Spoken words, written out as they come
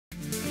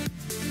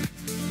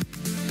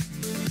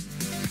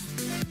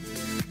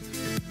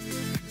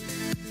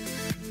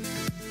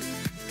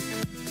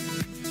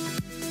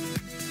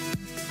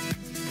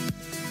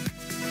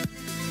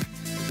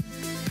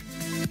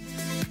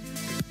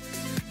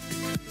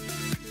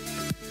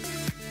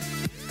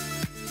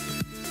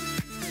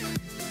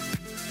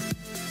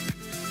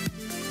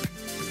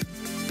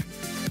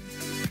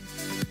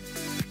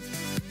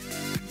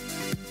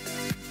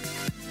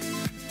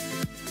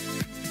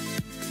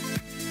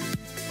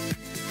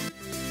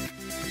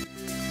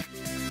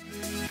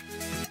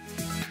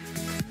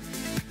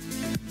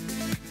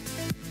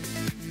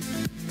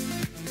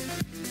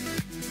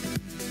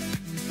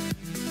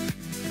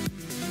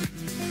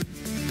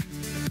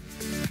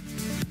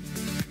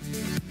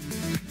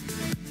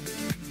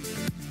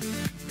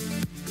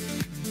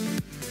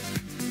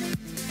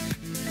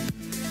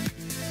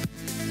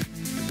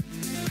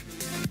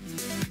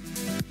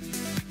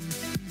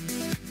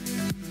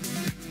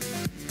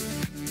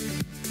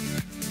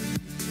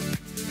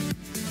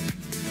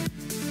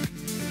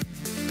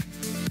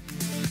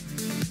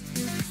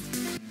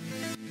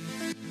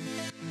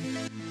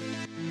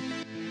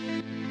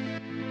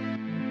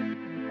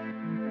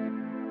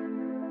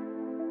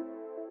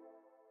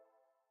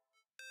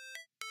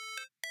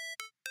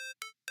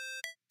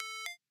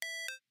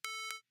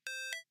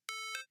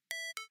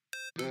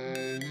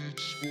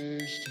it's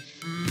supposed to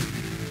feel.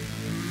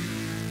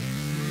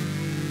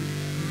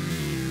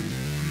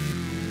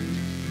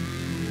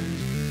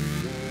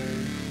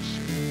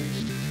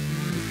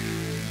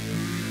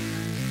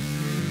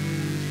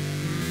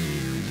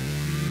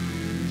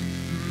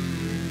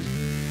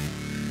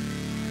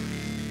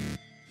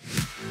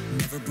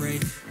 Never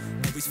break,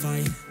 always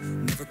fight,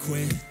 never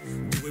quit,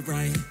 do it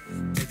right,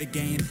 play the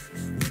game,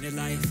 win it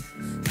life,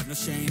 have no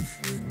shame,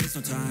 there's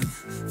no time,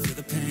 feel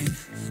the pain,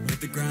 live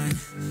the grind,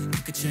 I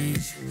could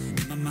change,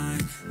 in my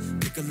mind,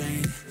 pick a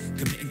lane,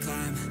 commit and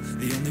climb,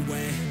 the only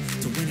way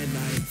to win it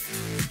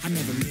life, I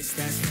never miss,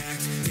 that's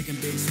fact,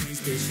 taking big swings,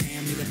 bitch,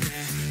 hand me the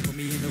bat, put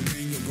me in the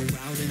ring, you'll go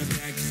out in a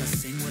bag, cause I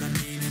sing what I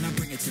mean and I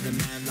bring it to the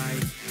mad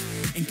light,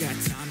 ain't got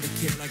time to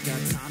kill, I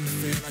got time to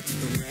feel, I took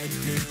the red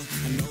pill,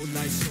 I know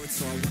life's short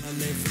so I wanna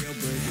live real,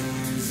 but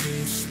how's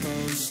it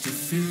supposed to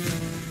feel?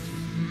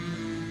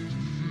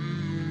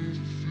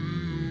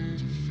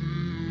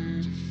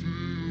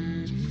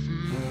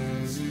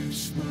 How's it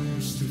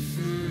supposed to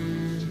feel?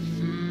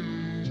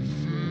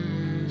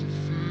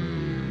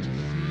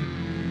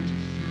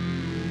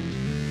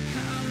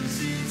 How's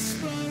it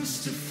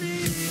supposed to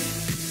feel?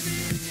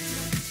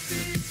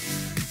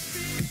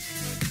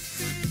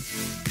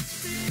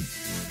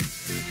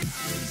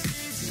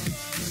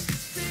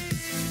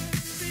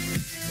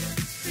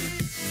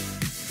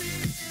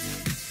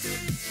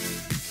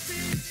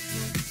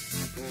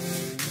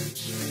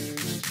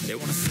 They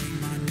wanna say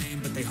my name,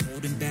 but they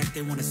holding back.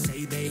 They wanna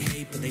say they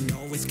hate, but they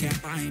know it's cap.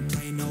 I ain't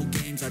play no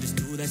games, I just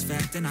do that's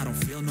fact. And I don't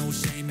feel no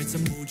shame, it's a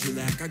mood you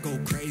lack. I go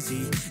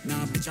crazy,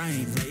 nah bitch I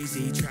ain't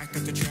lazy. Track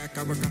after track,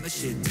 I work on this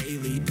shit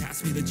daily.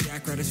 Pass me the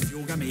jack, right as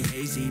fuel, got me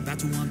hazy. About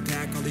to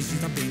unpack all these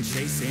things I've been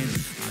chasing.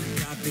 I've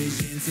got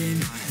visions in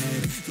my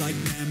head, like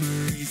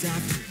memories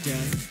after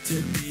death.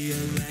 To be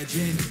a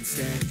legend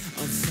instead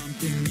of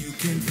something you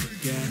can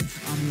forget.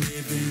 I'm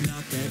living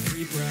up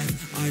every breath,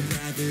 I'd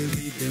rather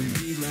lead than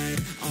be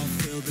led. I'll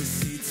fill the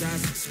seats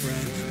as I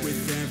spread with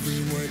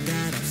every word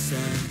that I've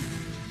said.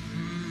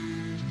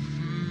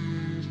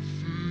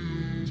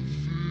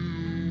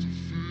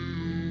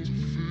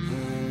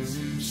 How's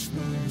it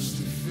supposed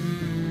to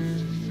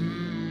feel?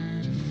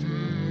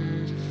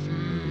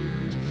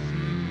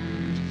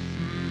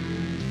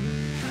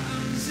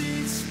 How's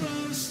it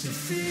supposed to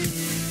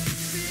feel?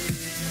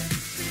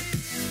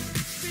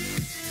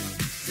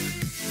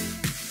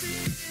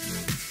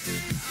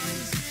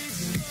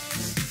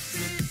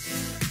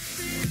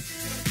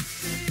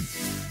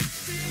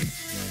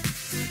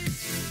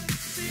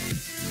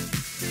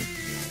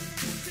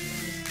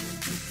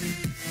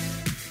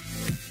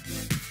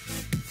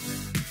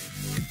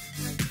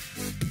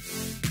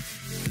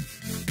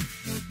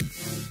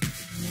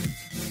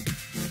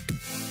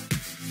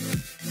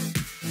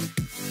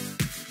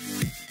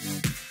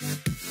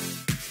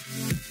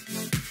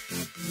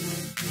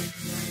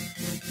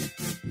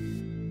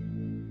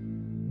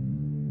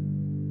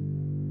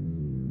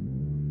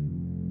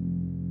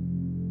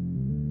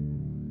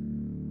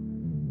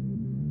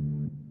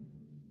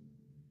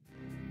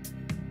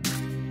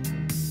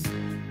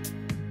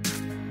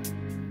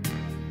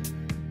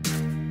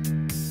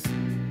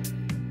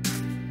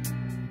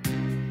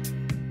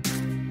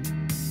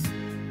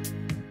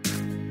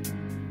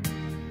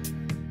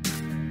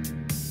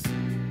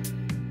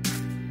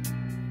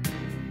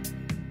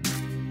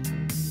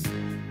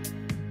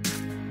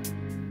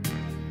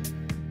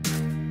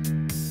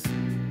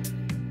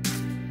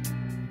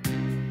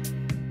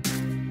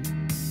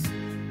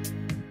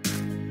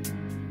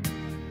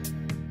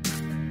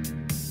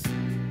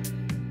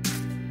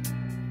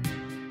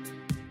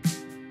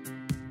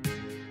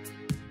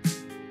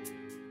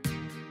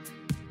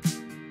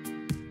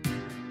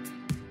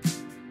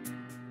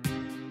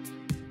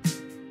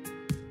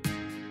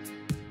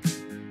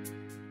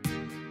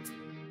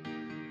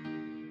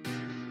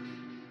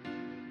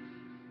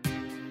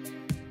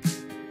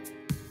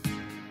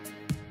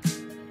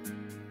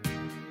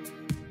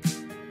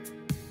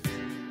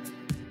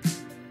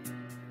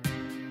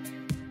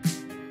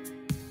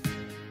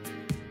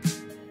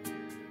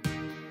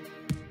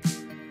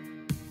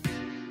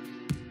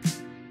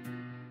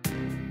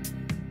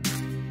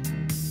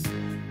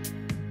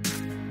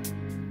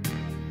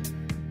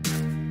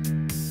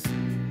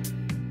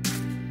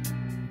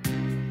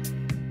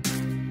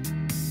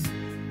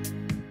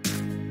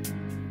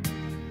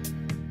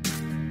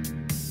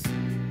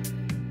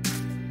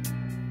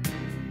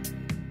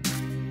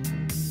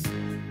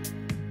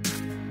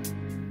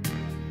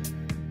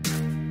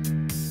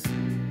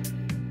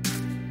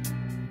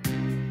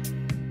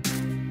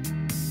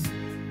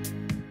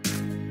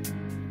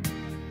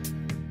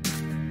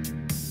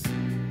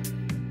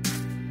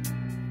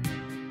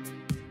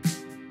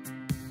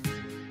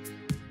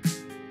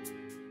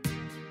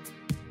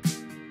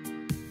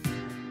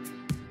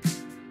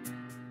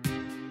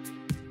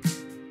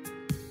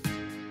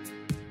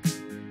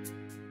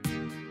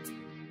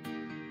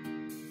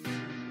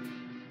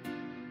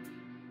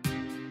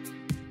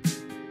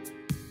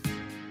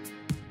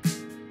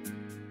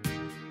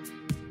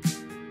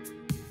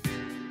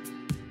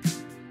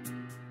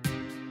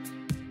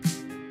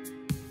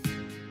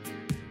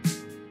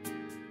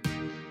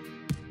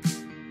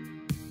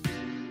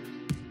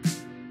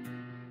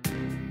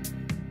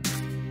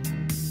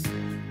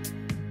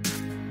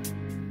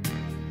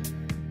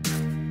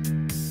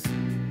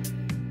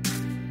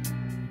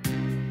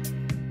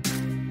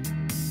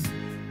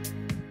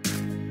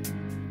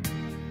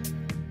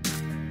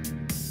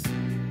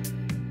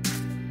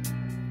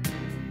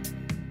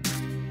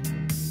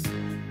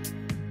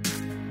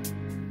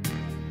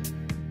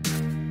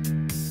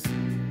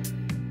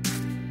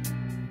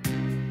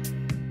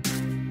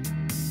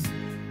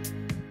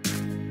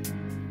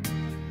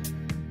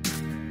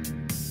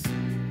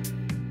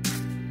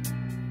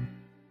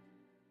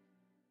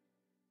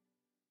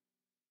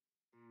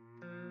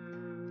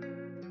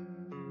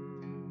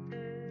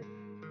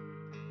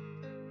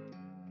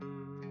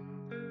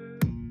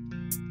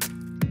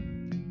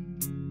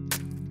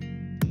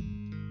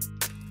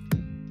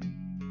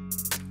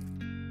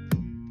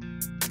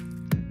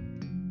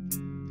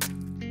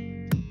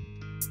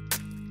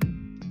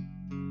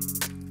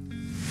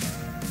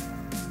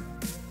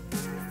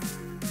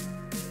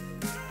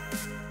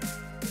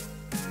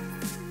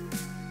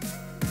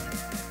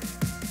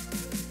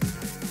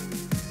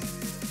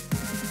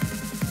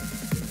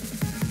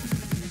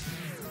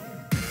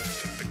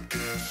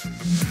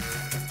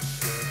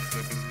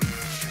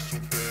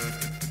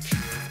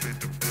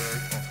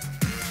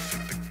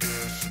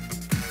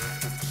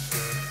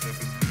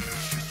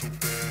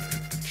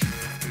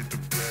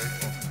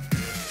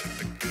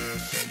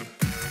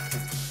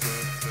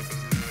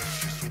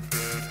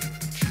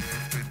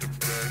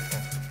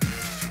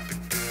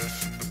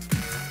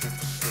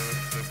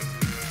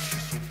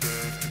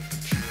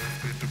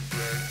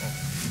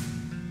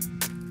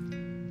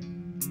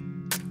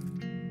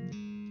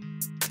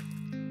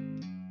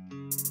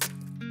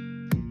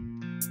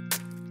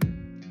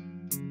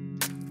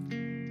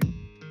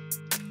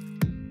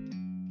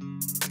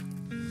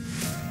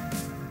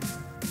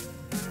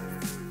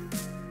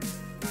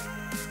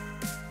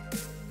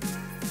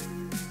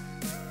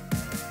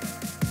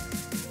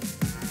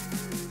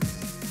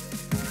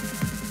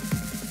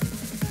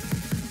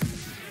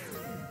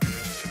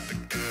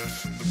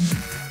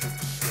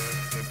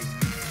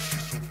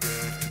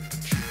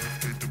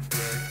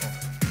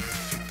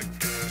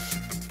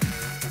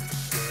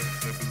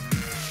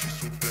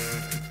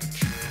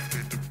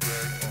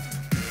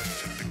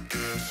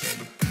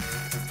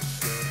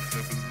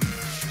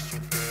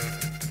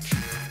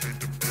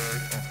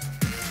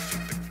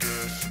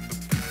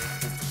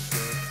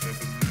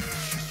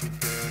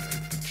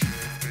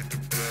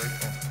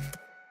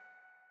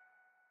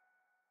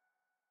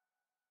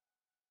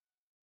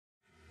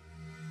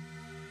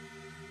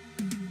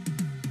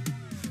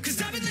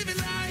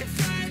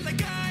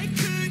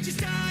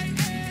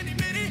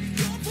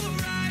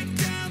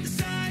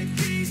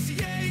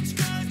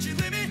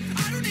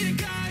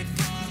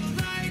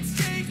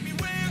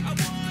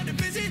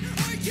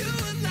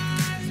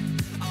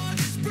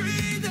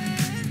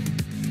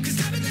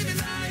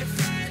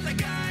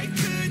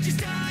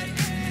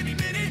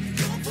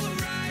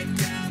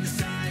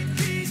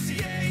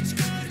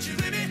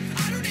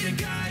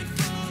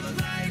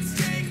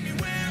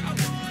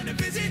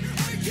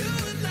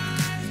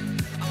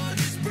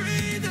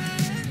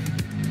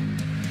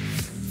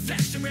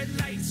 flashing red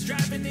lights,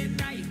 driving at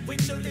night,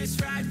 windowless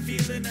ride,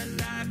 feeling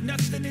alive,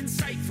 nothing in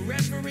sight,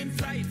 forever in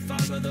flight,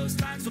 follow those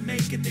lines, we'll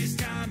make it this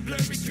time,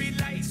 blurry street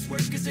lights,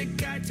 work as a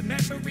guide to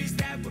memories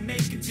that we're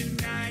making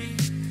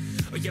tonight,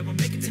 oh yeah, we'll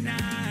make it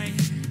tonight,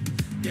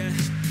 yeah.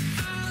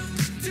 I'll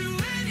do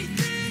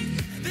anything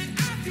that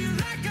I feel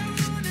like I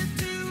wanna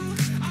do,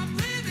 I'm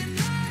living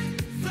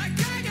life like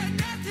I got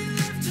nothing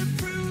left to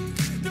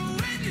prove, no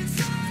end in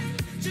sight,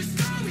 just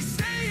always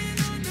staying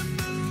on the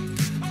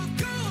move, I'll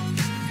go all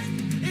night,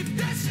 if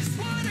that's just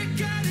what I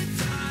gotta do.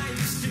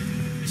 Life's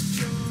too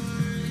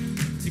short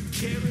to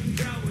care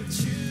about what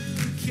you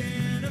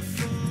can't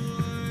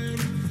afford,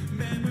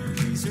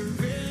 memories are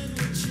in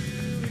what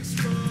you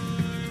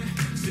explore,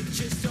 so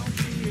just don't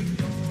be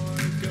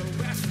ignored, go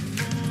ask for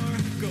more,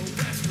 go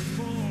ask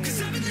for more,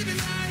 'cause I've been living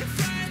life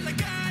right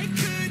like I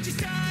could just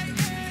die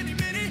any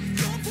minute,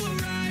 going for a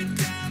ride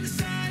down the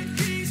side,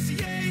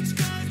 PCH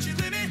country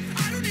limit,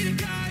 I don't need a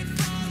guide,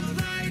 follow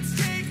lights,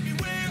 take me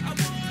where I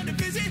wanna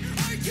visit,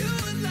 are you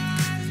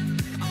alive,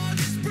 or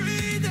just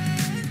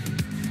breathing,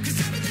 'cause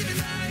I've been living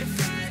life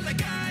right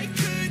like I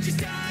could just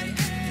die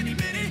any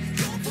minute,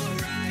 going for a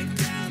ride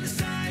down the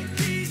side,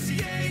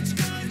 PCH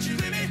country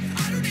limit,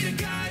 I don't need a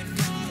guide,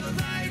 follow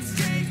lights,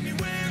 take me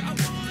where I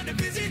wanna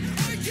visit,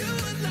 are you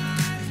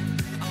alive,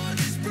 or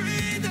just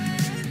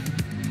breathing,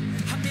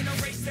 I'm in a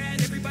race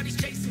that everybody's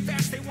chasing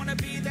fast, they wanna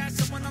be that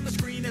someone on the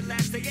screen at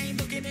last, they ain't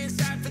looking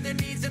inside for their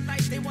needs in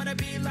life, they wanna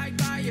be liked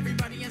by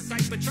everybody in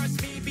sight, but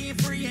trust me, being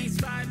free ain't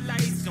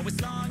spotlights, no,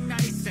 it's long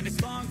nights and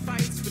it's long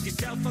fights with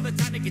yourself all the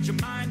time to get your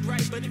mind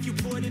right, but if you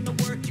put in the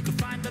work you can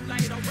find the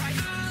light, alright.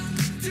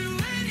 I'll do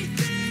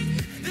anything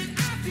that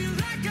I feel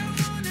like I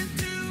wanna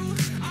do,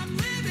 I'm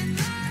living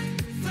life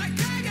like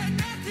I got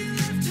nothing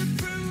left to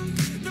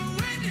prove, no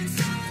end in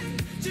sight,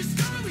 just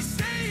always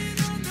staying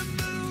on the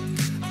move,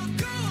 I'll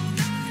go all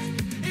night,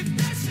 if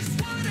that's just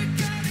what I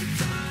gotta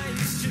do.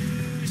 Life's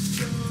too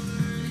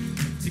short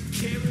to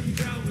care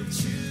about what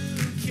you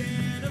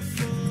can't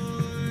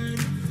afford,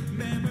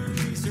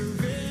 memories are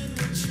in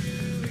what you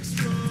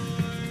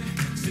explore,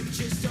 so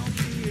just don't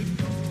be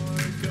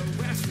ignored, go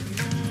ask for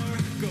more,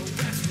 go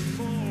ask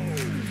for more.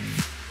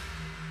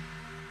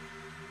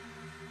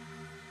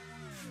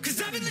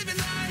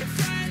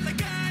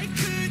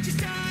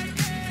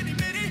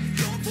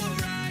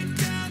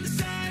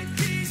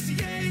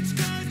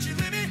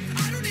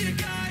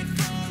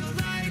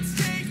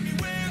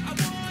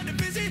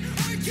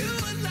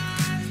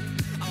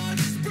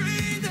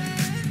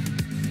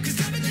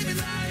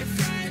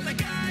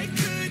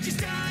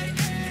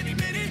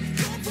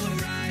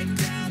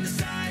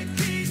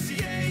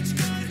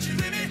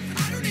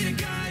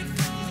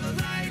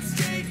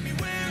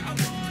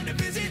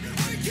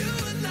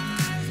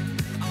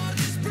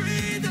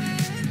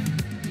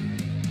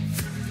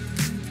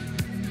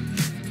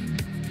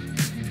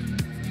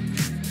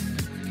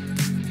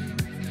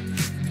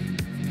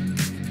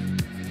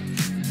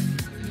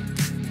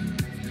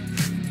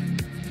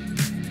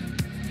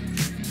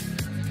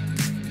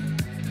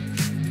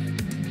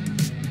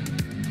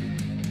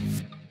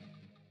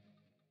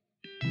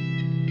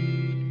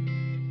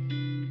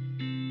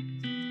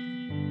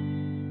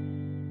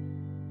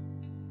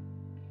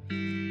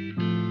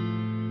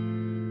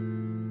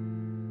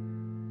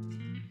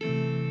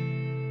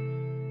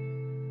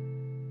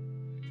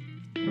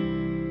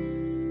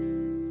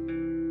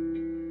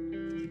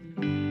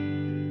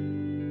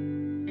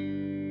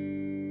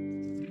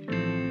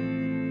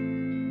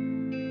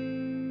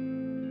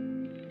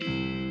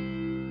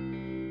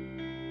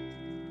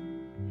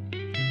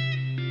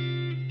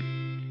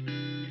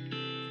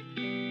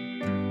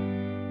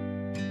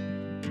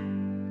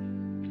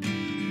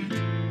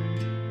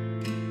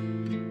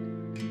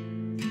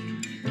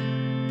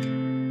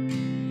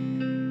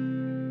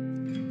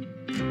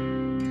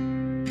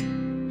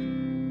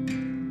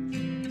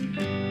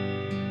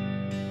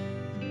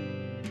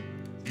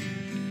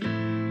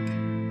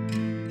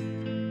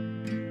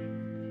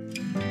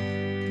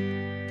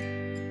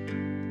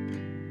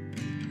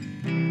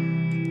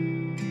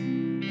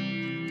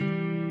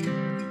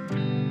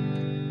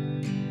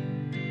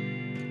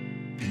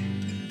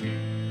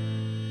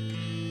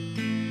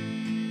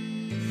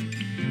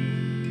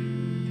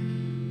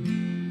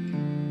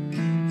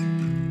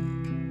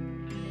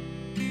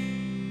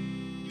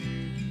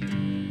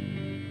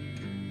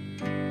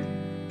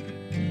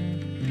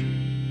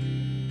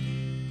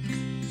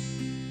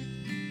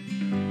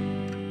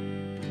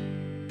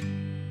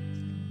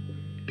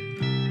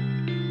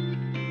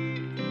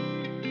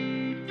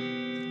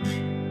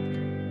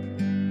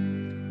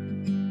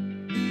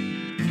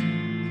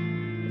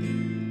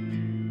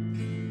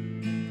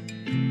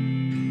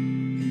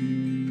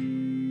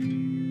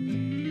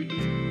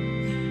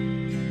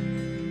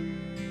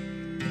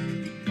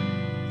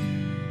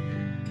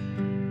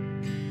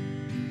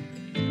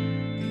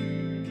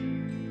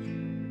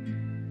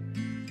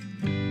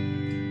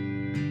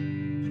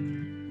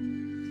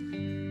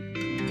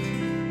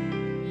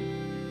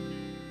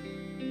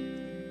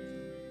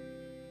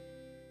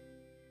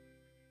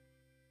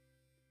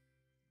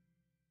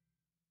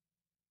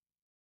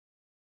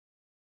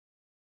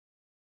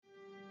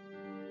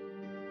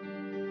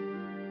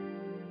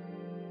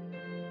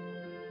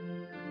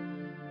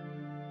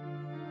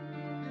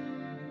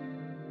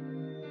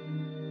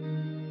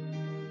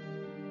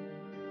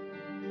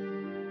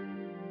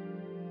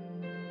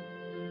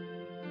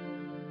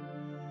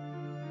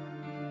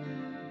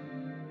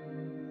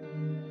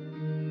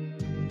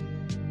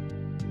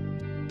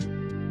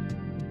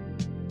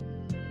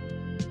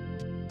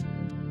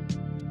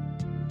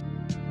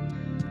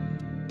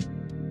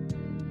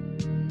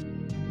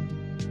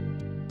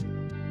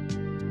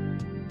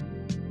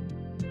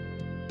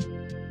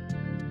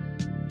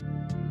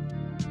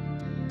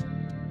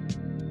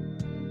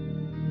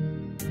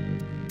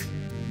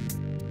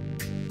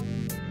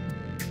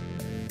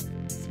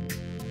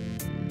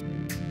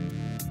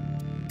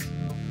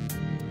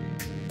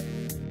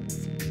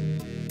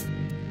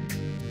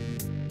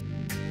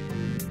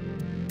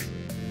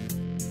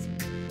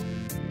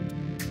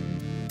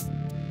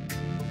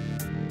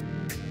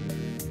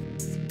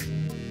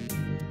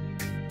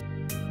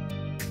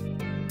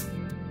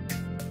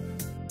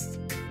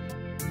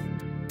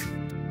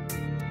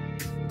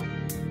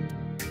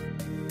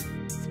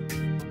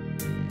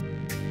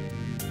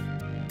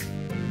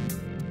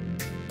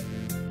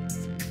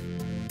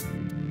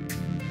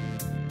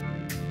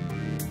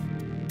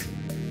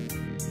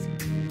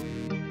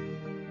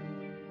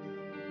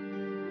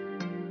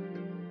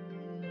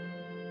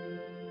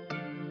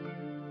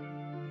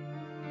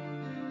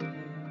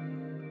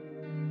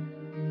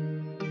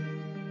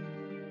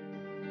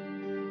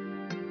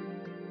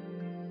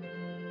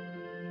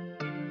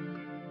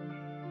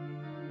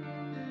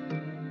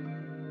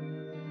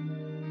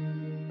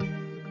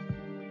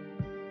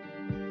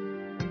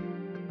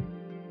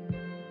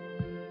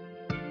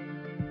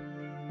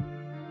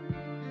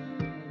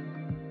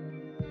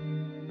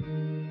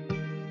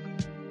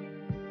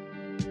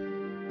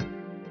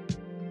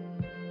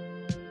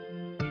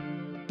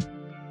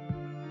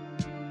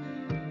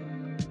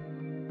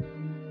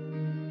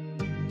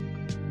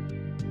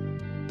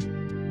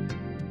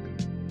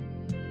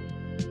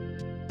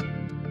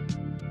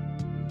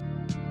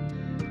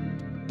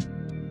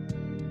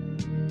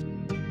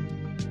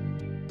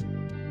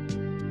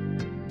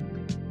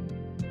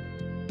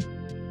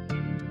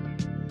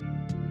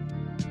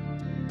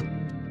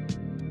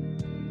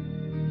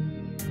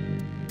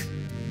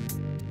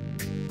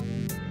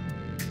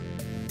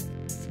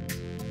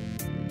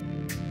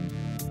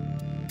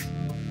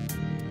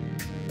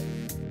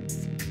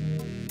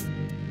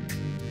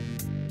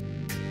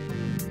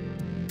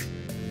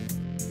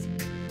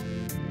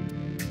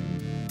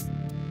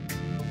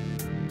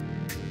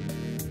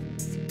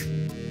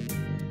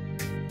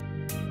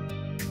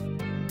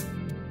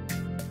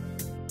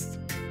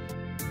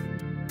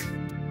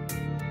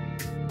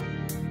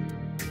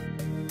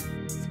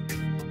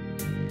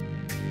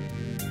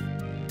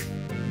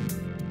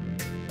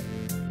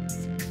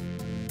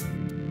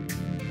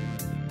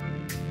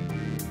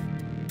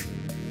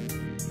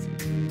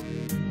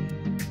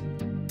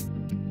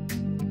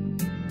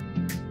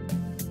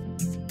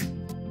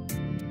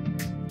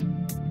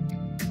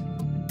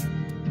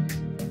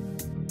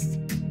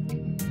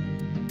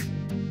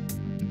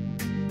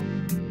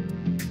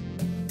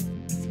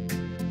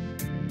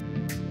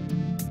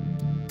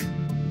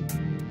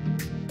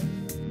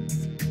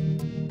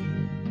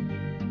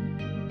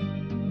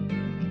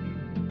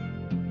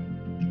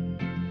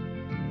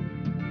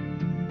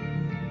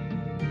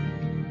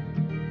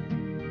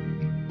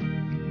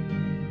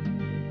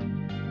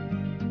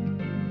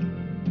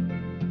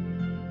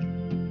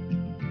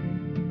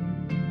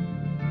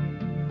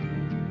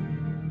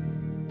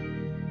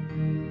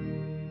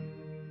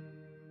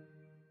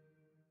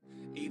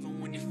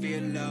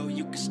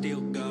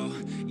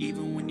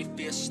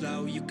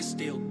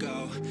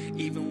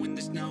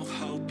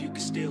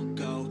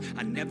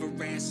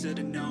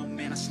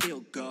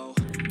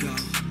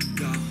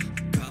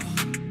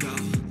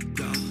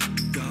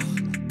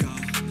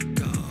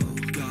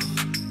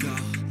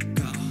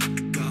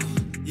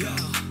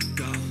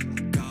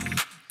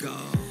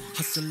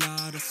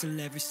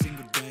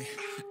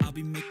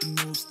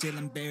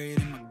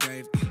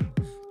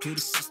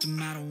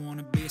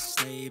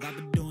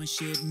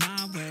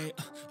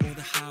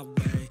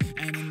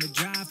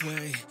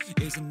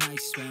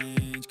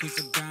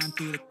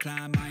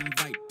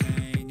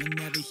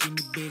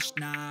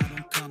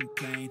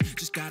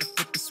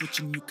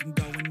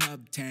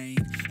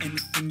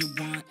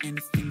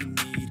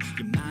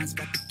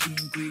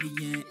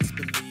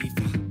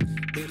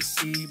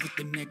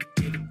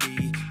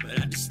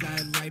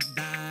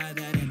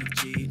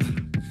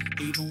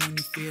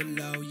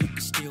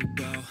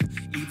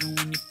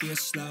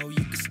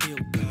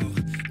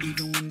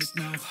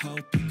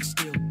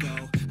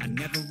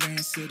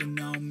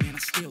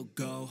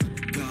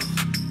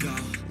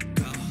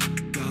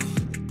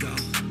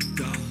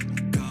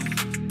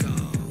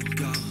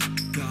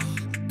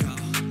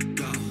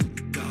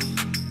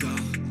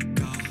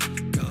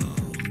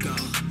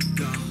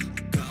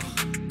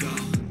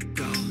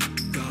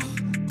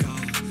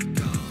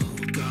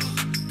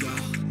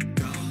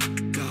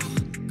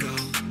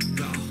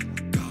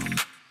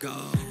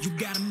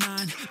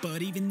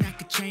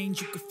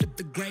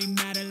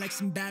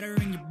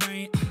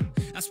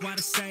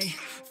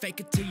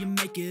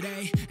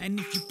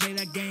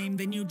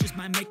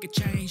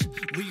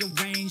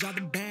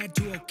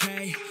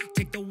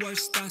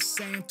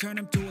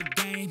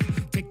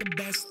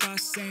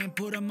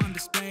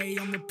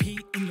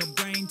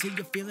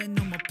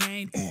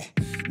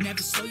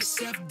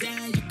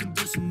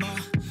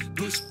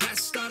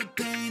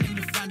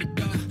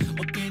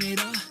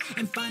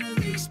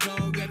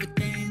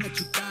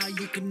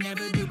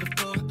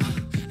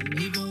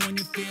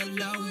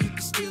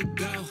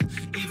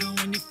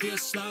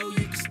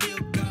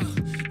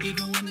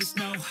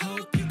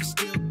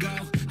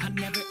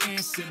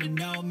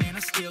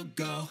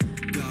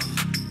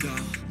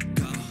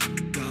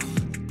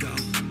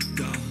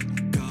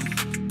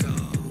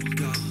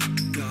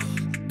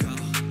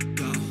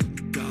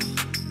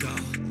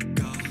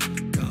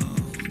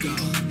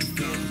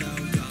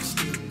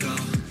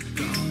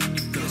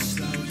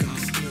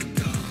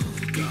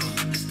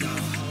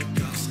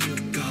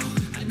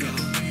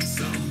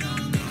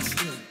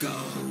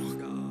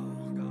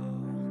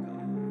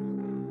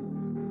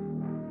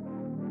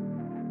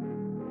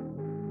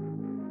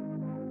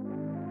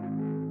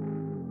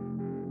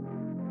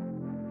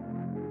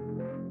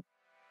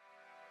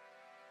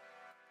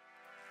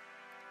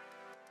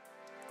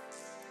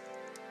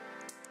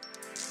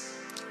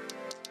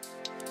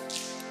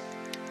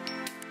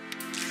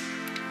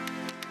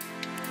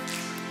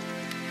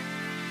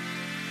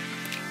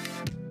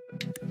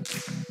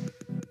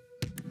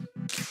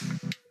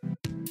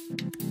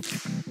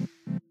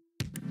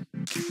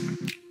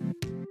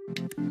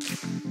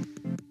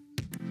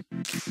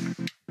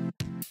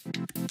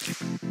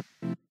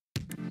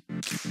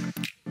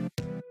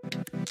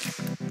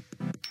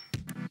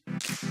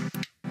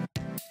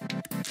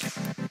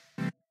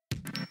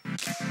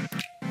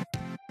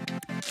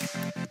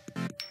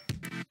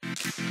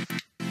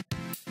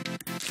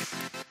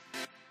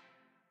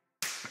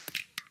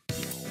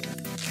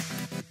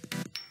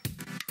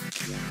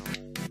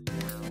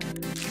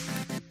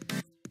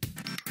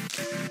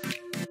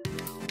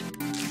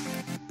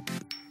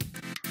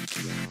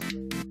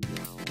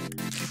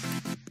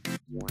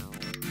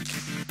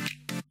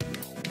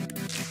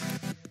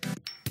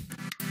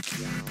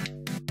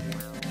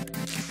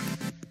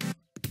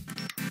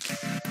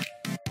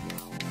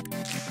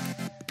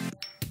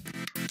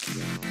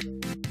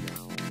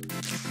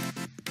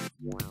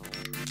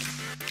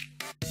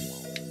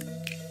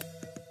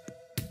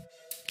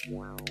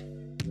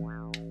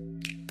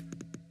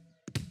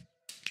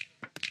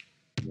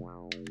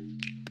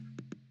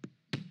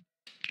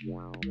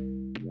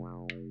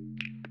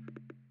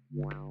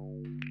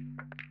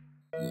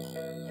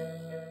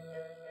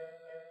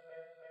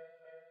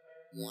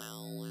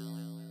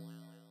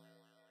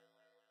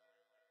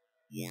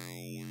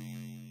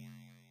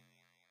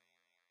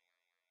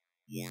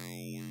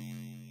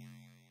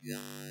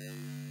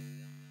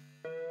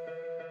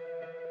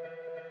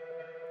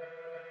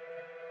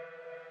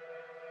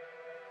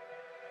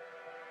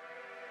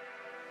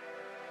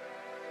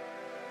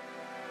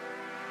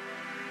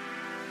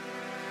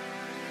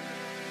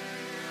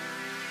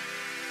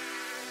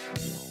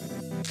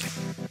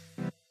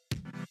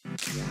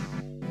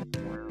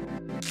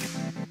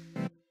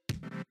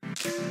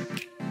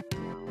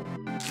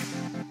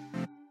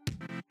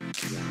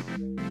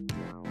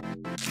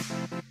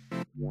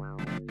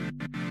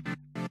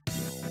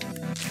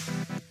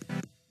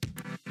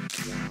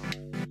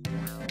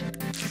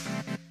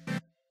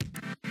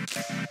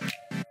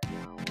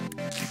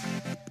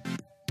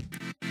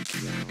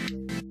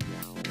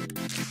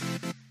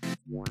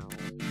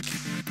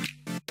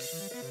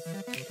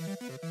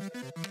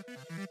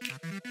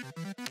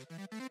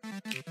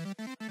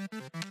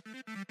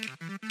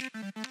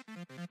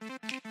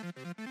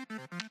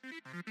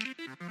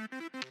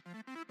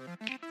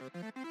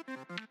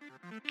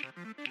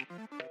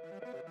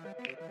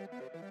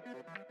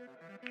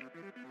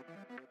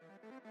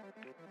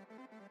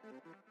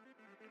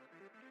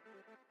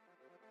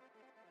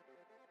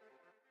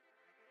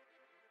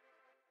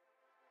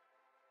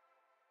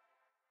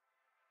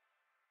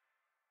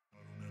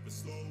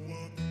 slow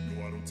up,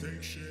 no I don't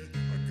take shit.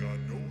 I got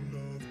no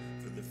love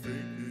for the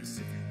fakeness.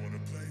 If you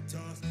wanna play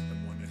tough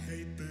and wanna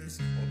hate this,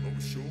 I'll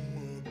always show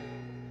up.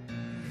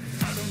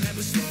 I don't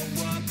ever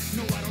slow up,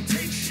 no I don't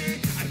take shit.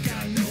 I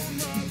got no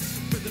love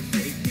for the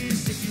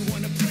fakeness. If you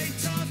wanna play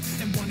tough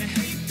and wanna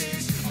hate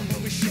this, I'll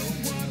always show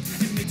up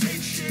and they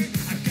take shit.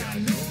 I got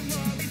no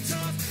love, play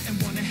tough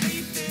and wanna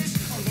hate this,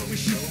 I'll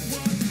always show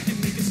up and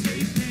make a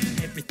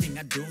statement. Everything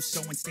I do so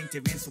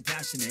instinctive and so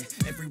passionate.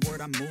 Every word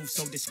I move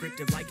so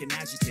descriptive like an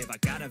adjective. I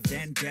got a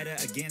vendetta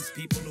against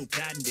people who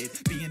patented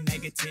being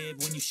negative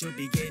when you should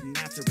be getting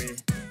after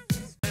it.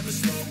 Never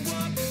slow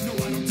up, no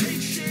I don't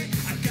take shit.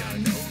 I got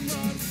no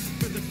love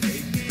for the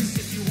fakeness.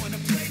 If you wanna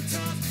play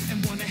tough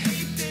and wanna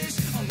hate this,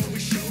 I'll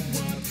always show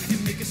up and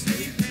make a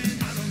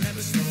statement. I don't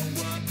ever slow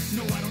up,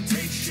 no I don't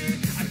take shit.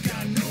 I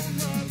got no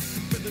love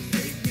for the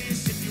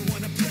fakeness. If you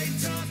wanna play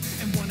tough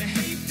and wanna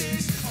hate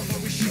this, I'll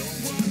always show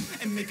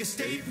up and make a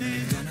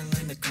statement. Gonna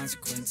learn the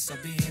consequence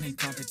of being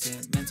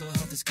incompetent. Mental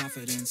health is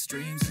confidence,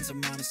 dreams and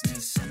some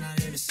honestness. I'm not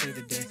here to save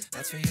the day,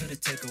 that's for you to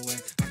take away.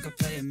 I could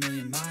play a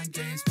million mind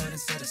games, but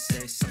instead I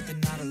say something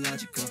not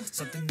illogical,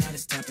 something that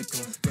is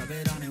topical. Rub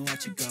it on and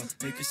watch it go,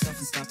 make yourself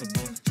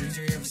unstoppable. Dreams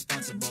are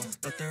irresponsible,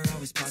 but they're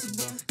always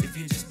possible. If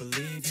you just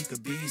believe, you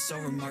could be so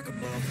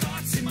remarkable.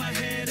 Thoughts in my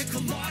head, a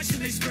collage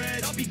and they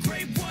spread. I'll be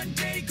great one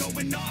day,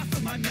 going off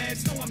of my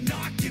meds. No, I'm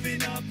not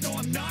giving up, no,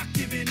 I'm not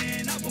giving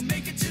in. I will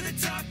make it to the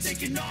top,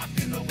 taking off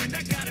in the wind.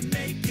 I gotta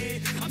make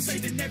it, I'm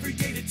saving every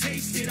day to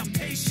taste it. I'm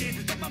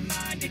patient, but my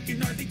mind, it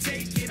can hardly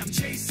take it. I'm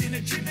chasing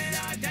a dream that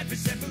I've had for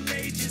several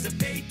ages. A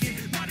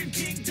vacant, modern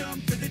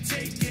kingdom for the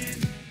taking.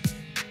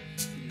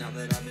 Now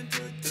that I've been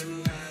put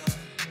through hell,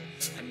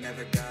 I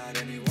never got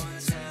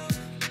anyone's help.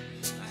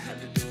 I had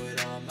to do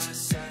it all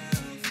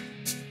myself.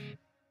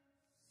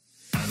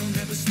 I don't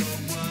ever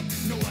slow up,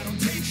 no I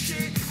don't take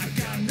shit. I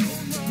got no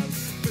love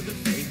for the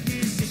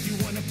fakeness. If you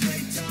wanna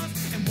play tough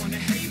and wanna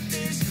hate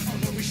this,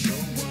 I'll always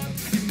show up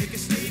and make a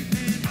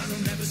statement. I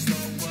don't ever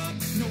slow up,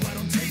 no I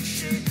don't take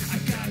shit. I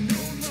got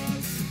no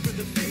love for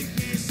the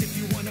fakeness. If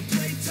you wanna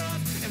play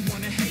tough and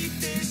wanna hate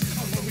this,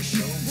 I'll always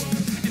show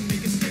up and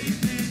make a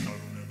statement. I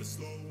don't ever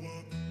slow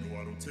up, no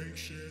I don't take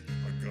shit.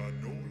 I got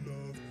no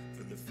love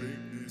for the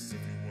fakeness.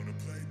 If you wanna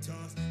play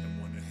tough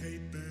and wanna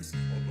hate this,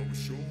 I'll always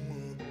show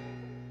up.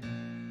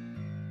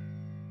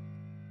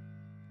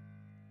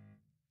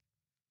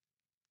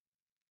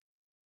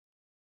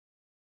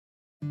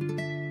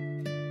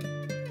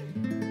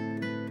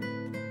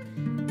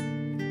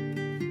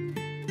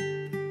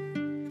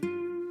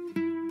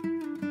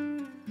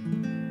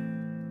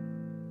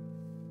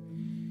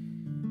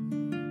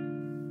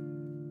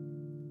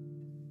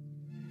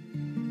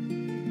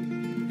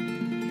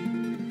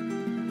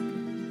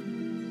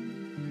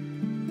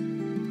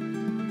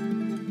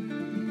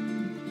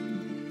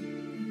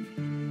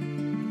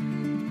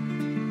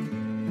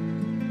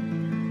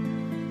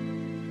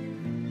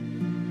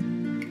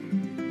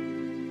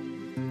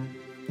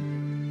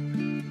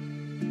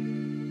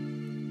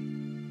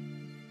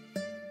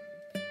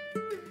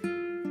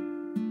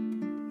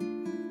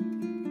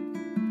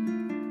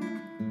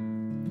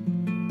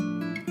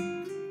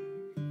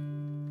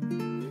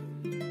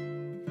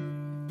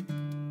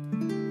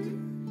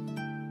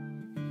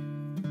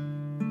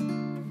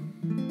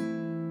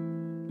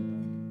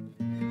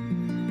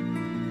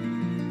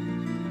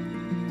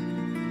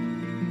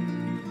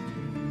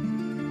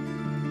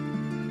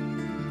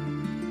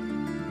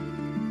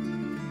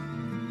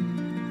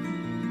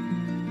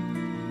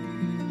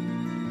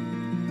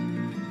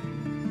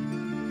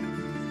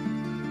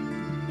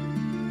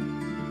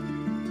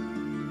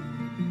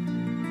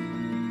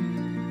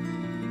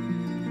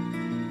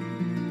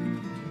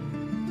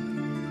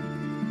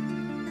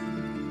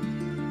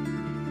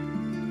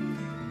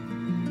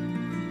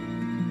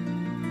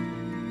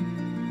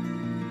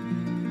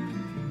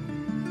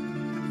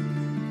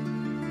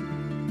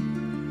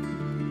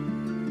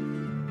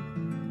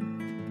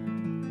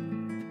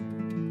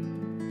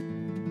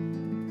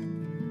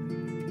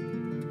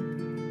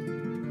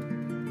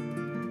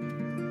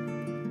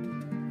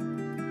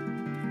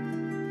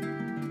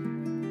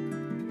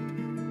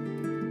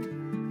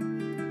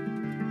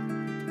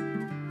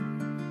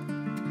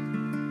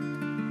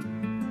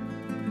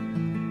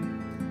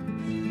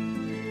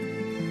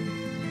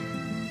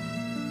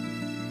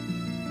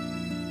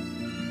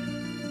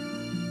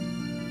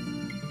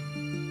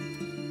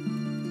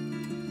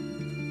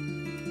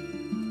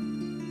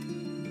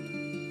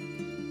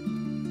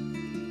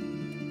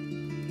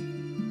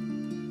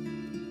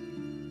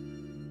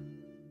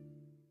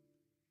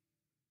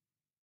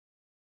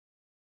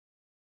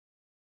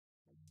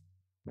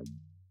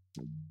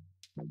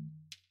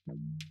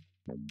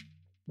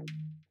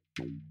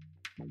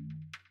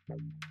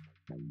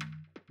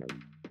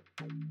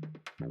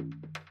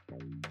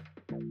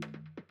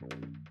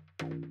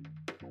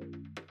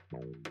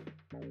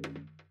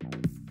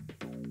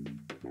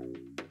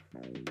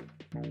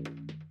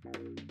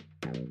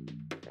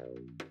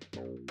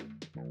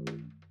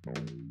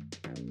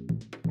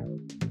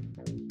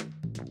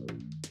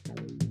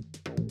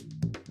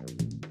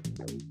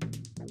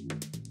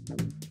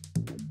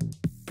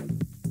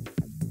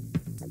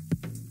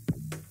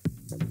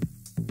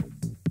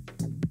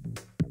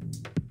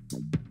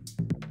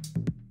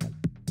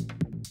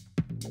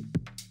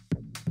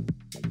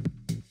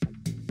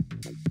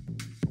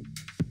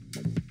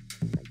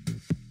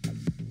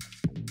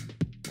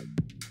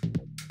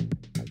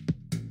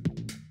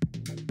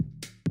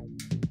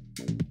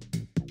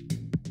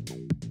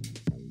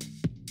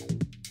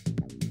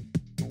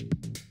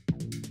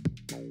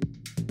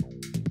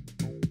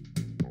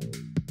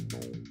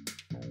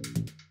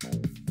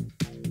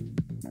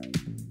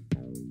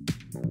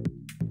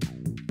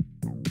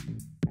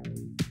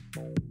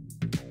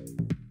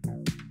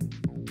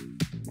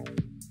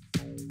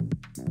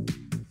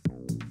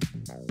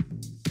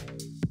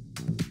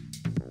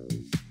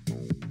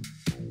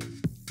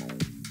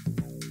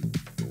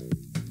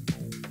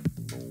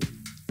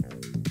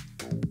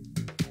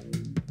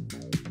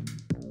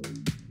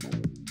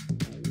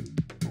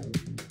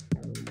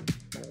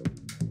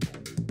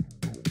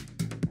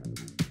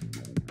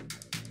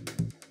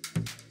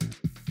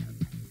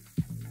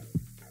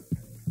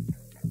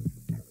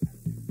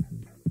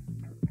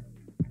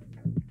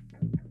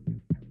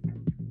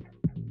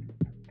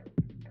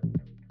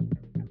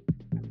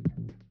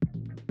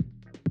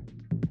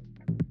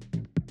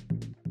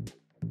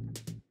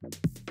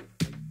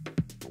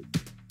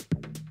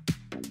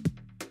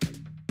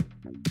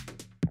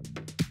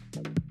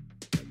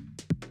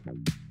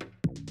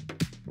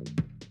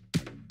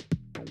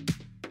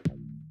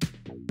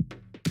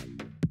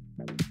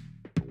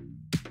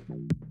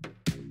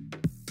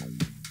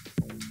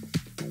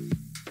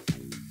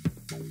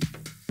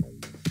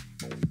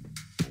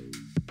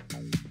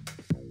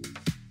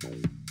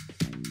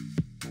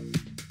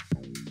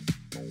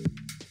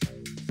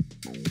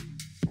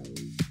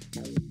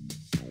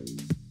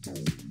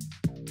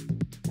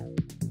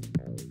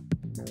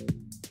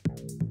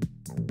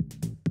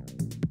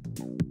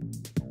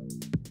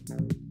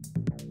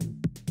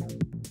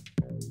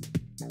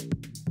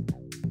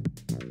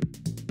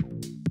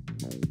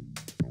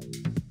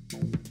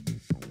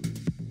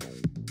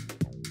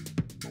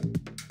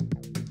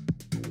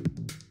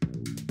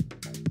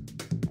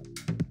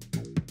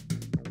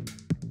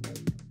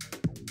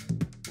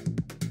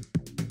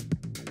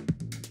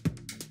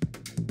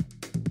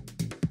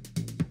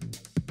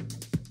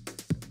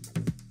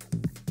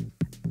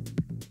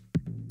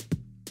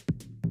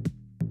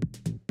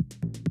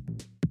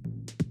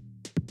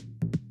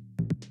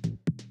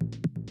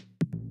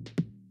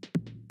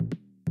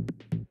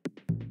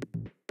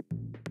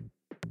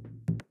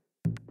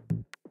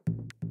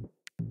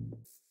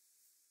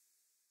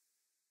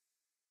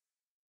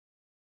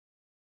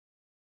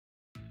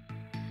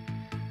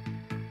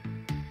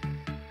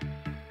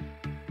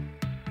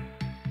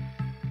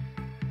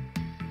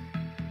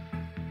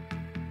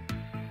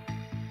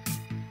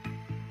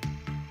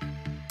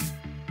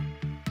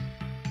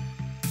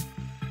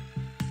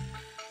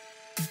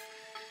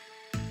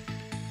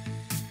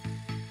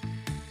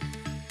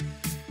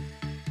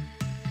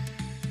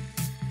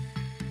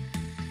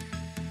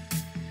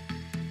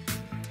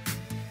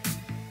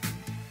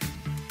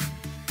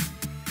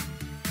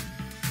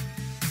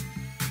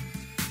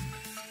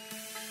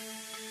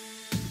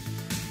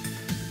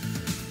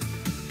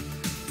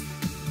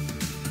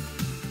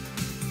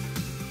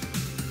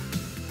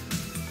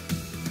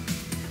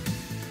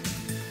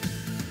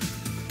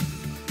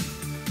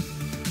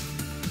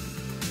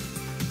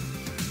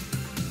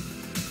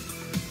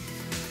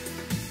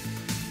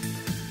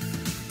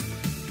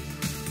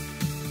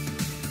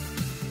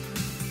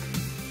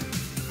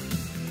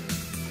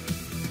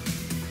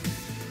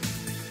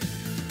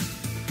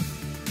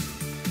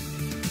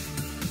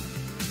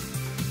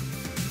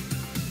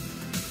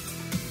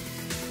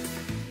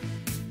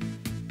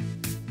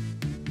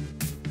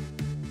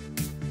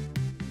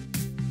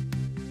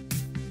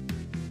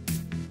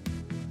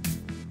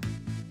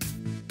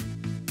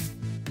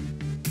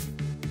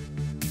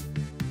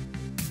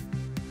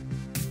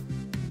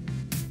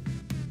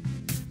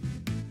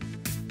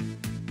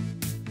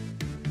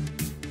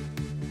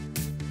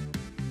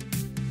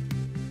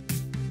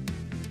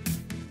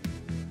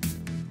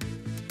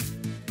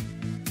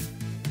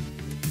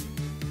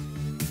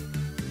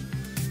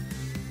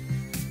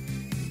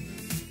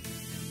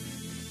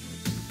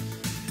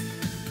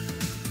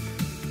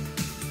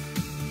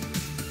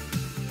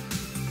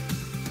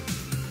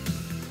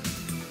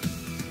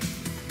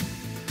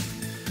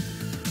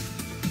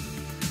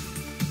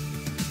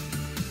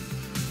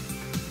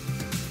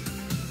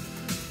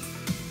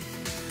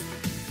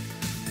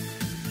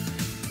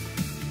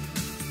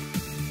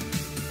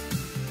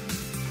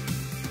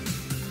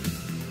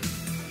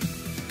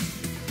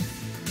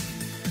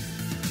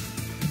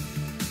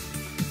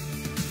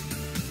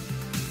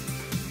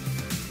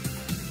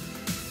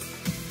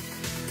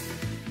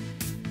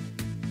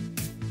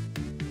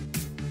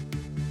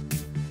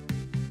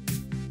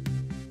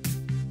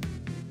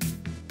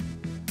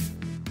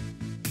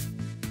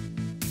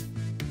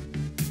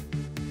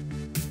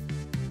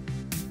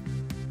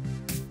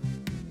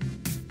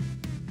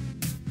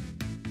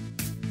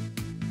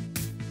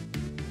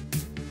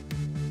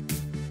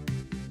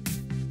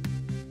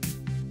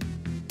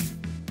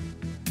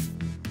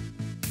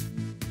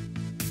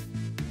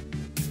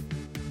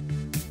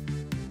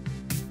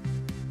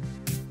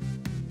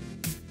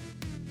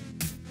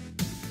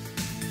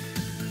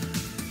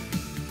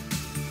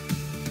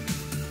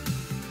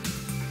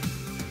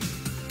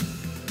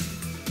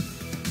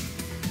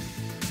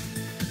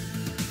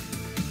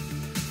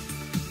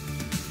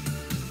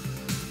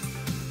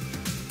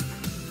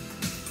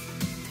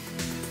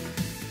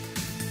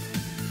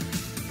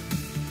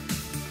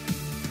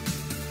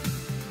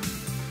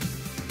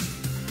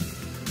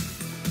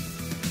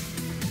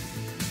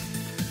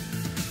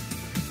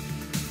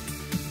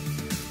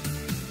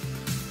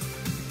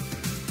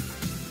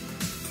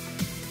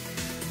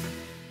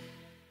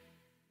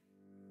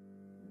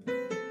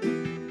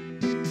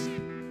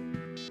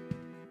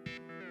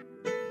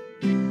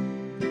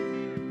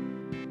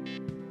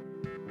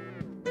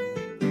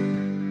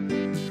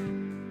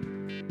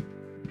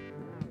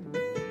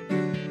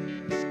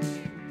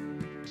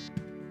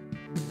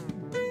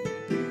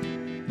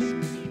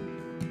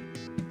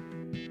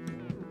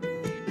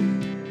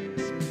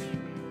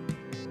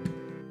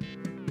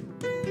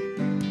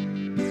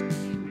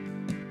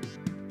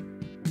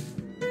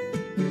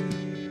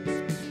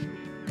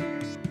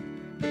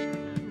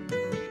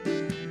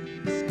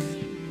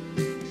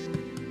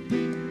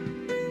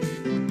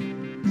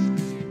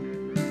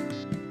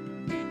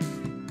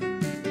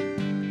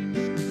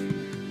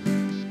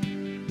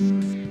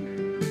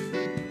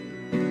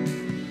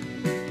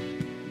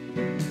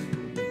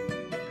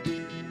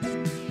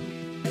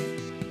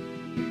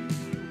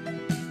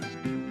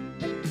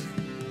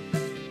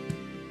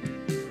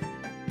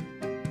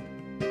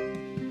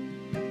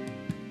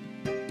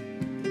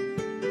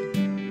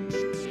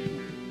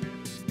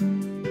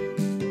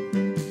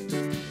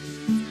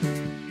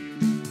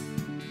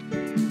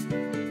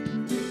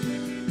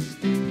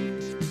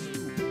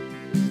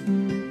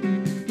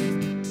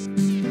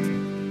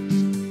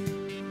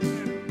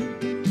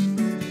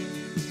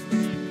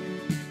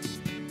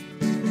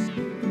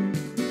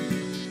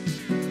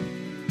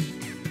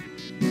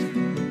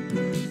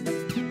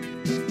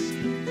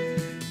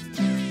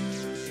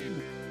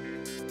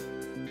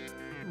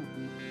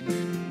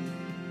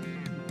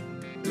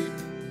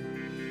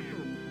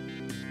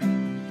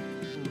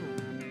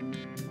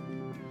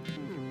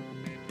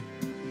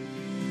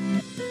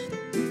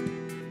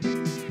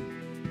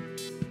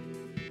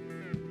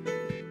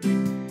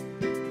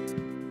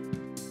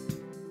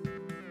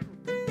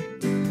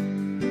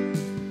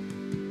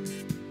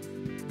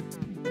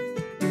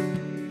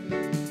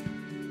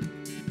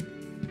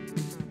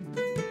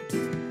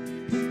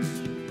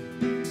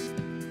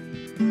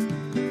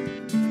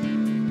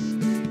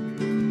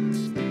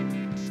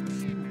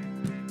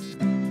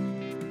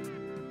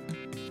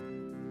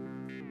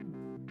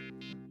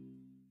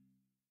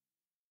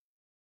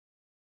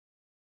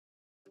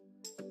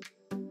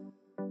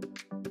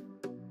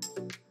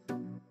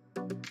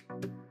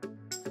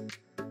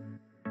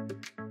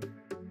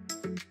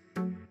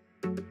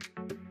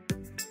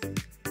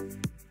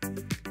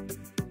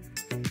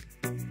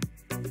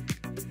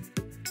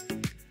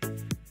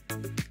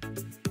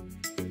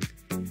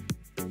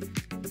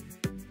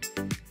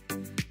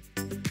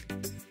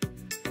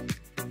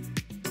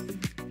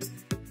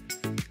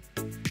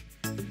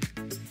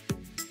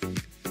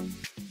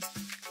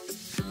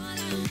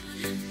 Been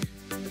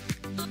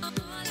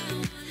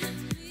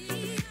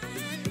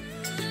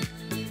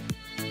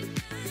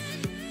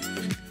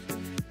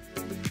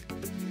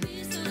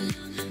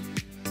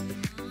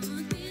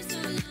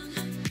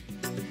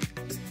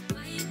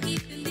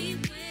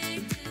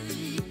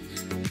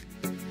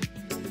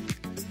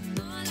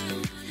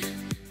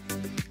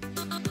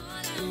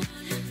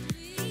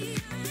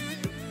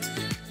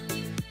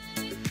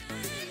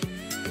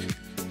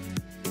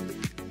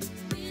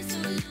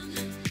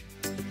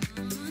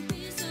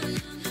so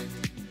long.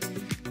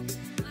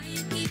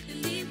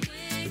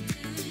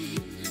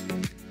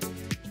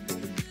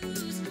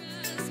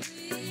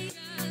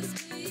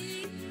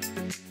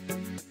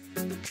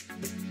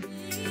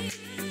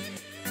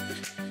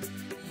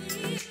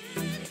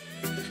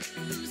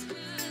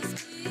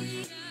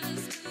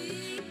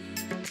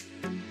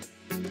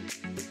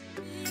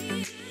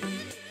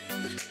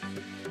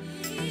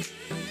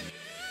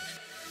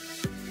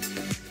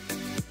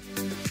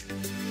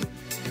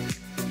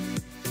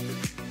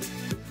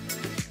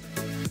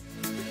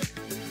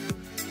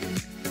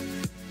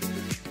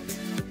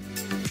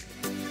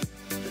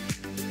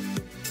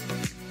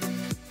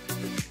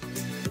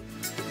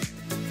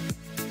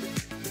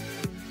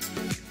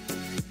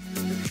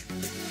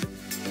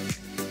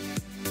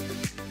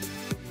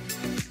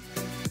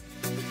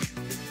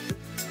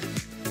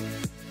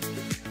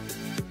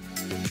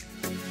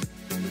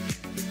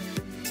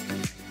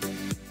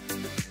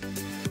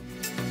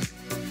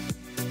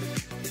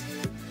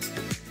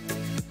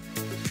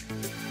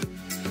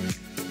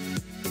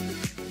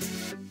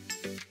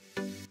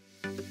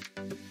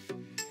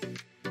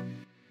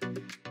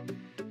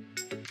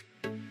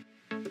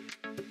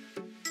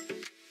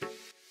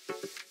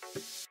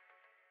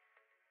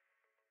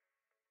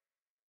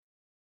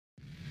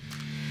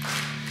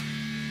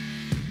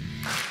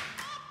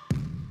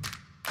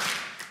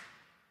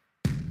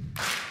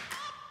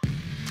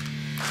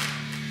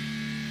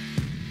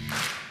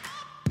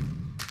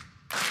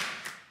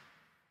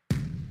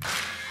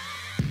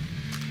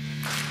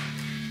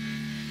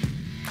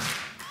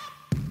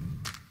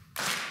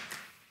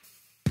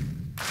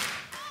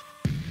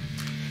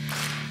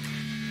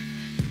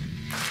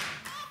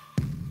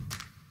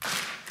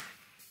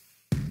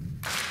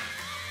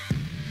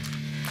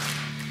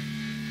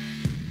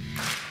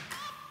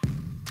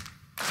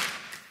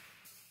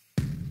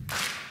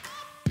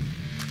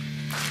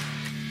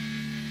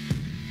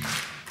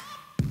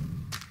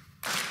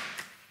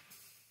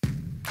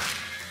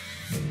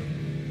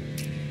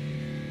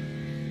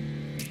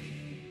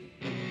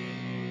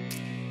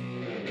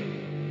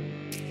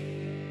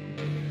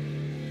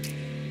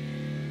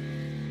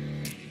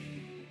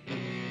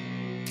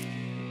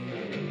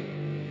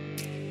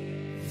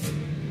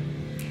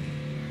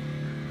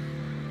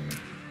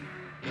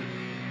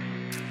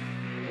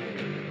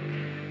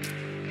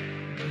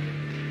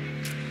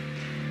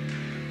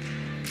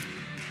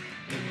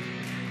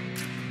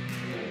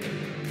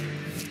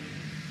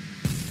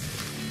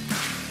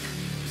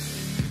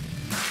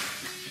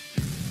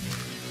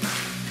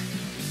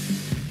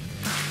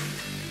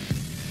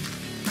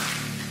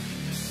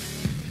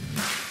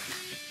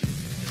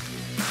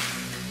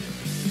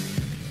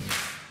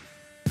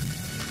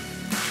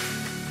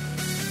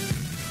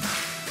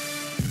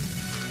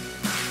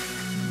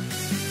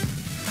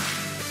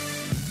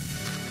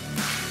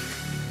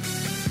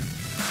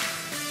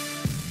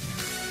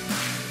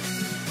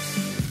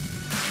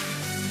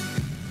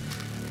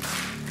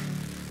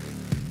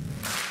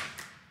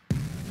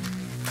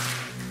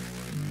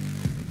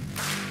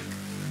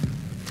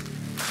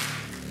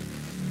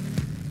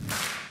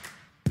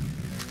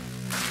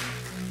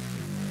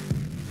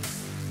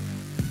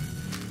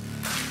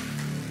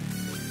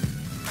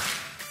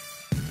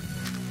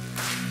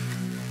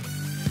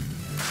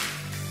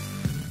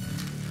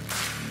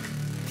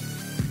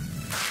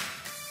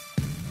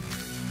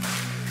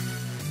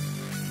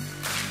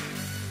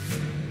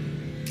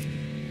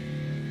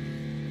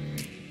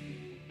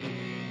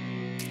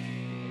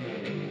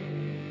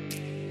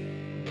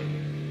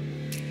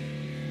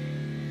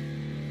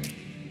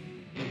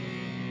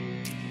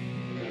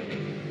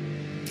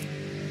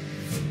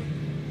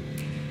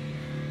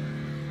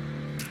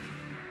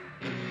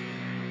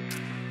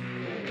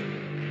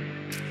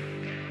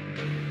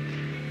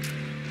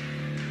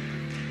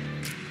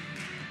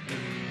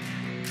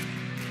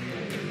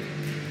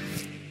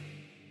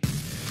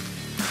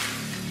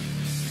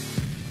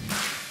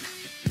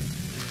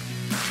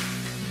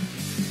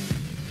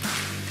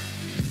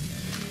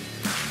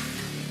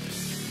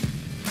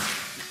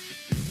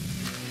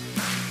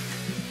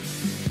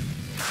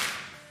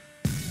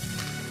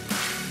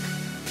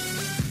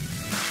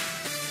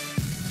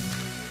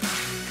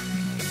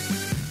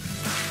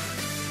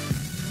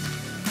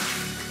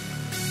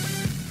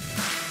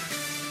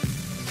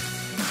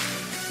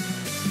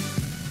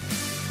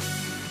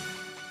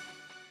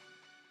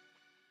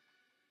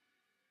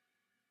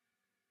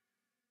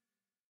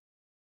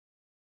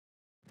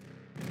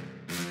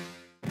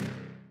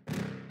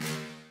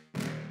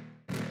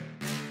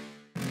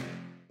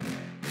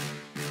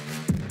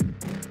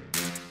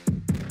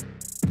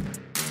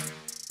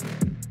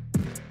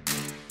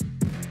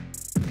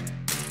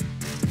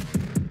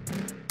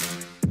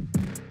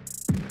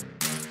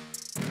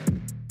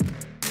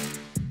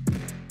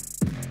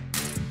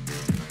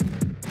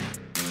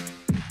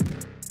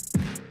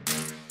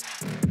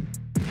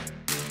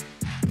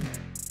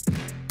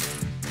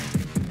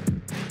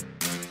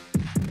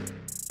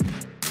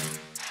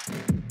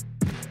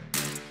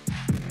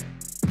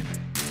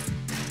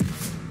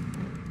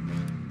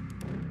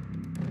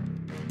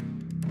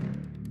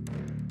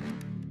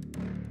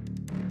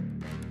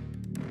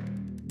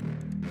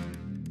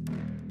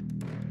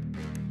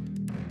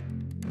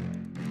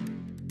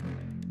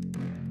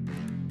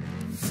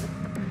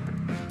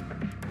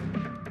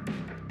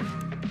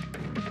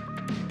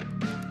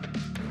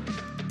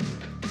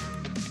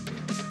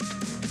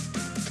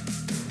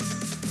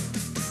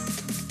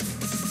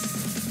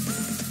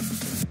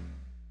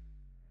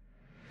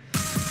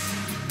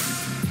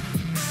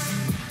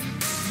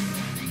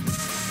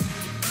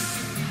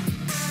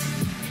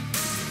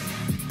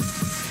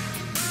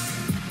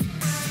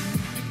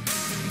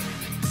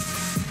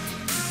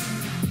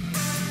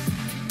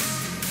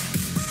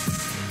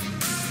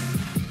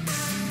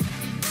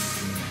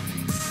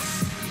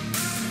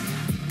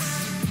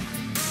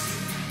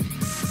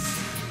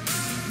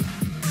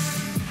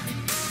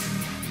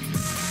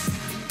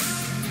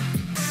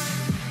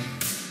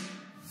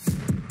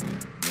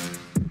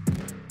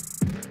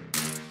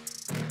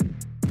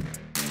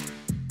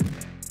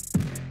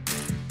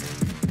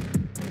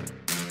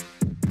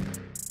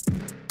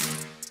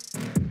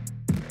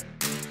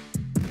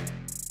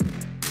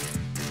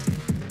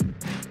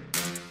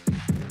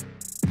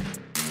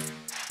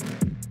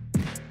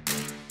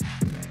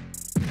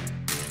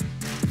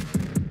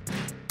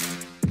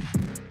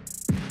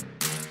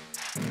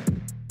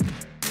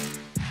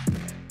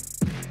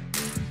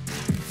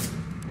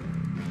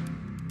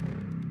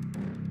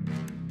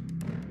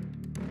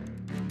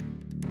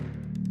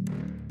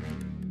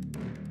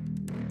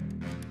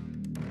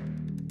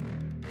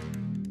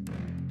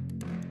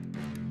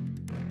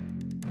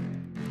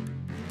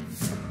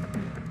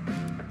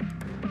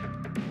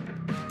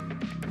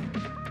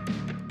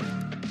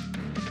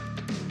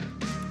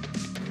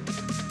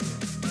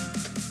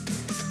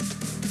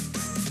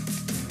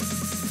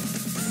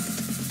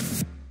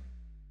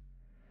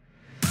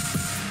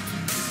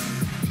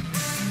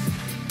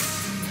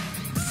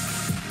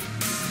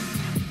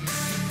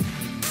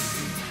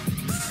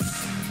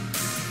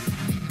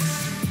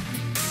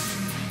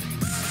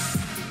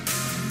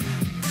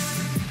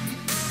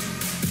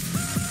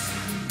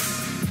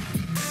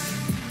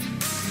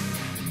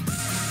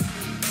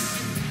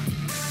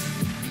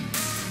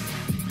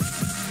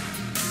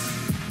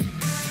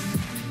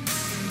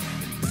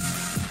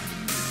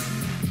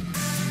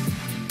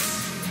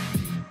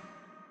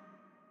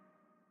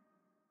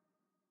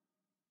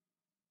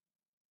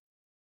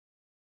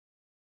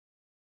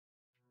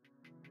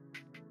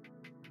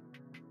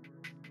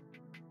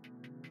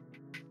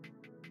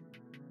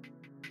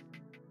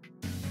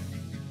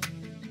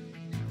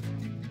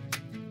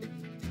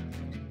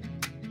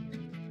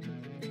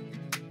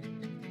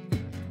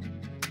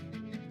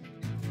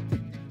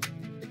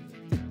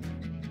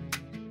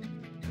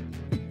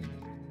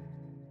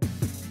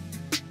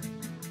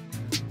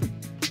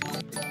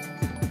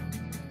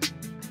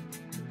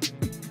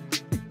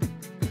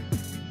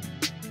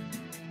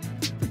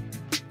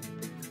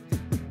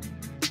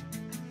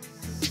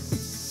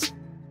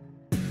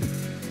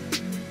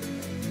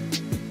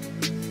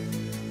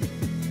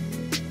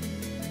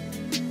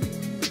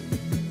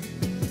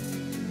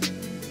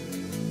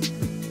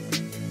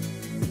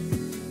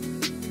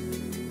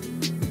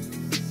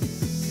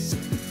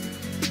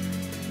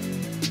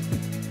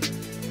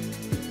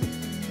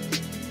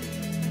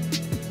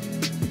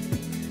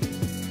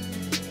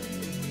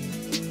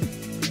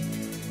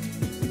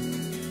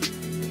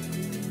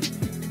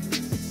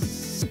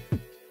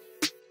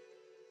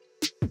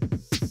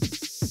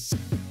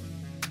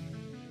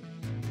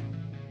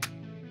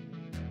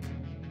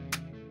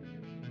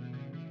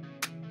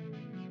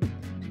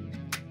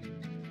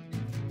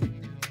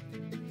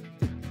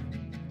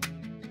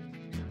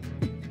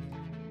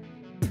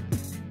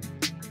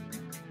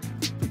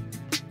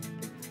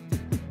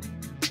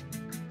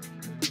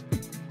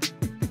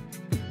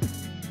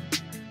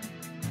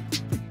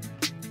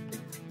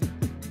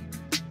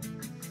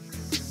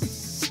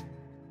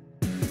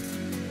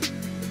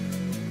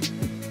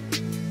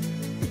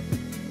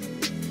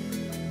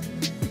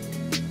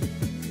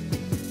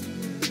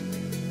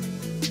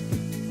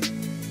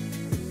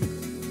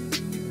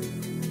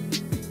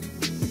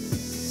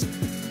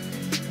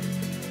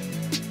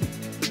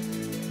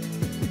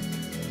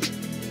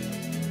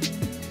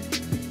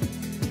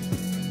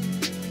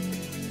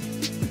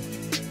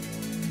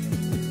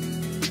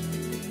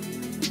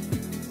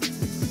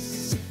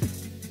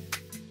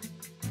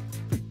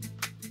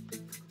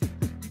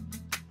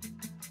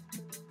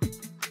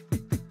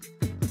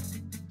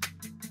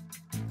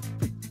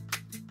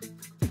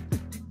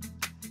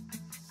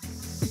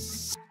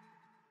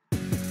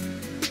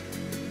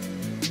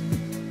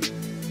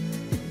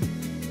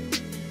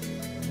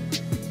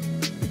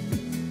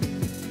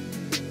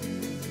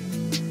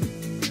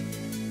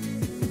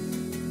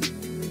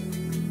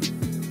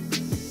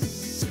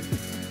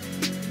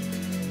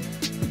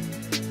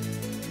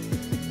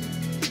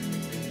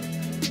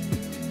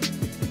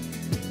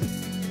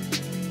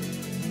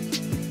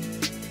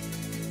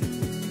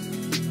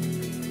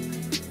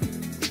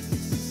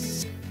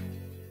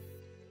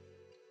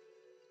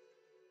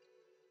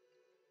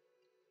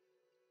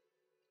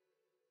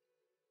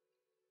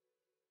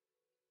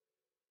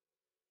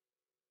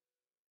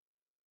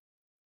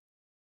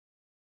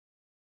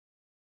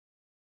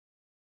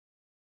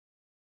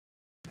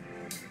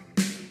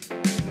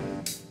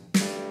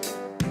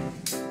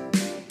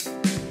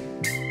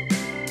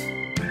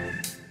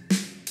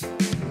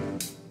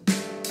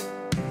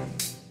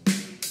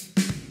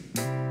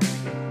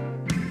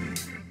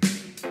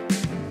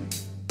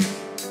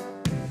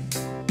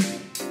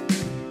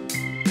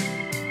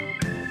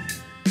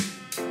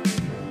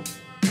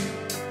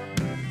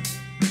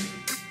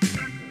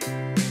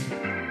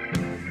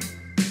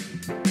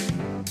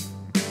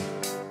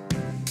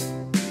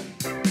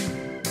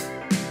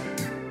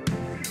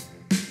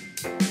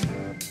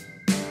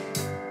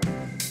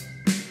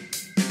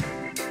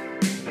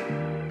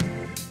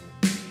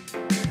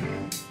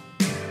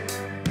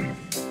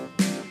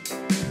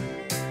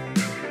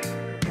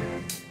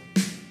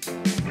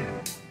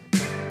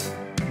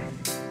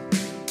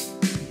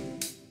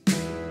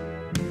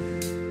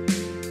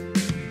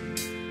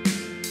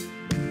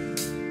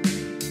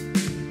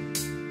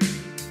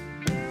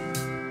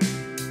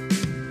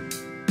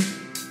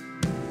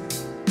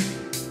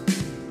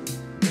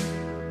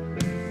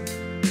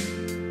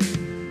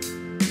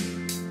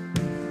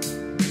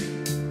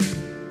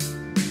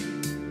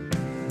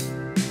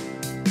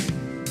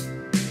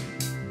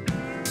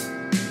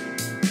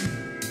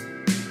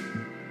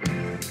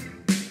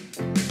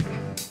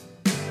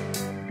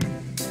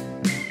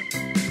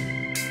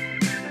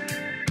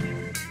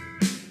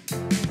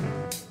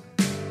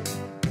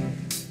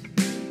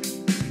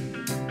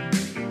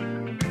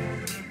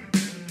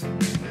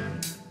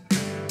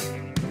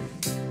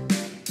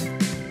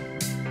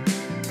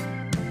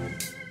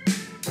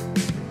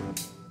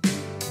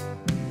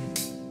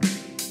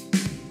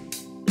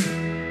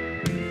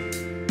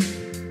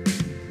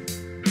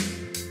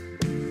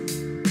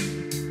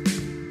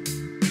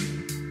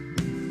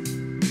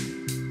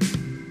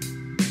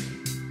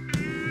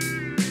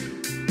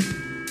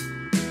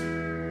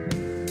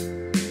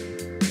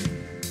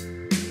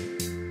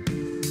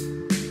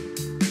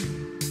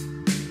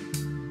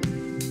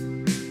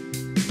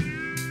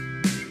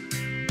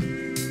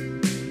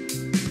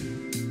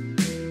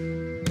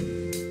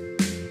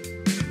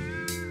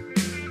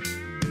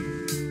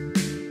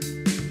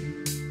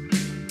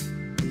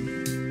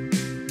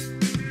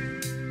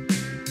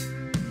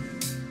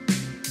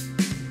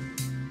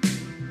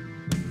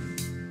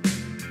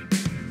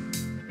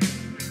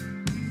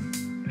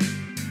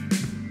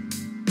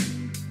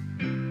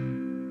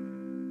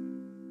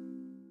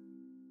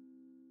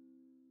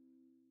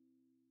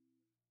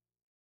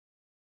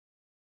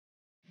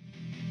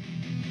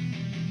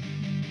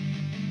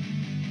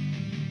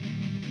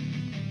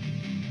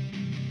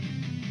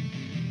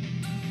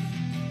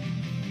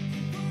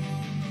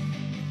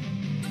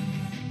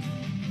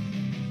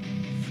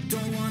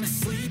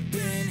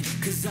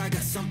 Cause I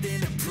got something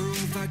to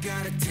prove. I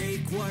gotta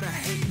take what I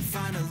hate and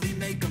finally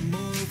make a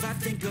move. I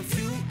think of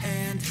you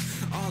and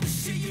all the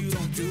shit you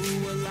don't do.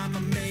 Well, I'ma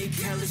make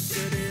hella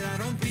sure that I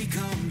don't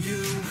become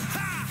you.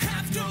 I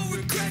have no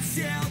regrets,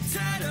 yeah, I'll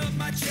tie up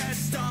my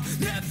chest. I'll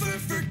never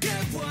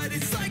forget what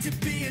it's like to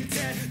be in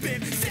debt.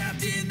 Been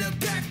stabbed in the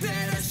back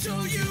bed, I'll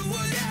show you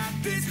what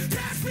happens.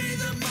 Pass me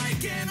the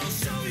mic and I'll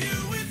show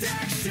you with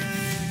action.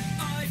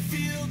 I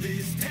feel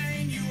this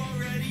pain, you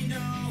already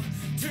know.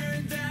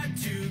 Turn that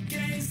to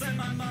gains, let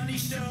my money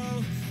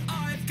show.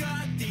 I've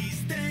got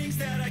these things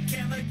that I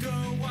can't let go.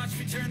 Watch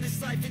me turn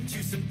this life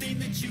into something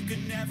that you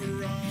could never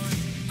own.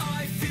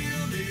 I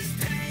feel this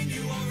pain,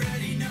 you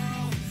already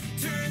know.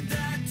 Turn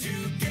that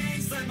to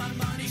gains, let my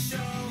money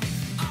show.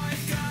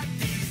 I've got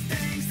these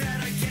things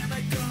that I can't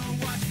let go.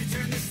 Watch me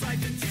turn this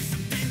life into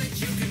something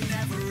that you could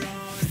never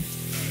own.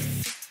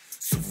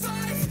 So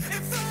fight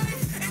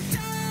and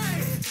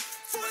die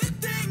for the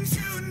things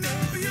you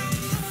know you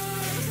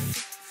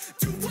love.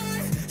 Do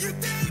what you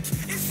think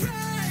is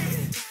right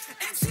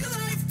and see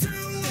life do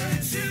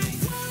what you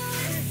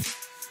want.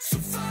 So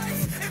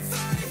fight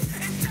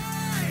and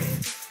die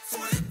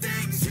for the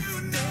things you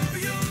know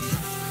you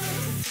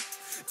love.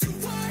 Do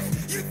what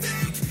you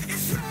think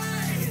is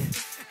right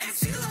and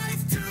see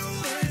life do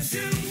what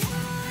you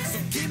want. So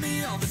give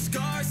me all the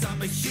scars,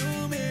 I'm a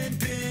human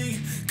being.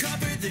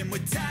 Cover them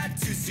with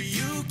tattoos so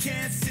you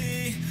can't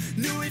see.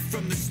 Knew it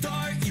from the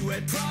start, you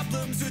had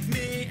problems with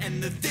me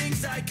and the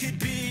things I could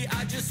be,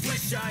 I just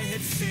wish I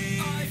had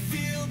seen. I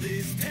feel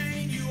this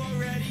pain, you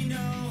already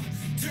know.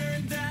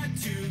 Turn that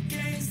to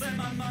gains, let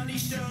my money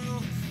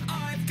show.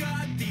 I've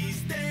got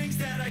these things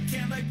that I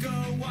can't let go.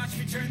 Watch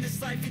me turn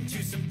this life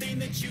into something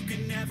that you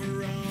can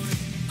never own.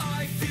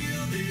 I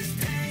feel this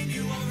pain,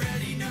 you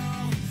already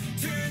know.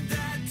 Turn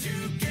that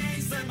to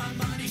gains, let my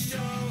money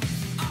show.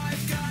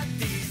 I've got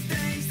these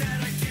things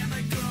that I can't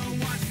let go.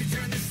 Watch me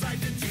turn this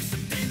life into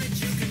something that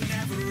you can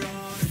never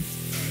own.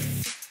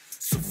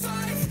 So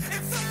fight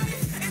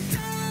and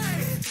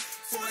die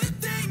for the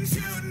things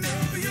you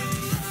know you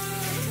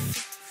love.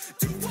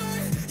 Do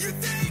what you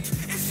think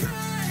is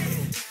right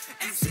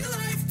and see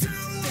life do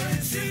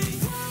what you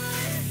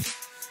want.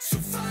 So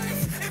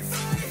fight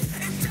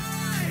and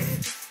die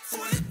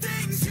for the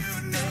things you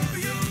know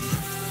you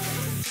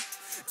love.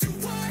 Do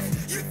what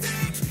you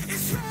think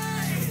is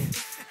right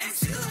and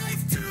see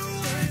life do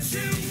what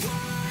you want.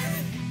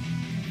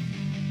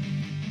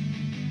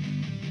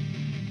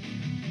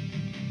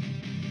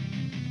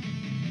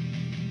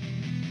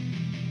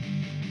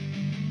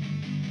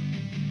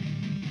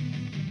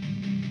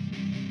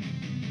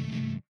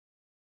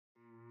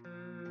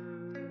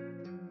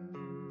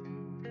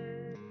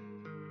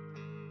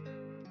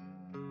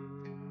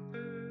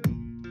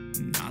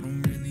 And I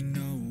don't really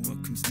know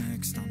what comes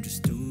next. I'm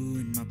just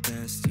doing my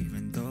best,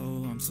 even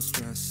though I'm so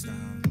stressed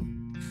out.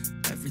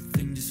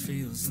 Everything just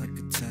feels like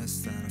a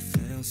test that I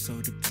fail,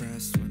 so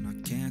depressed when I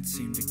can't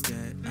seem to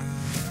get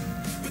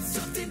out. But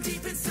something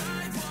deep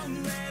inside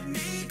won't let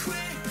me quit.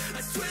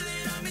 I swear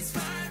that I'm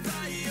inspired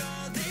by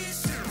all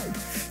this shit.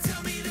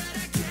 Tell me that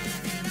I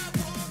can and I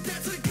won't.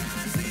 That's what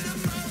guides me the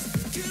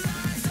most. Your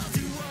lies, I'll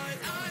do what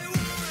I want.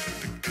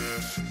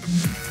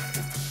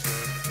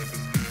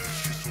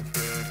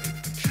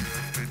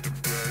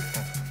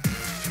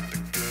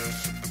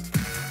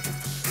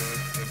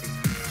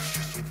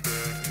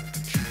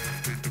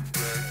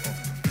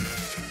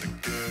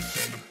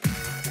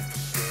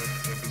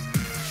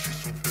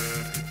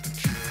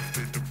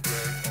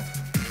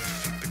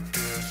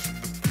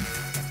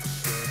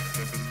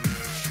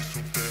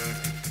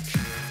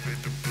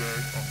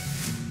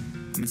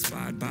 I'm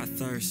inspired by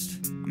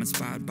thirst, I'm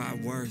inspired by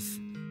worth.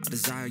 I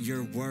desire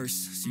your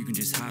worst, so you can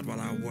just hide while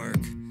I work.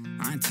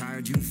 I ain't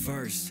tired, you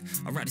first.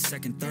 I'll write a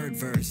second, third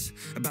verse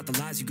about the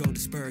lies you go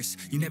disperse.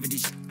 You never did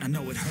shit, I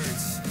know it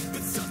hurts.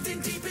 But something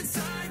deep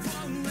inside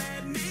won't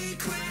let me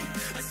quit.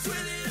 I swear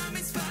that I'm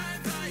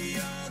inspired by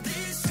all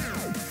this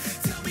shit.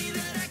 Tell me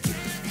that I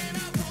can and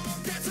I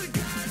won't. That's what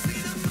guides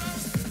me the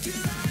most. Your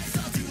lies,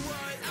 I'll do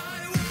what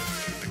I want.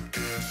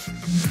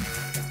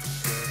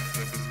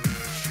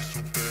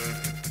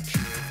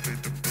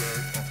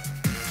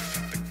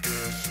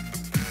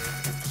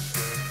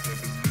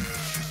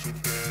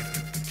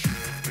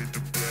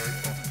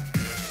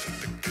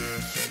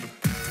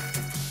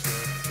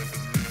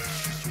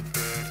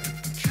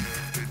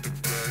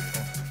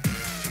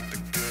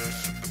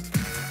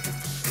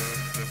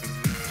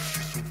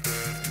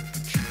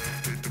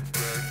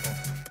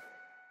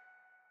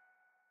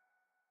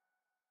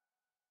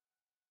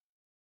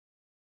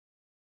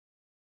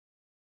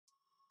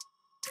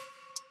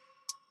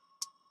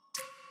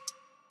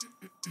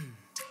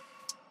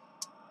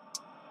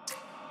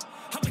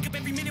 I wake up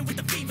every minute with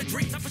the fever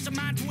dreams. I push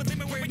my mind to a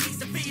limit where it needs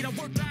to feed. I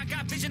work blind,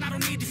 got vision I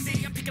don't need to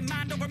see. I'm picking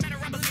mind over matter,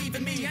 I believe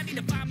in me. I need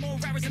to find more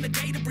hours in the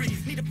day to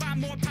breathe. Need to find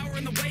more power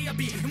in the way I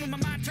be. And when my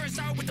mind turns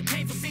sour with the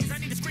painful scenes, I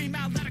need to scream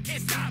out loud, I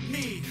can't stop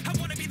me. I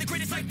wanna be the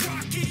greatest like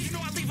Rocky. You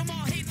know I leave them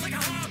all hating like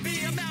a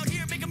hobby. I'm out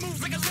here making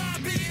moves like a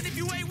lobby. And if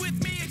you ain't with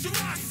me, it's your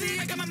loss. See,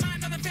 I got my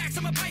mind on the facts.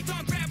 I'm a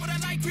python, grab what I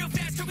like real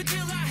fast. Choke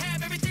until I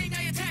have everything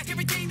I attack.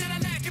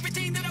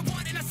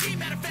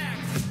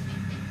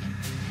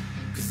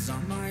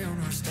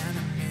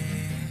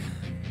 enemy,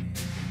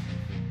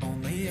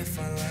 only if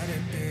I let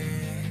it be.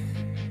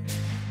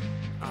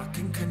 I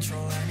can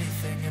control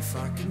anything if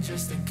I can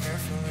just think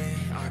carefully.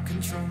 I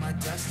control my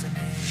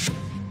destiny.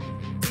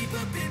 Deep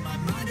up in my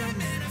mind I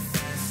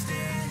manifest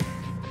it.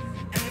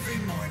 Every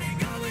morning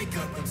I wake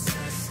up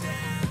obsessed,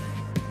 and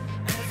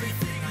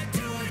everything I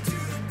do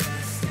the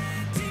best.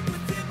 And deep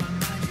within my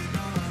mind, you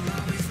know I'll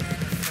always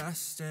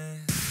manifest it.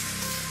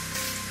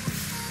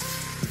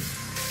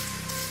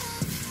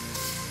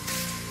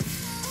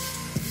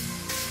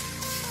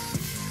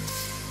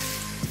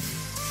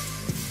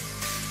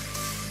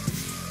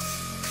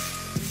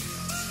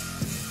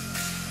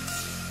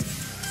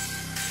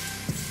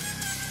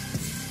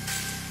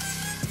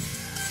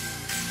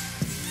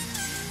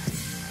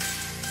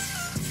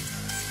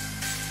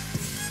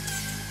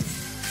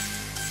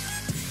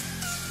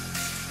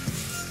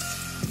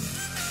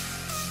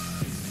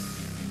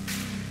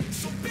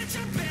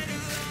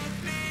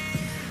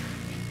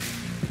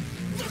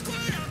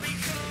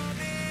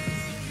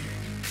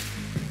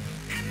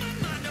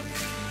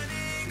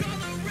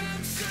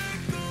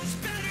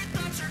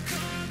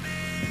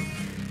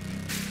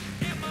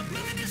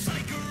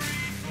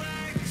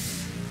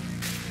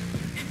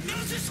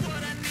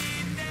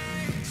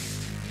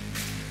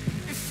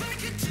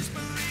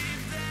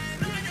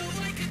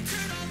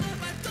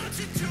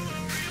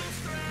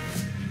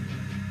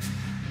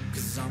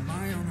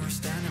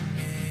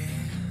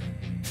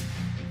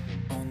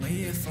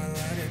 If I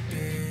let it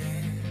be,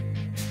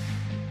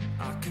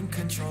 I can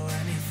control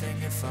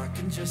anything if I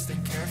can just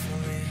think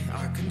carefully.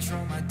 I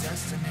control my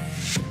destiny.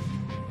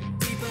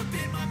 Deep up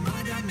in my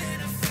mind I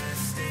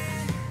manifest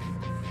it.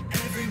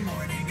 Every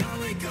morning I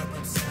wake up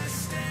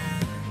obsessed,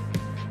 and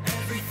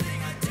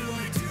everything I do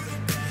the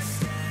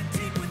best. And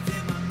deep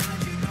within my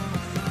mind, you know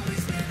I'll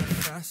always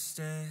manifest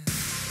it.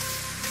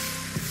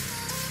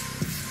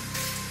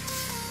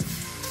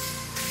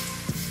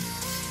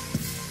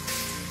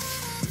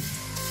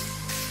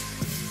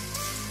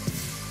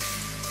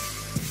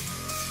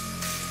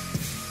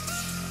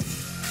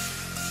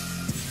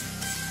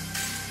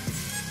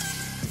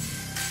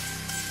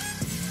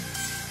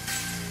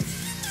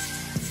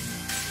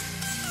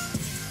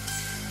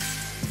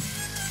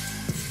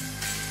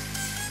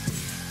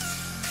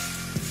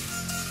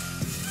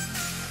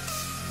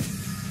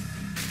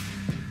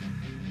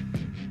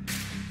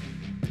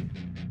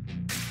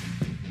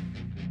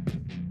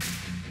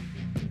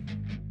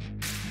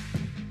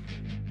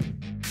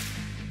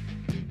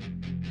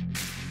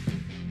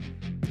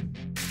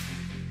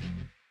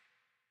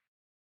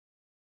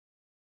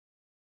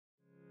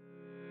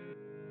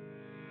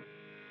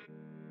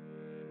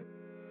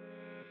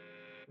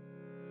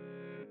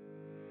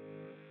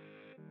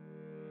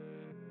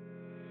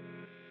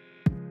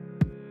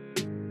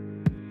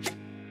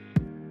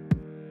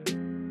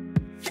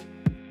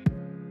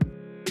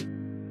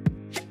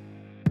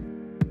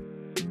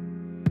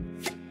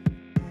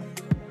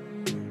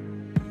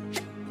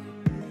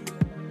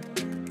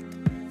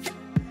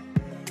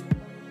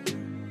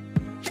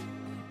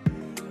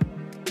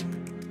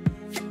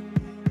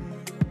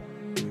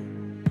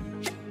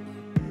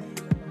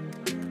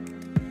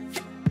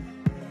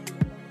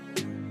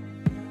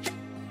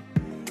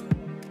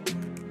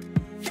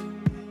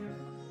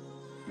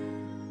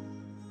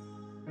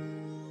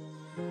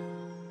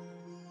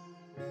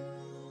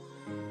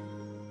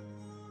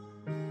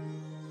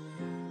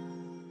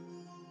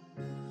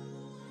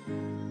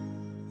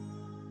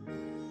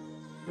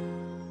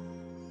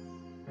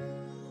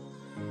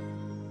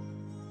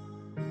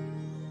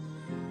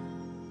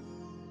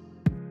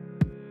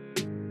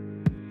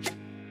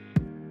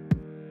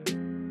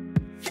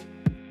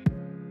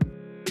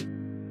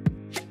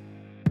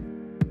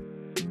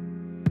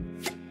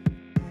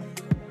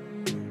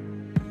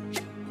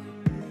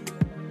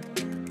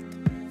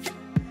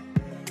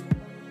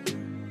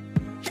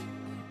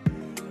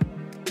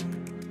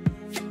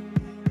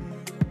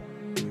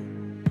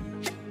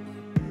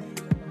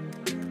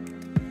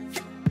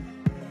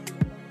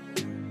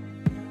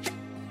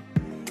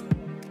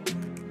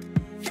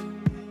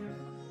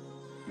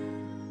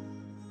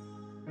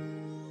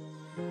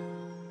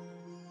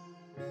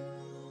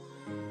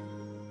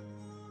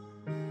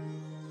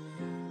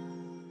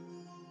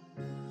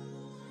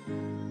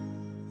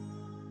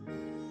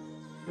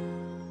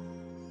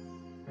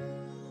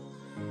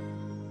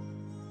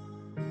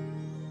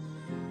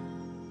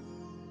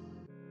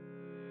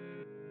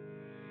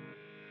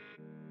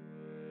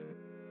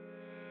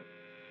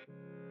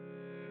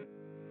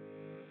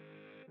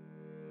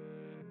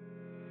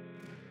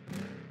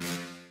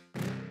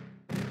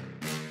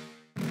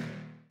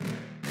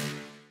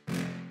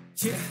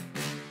 Yeah.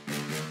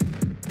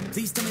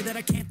 Please tell me that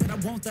I can't, that I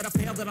won't, that I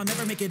fail, that I'll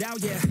never make it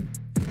out, yeah.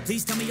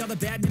 Please tell me all the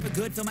bad, never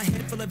good. Fill my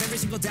head full of every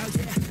single doubt,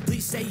 yeah.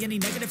 Please say any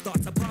negative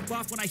thoughts. I pop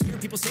off when I hear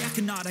people say I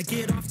cannot. I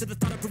get off to the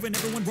thought of proving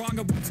everyone wrong.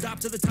 I won't stop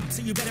to the top,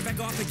 so you better back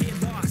off and get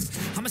lost.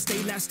 I'ma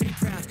stay loud, stay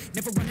proud,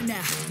 never running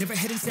out, never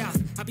heading south.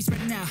 I'll be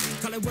spreading out,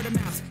 call it word of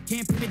mouth.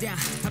 Can't put me down,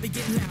 I'll be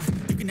getting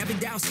loud. You can have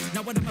it douse,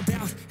 not what I'm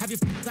about. Have your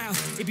cloud,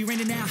 it be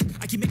raining now.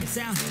 I keep making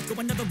sound, go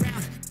another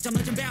round. I'm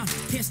legend bound,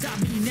 can't stop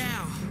me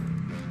now.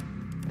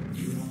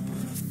 You don't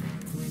wanna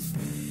fuck with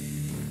me.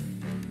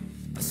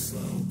 A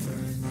slow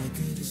burn like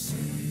a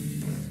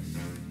disease.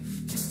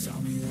 Just tell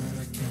me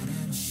that I can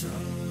and I'll show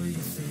you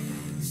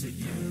things that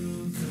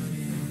you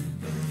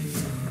couldn't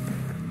believe.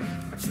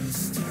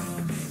 Just tell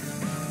me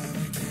that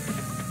I can.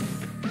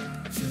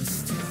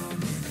 Just tell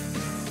me that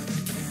I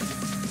can.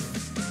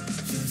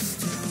 Just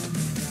tell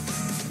me that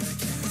I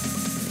can.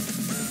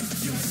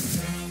 Just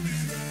tell me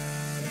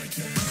that I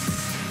can.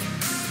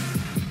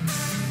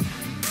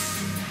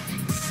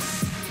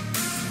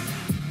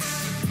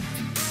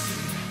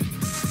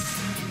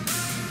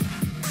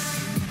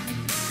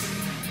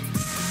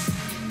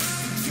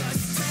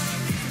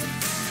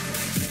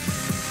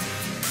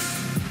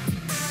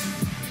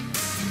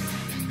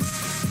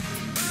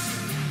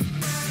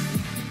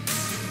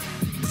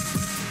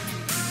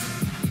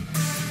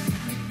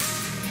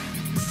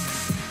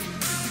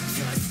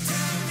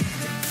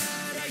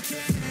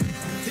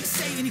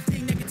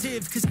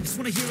 Cause I just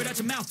wanna hear it out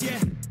your mouth, yeah.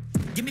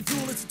 Give me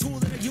fuel, it's a tool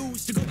that I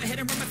use to go ahead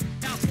and run my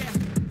mouth, yeah.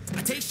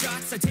 I take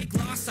shots, I take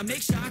loss, I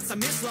make shots, I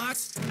miss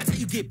lots. That's how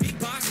you get big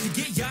box, you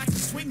get yachts, you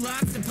swing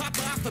lots and pop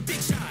off a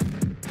big shot.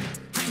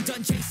 I ain't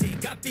done chasing,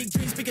 got big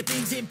dreams, bigger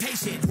things,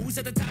 impatient. Who's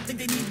at the top think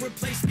they need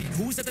replacement?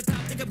 Who's at the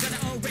top think I'm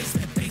gonna erase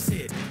them? Face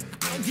it,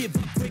 I don't give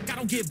up quick, I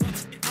don't give up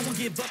shit, I won't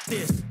give up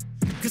this.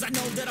 Cause I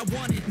know that I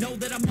want it, know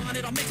that I'm on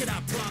it, I'll make it,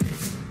 I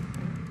promise.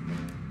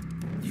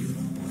 You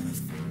don't wanna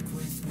fuck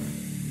with me.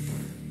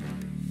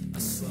 A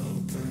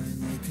slow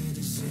burn like a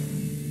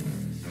disease.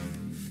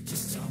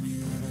 Just tell me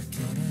that I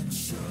can and I'll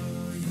show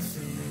you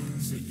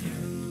things that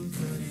you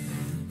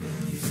couldn't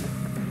believe.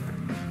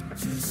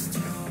 Just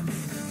tell me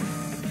that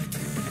I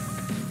can.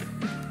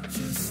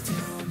 Just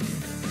tell me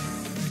that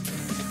I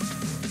can.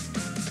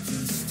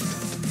 Just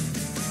tell me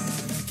that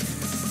I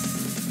can.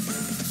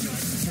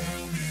 Just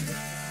tell me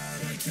that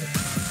I can.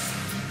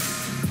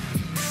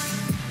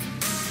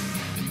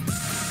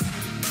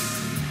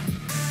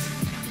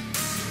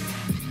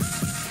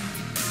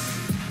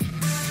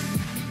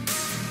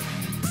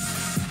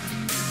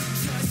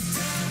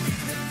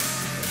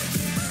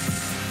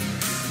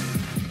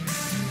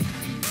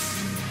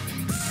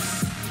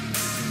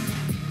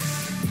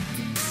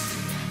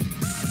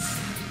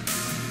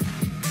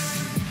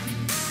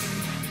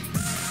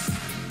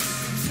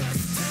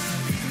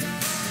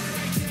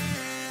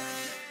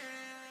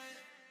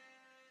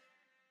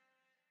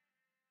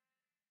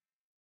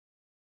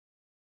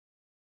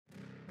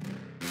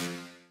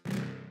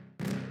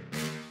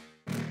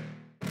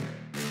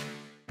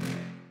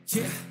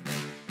 Yeah.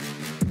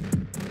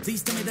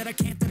 Please tell me that I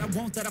can't, that I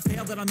won't, that I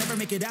fail, that I'll never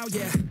make it out,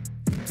 yeah.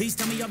 Please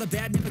tell me all the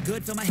bad, never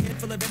good, fill my head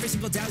full of every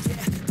single doubt, yeah.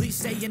 Please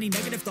say any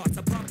negative thoughts,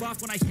 I pop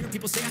off when I hear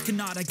people say I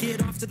cannot. I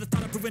get off to the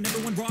thought of proving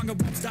everyone wrong, I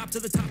won't stop to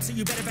the top, so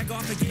you better back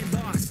off and get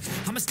lost.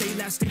 I'ma stay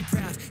loud, stay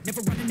proud,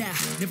 never running out,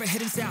 never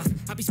heading south.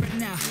 I'll be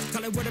spreading out,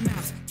 call it word of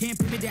mouth. Can't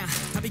put me down,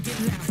 I'll be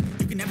getting loud.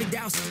 You can have it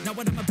douse, not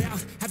what I'm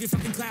about. Have your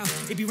fucking cloud,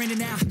 it be raining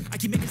now. I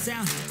keep making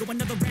sound, go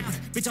another round.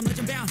 Bitch, I'm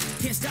legend bound,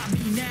 can't stop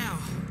me now.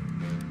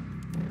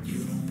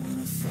 You don't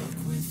wanna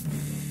fuck with me.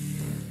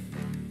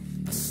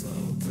 A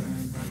slow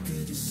burn like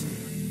a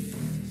disease.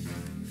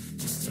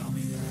 Just tell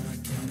me that I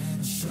can and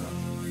I'll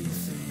show you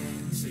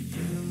things that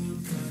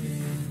you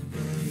couldn't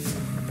believe.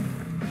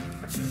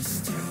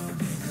 Just tell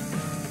me that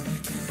I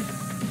can.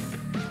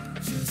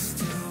 Just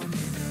tell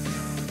me that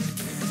I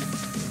can.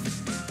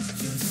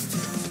 Just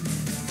tell me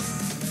that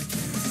I can.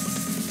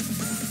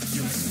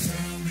 Just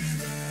tell me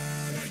that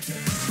I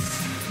can.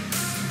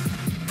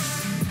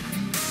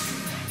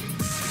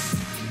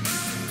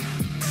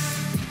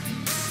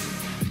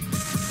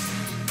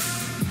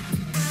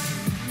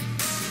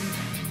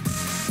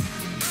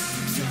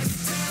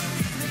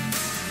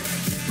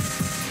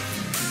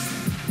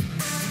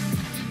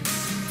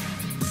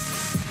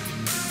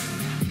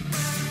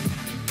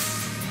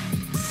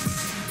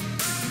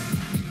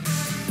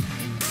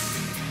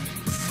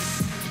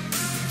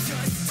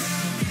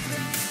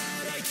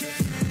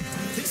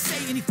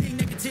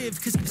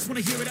 Cause I just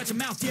wanna hear it out your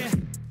mouth, yeah.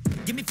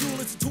 Give me fuel,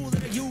 it's a tool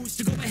that I use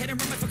to go ahead and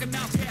run my fucking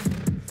mouth, yeah.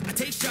 I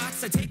take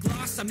shots, I take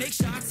loss, I make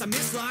shots, I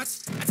miss lots.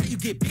 That's how you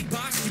get big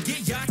box, you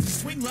get yachts, you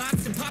swing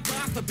lots and pop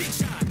off a big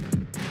shot.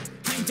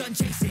 I ain't done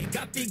chasing,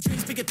 got big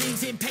dreams, bigger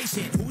things,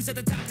 impatient. Who's at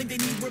the top think they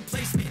need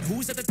replacement?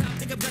 Who's at the top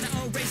think I'm gonna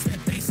erase them?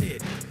 Face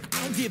it,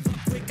 I don't give up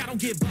quick, I don't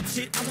give up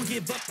shit, I won't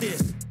give up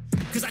this.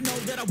 Cause I know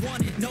that I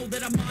want it, know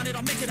that I'm on it,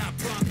 I'll make it, I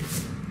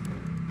promise.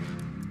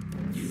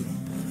 You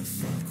don't wanna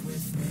fuck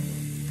with me.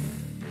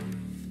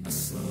 A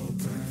slow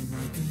burn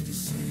like a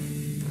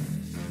disease.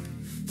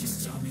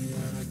 Just tell me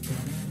that I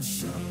can and I'll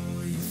show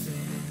you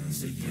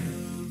things that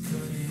you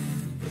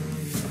couldn't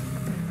believe.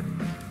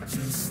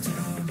 Just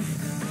tell me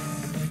that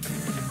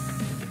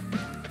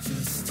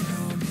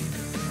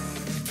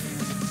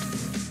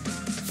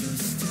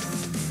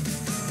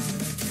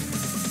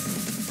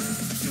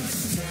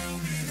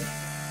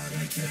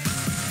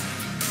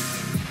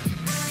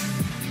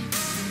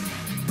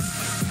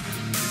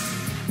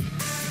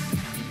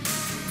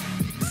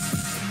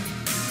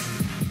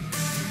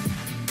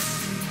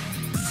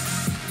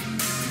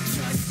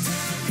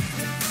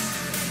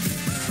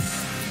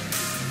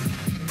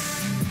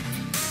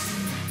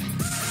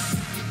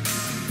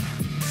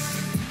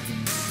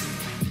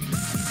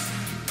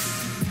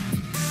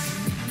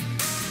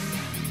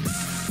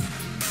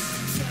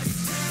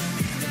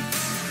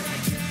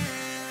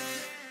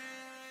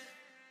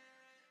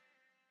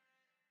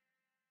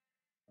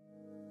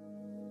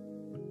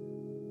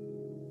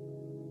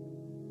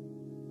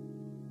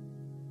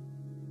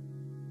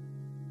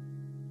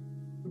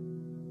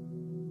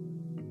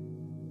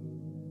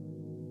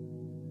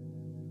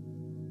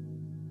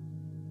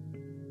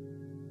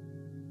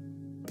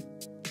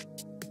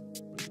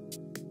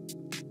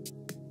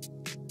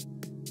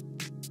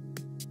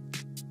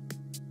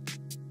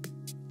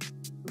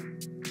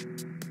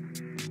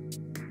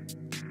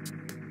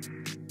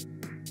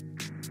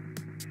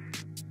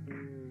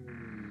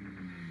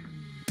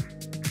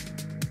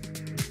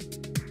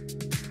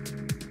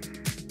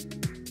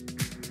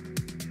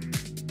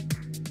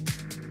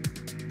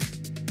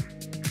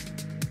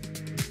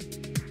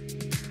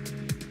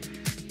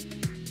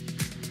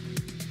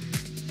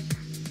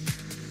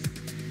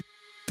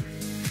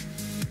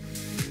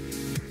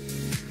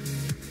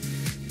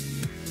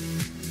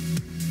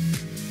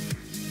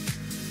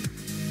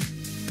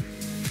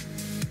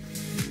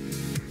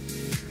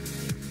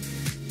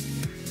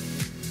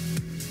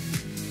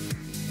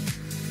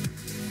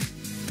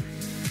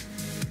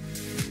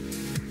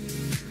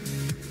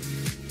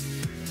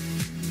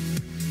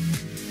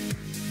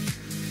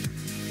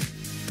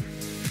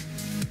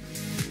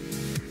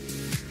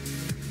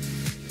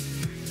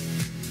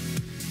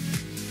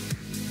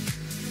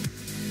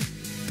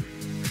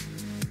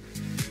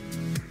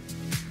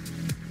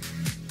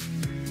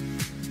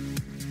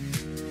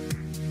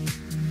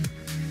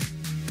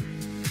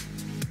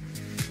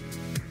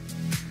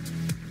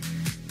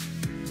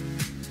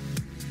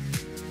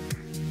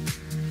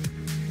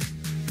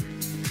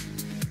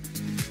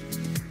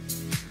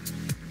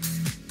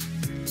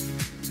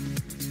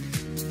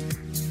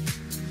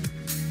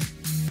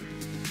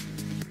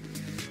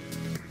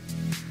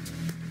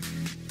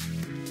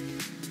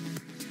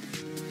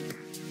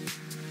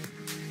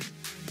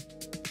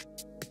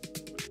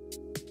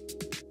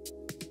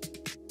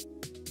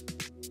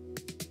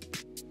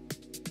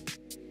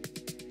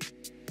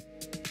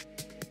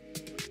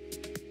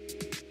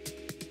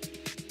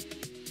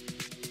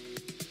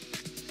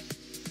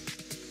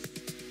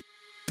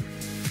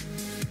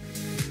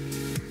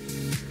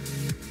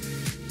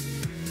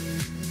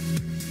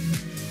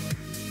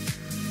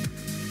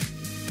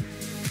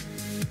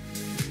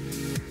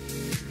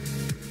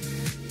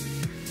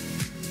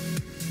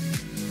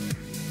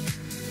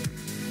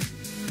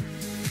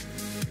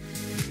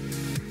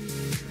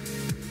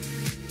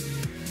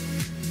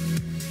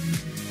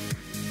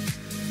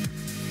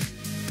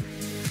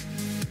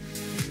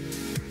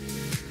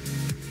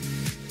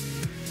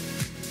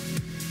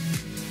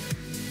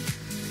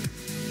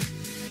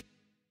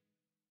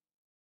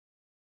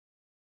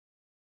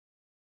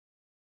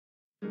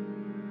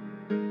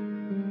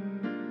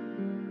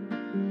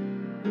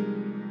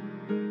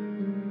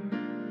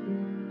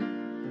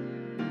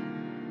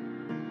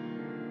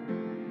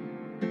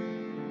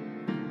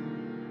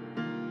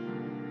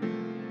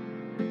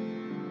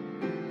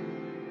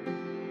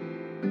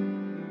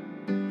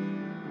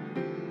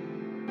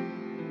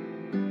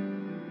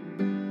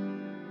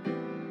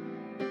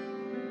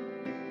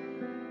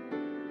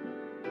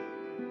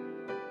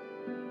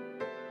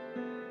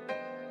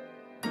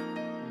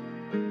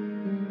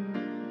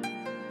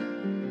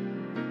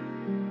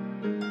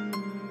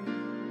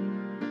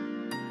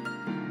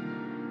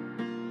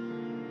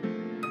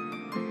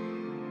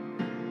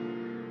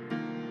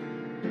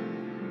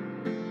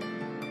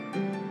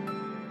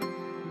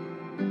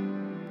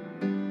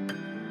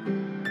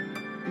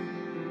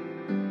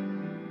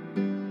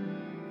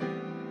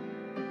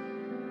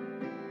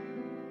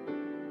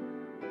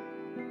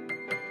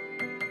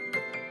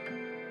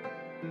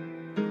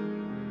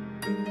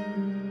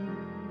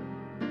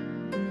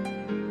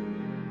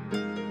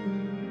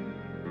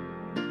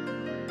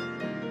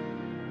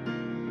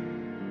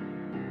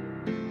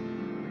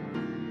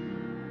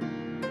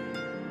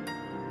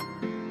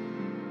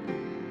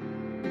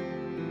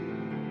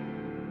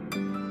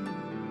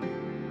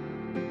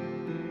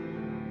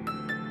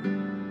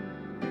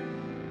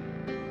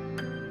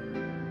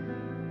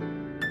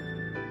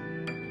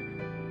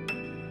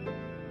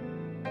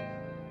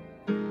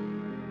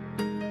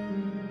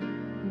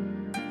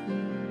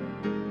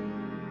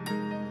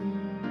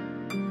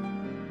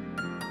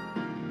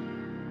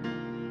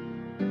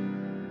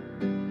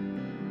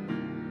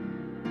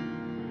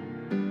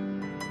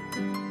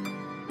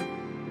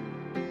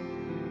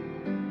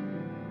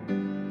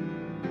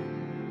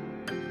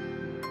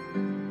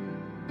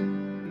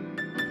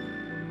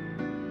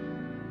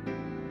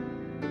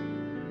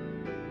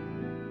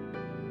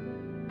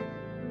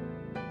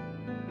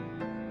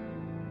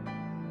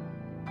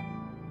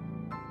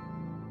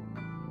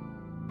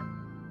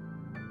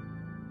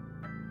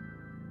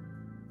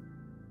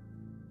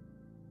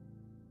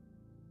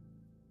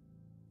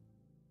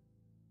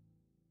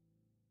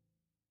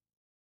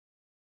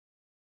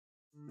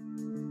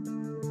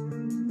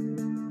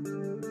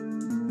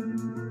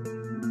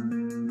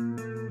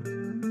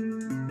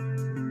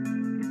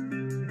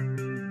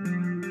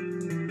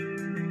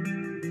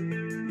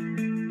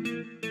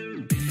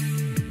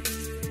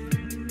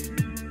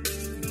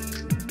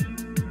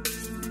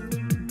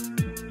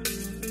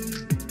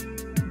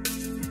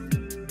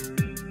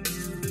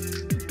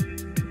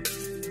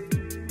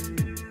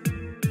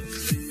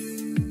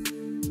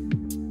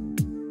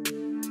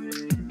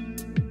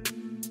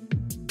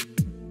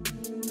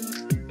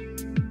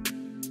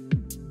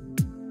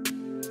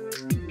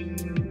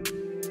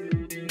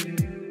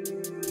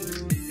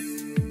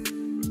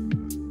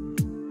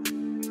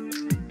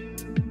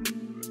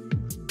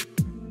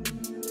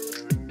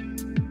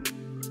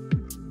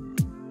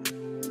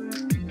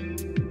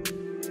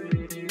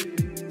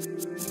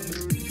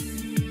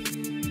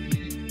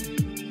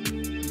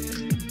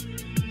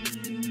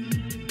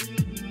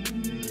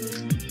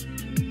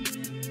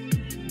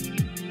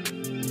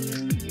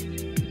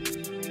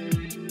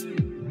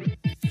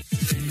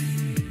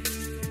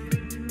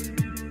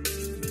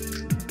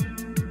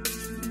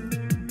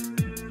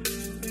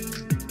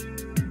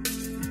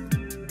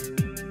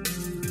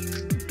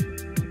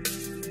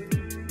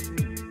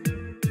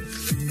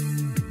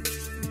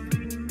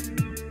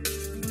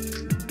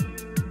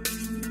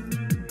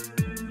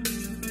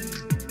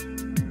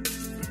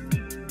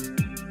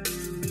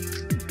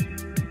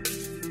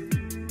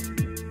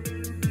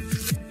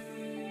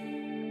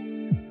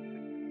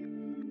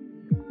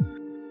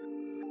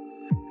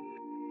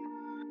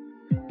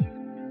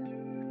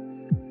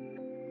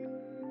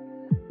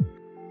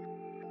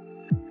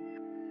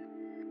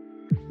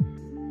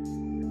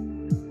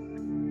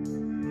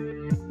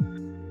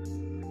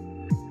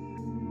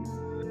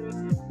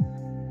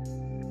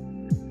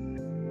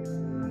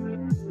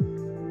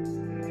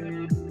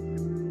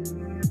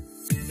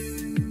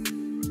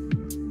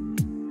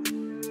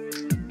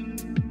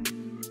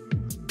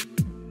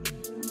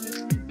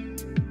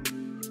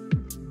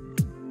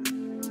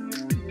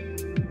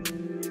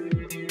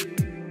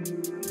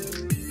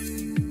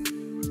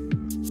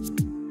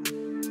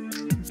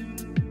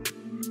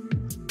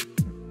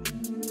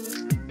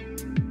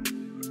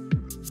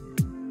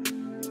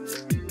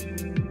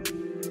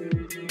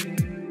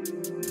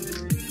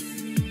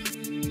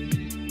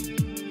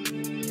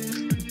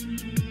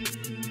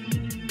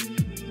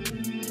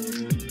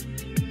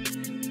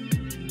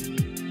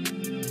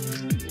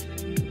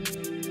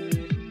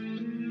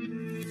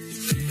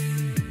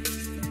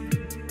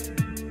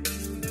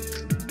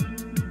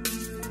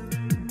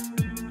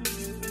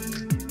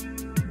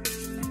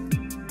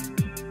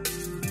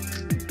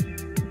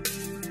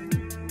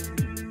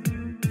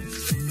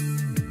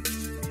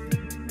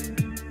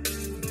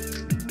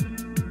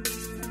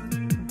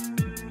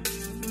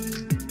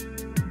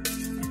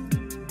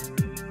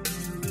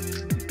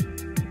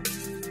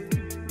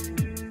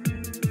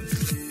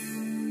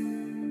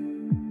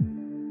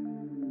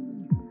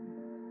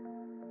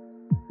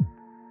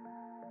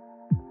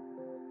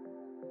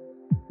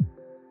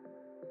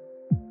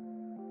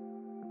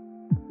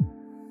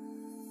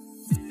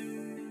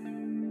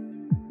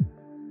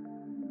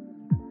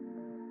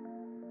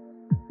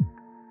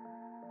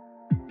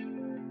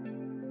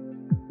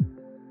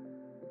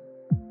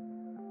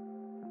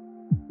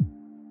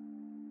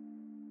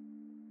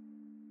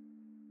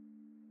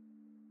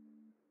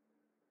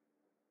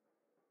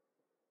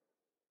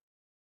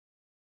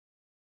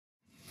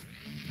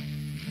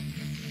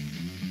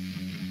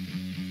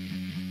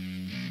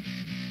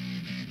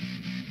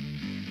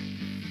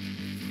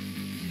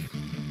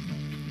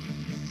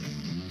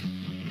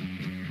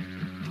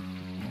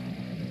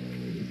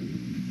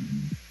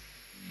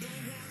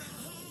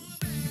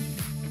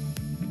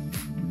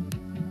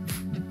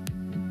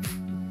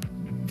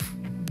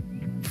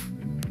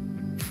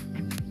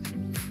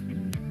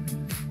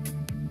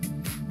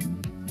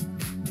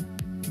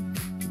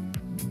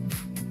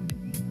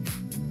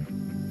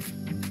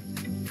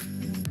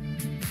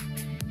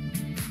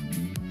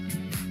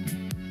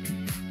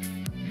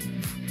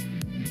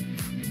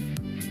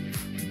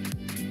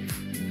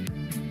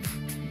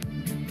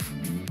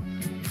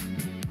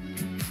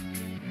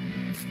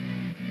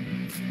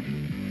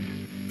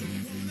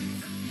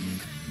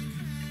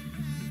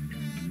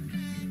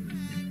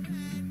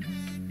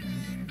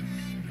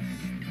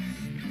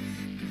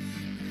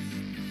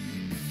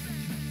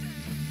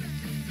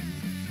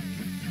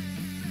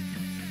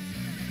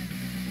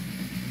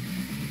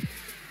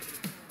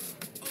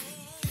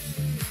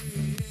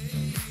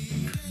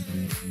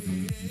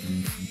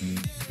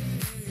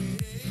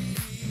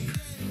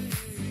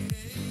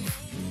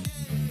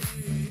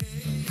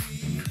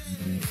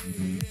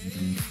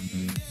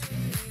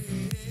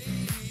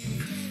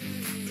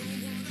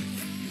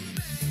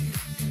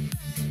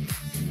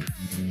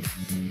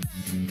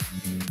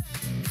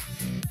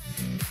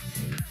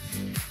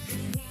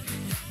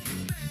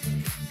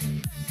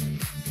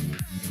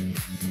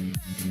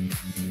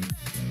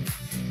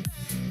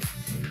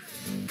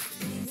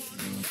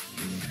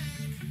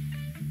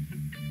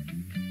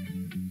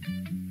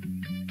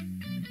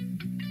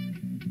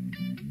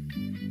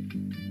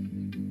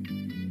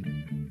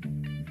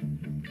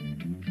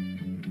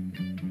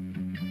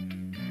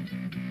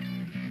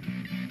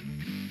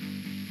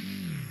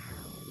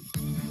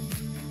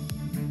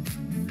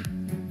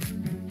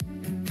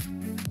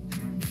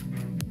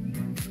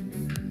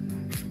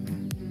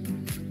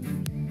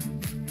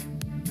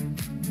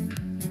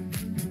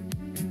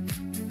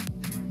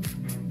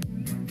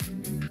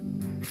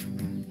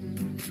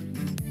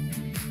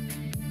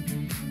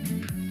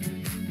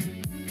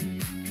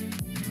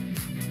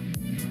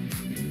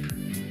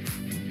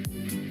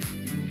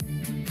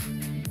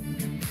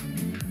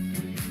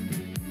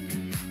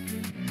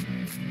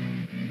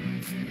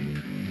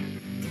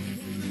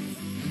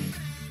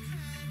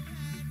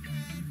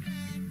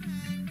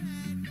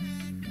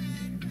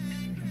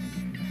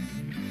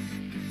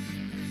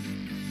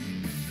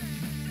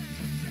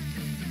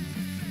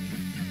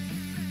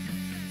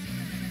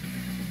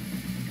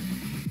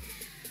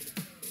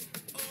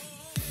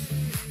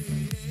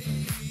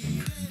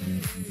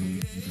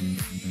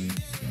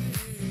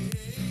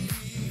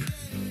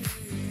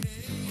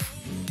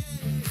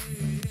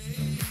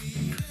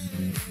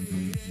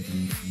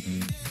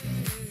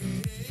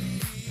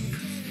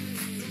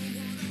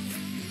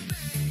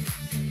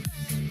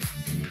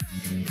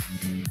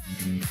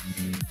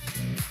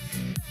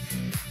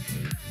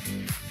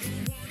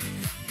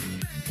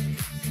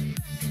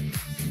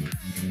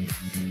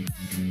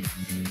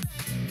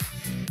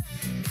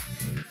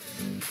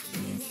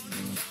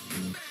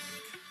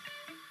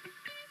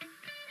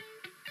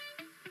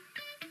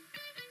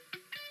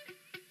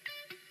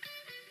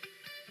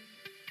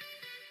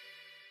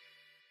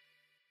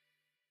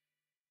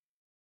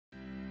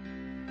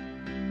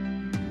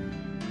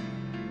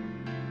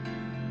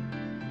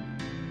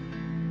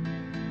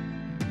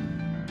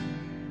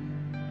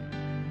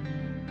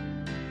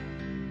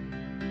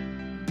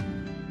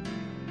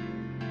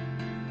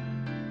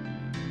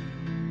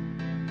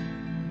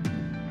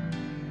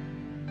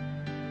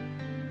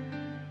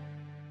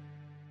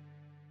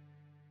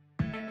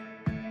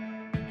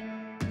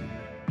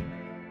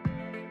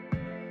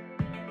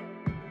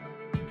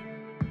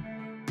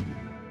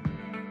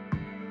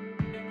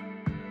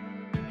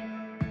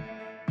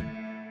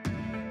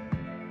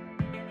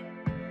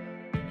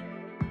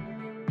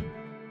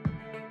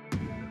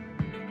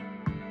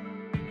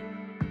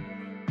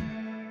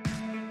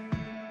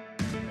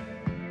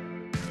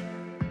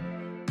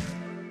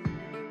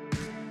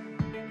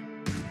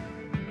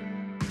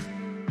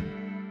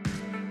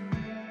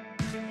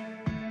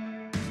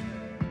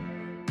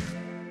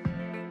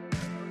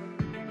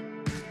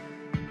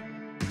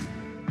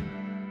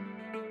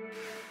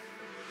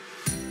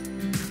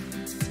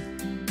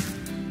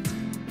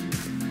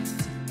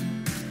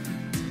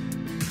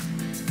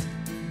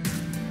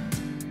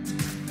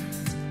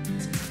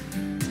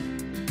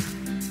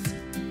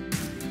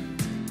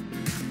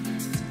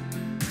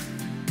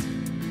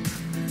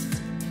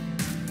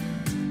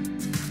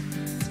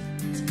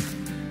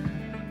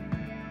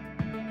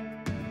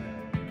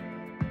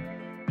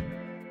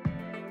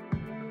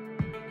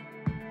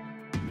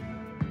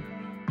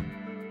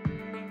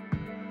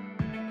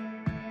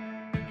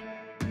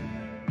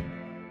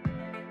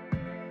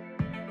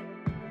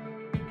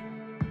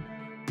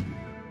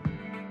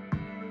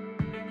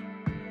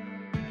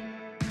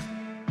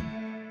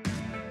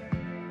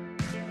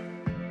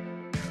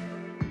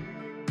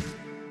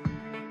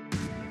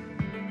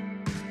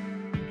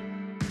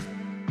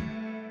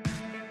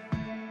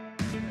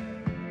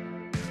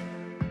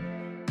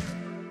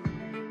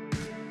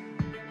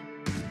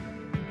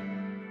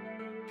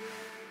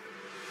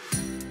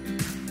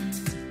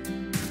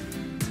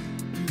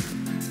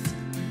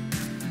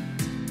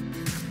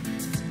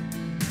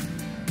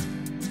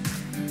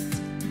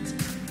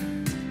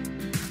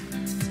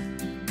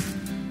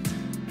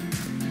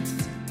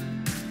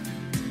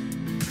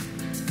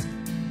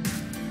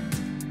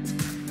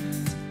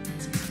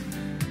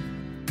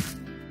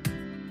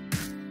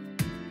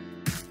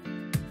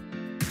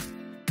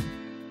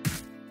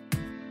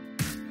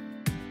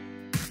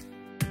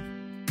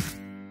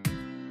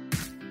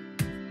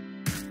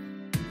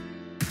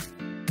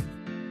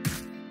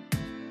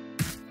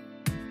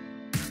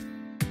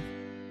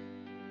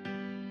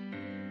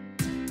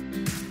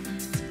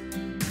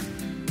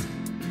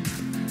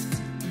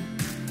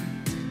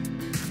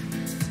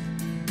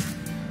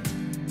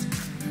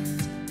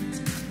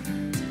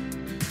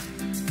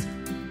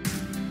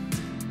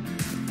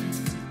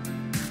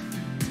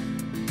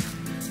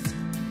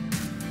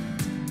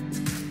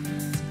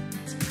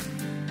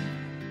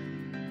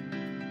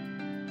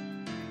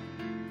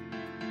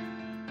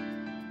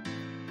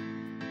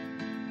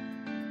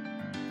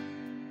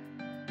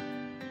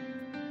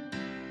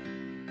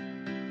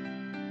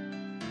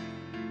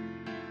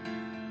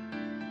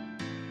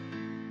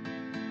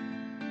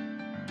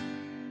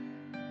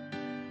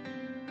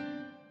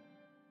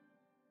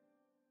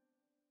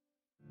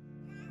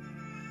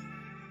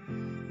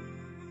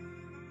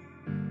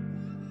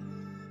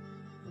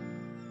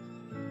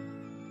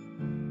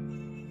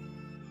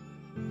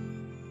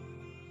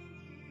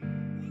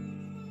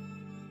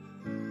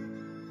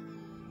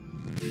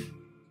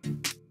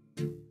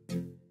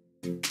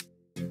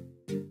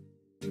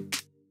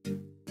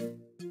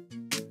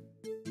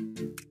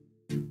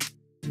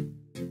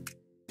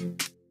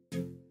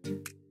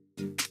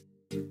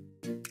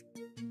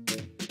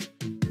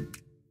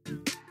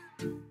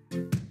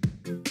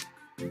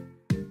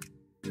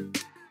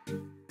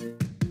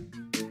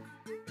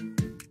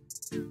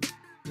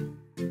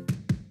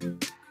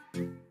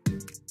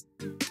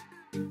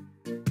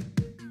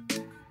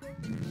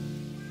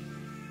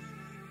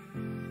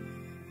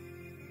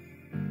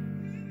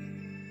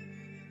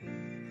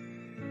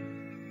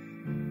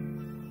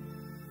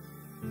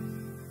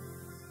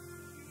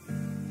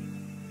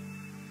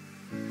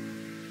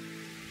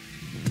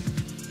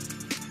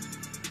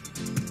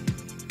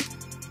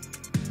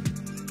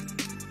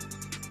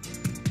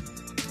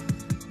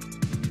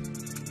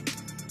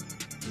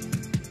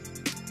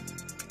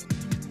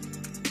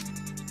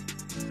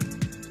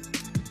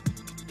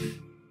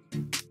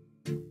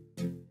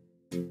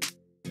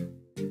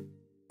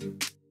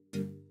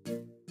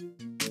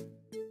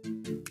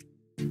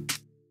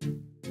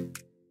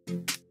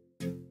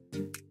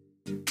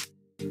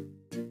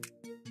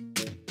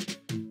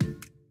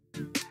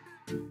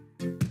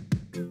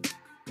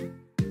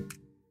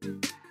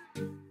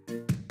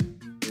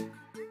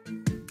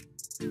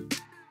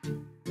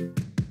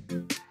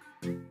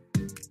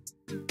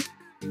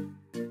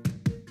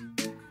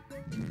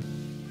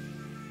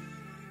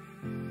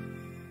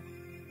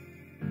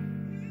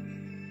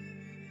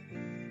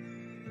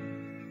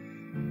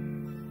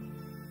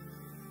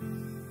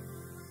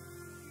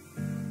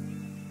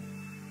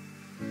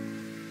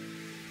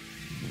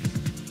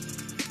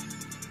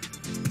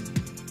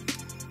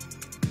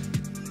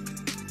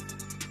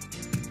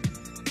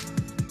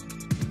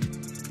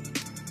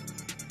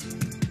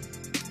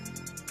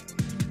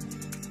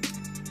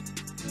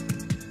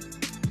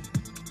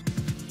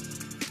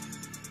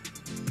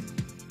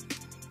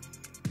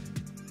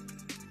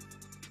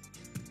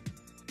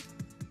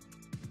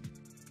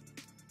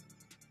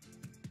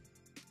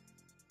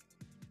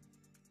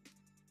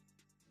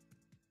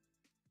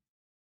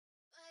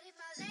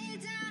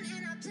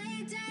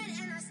play dead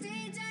and I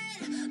stay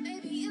dead.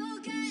 Baby, you'll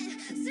get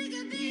sick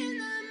of being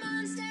the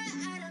monster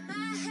out of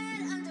my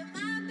head, under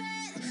my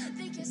bed.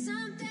 Think you're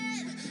something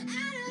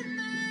out of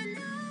my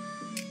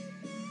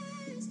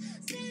nightmares.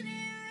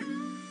 Standing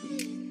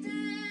right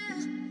there.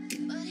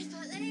 But if I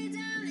lay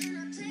down and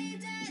I play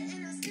dead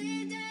and I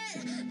stay dead,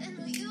 then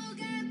will you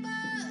get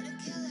bored of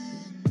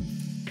killing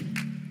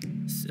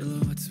me?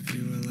 Silhouettes of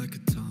you are like a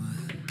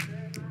taunt.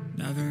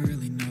 Never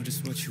really know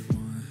just what you want.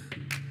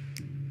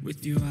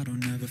 With you I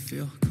don't ever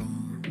feel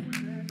calm.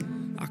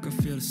 I can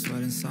feel the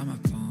sweat inside my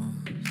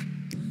palms.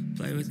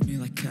 Play with me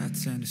like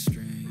cats and a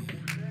string.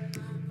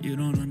 You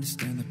don't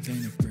understand the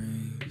pain it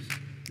brings.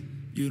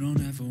 You don't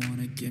ever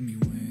wanna give me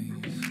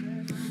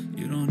wings.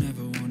 You don't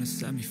ever wanna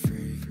set me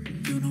free.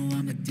 You know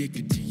I'm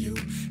addicted to you,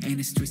 and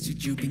it's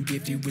twisted. You've been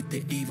gifted with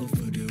the evil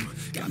voodoo.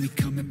 Got me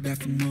coming back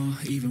for more,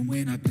 even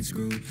when I've been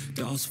screwed.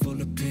 Dolls full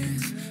of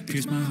pins,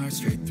 pierce my heart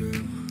straight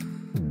through.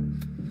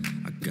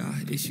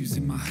 Got issues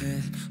in my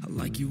head. I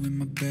like you in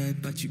my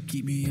bed, but you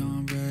keep me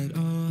on red.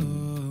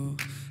 Oh,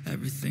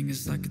 everything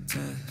is like a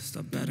test.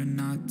 I better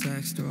not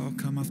text or I'll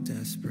come off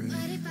desperate.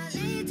 But if I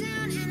lay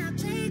down and I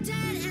play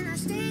dead and I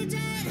stay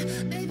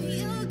dead, baby,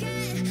 you'll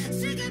get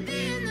sick of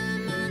being the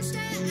monster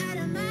out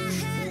of my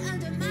head,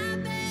 under my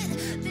bed.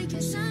 Think you're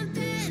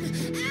something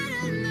out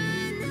of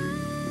my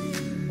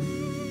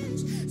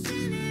nightmares.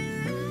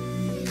 Standing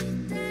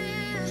right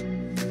there.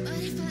 But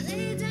if I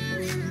lay down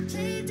and I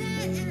play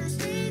dead and I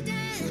stay dead,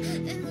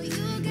 then will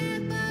you get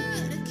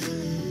bored of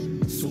killing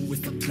me? So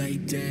if I play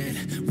dead,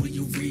 will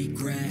you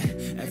regret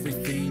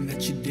everything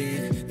that you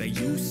did, that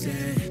you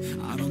said?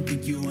 I don't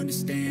think you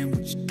understand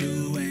what you're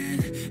doing,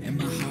 and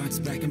my heart's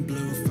black and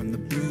blue from the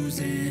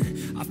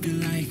bruising. I feel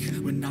like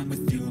when I'm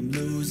with you I'm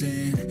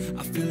losing.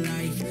 I feel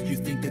like you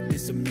think that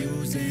this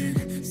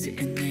amusing,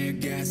 sitting there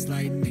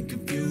gaslighting and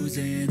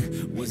confusing.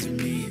 Was it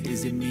me?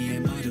 Is it me?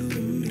 Am I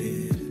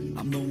deluded?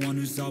 I'm the one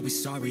who's always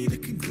sorry, the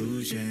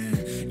conclusion.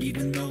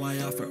 Even though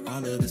I offer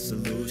all of the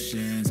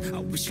solutions, I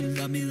wish you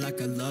loved me like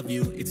I love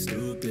you, it's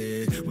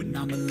stupid. When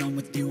I'm alone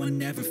with you I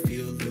never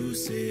feel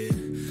lucid.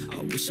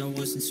 I wish I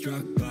wasn't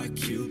struck by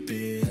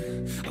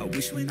Cupid. I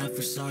wish when I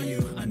first saw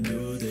you I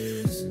knew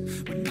this.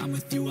 When I'm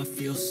with you I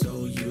feel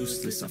so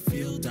useless. I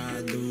feel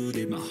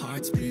diluted, my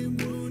heart's been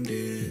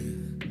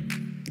wounded.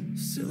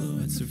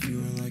 Silhouettes of you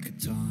are like a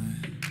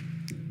taunt.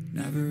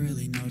 Never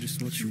really know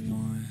just what you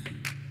want.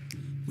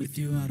 With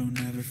you I don't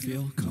ever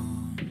feel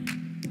calm.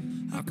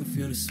 I can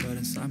feel the sweat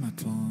inside my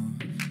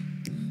palms.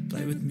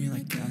 Play with me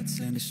like cats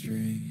and a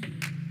string.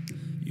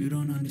 You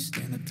don't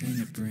understand the pain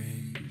it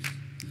brings.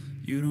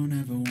 You don't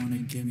ever wanna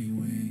give me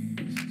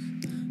wings.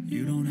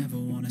 You don't ever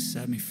wanna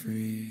set me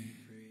free.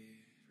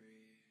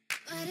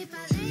 But if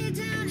I lay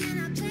down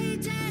and I play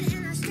dead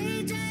and I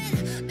stay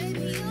dead,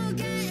 baby, you'll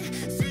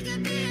get sick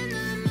of being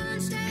the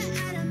monster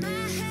out of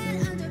my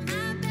head, under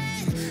my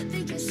bed.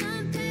 Think you're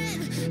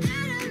something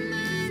out of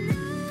my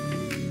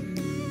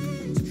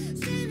nightmares.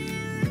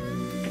 Standing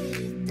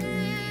right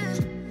there.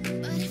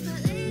 But if I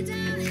lay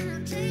down and I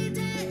play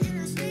dead and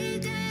I stay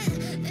dead,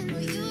 then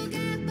will you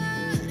get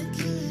bored of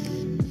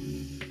killing me?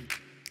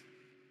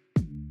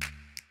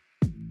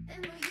 Then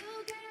will you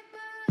get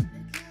bored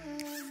of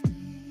killing me?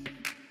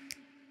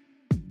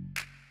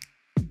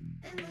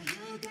 And will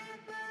you get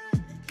bored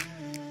of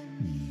killing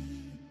me?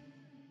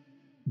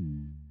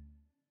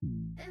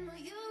 And will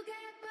you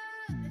get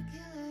bored of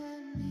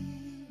killing me?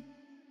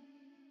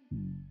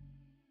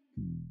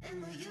 And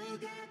will you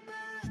get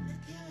bored of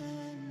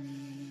killing me?